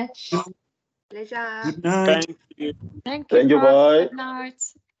very much. Pleasure. Good night. Thank you. Thank you. Thank you, Rob. bye. Good night.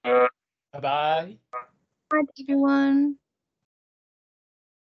 Bye-bye. Bye, everyone.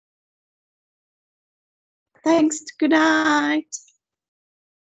 Thanks. Good night.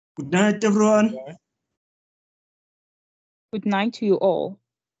 Good night, everyone. Good night to you all.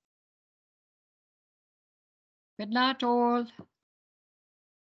 Good night, all.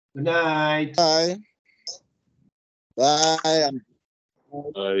 Good night. Bye. Bye.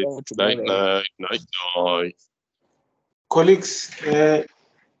 Night. Colleagues,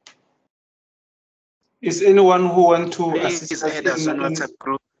 is anyone who want to Please assist add us us on in WhatsApp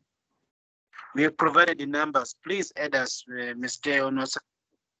group. We have provided the numbers. Please add us, Mr. on WhatsApp.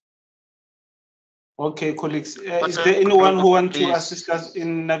 Okay, colleagues, is WhatsApp there anyone who group, want to please. assist us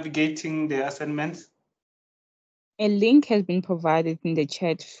in navigating the assignments? A link has been provided in the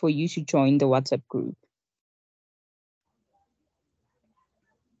chat for you to join the WhatsApp group.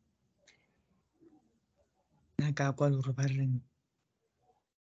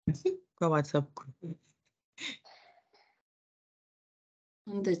 WhatsApp group.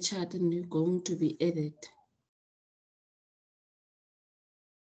 On the chat, and you're going to be added.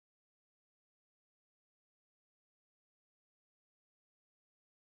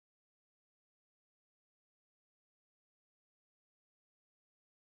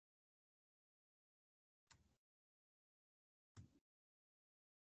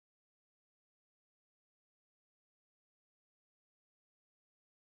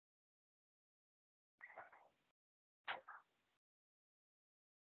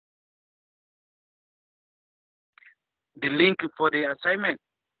 The link for the assignment.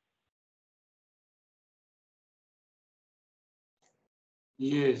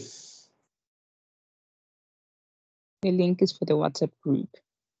 Yes. The link is for the WhatsApp group.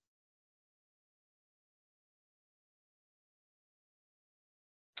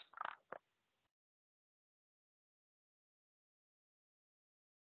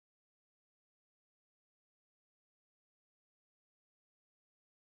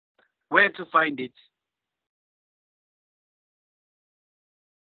 Where to find it?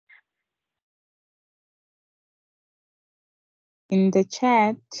 In the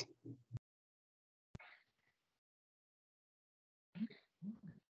chat.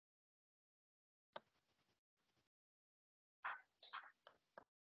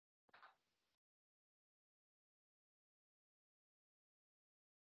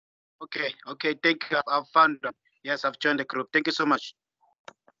 Okay, okay, thank you. I've found them. Yes, I've joined the group. Thank you so much.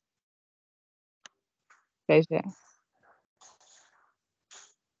 Pleasure.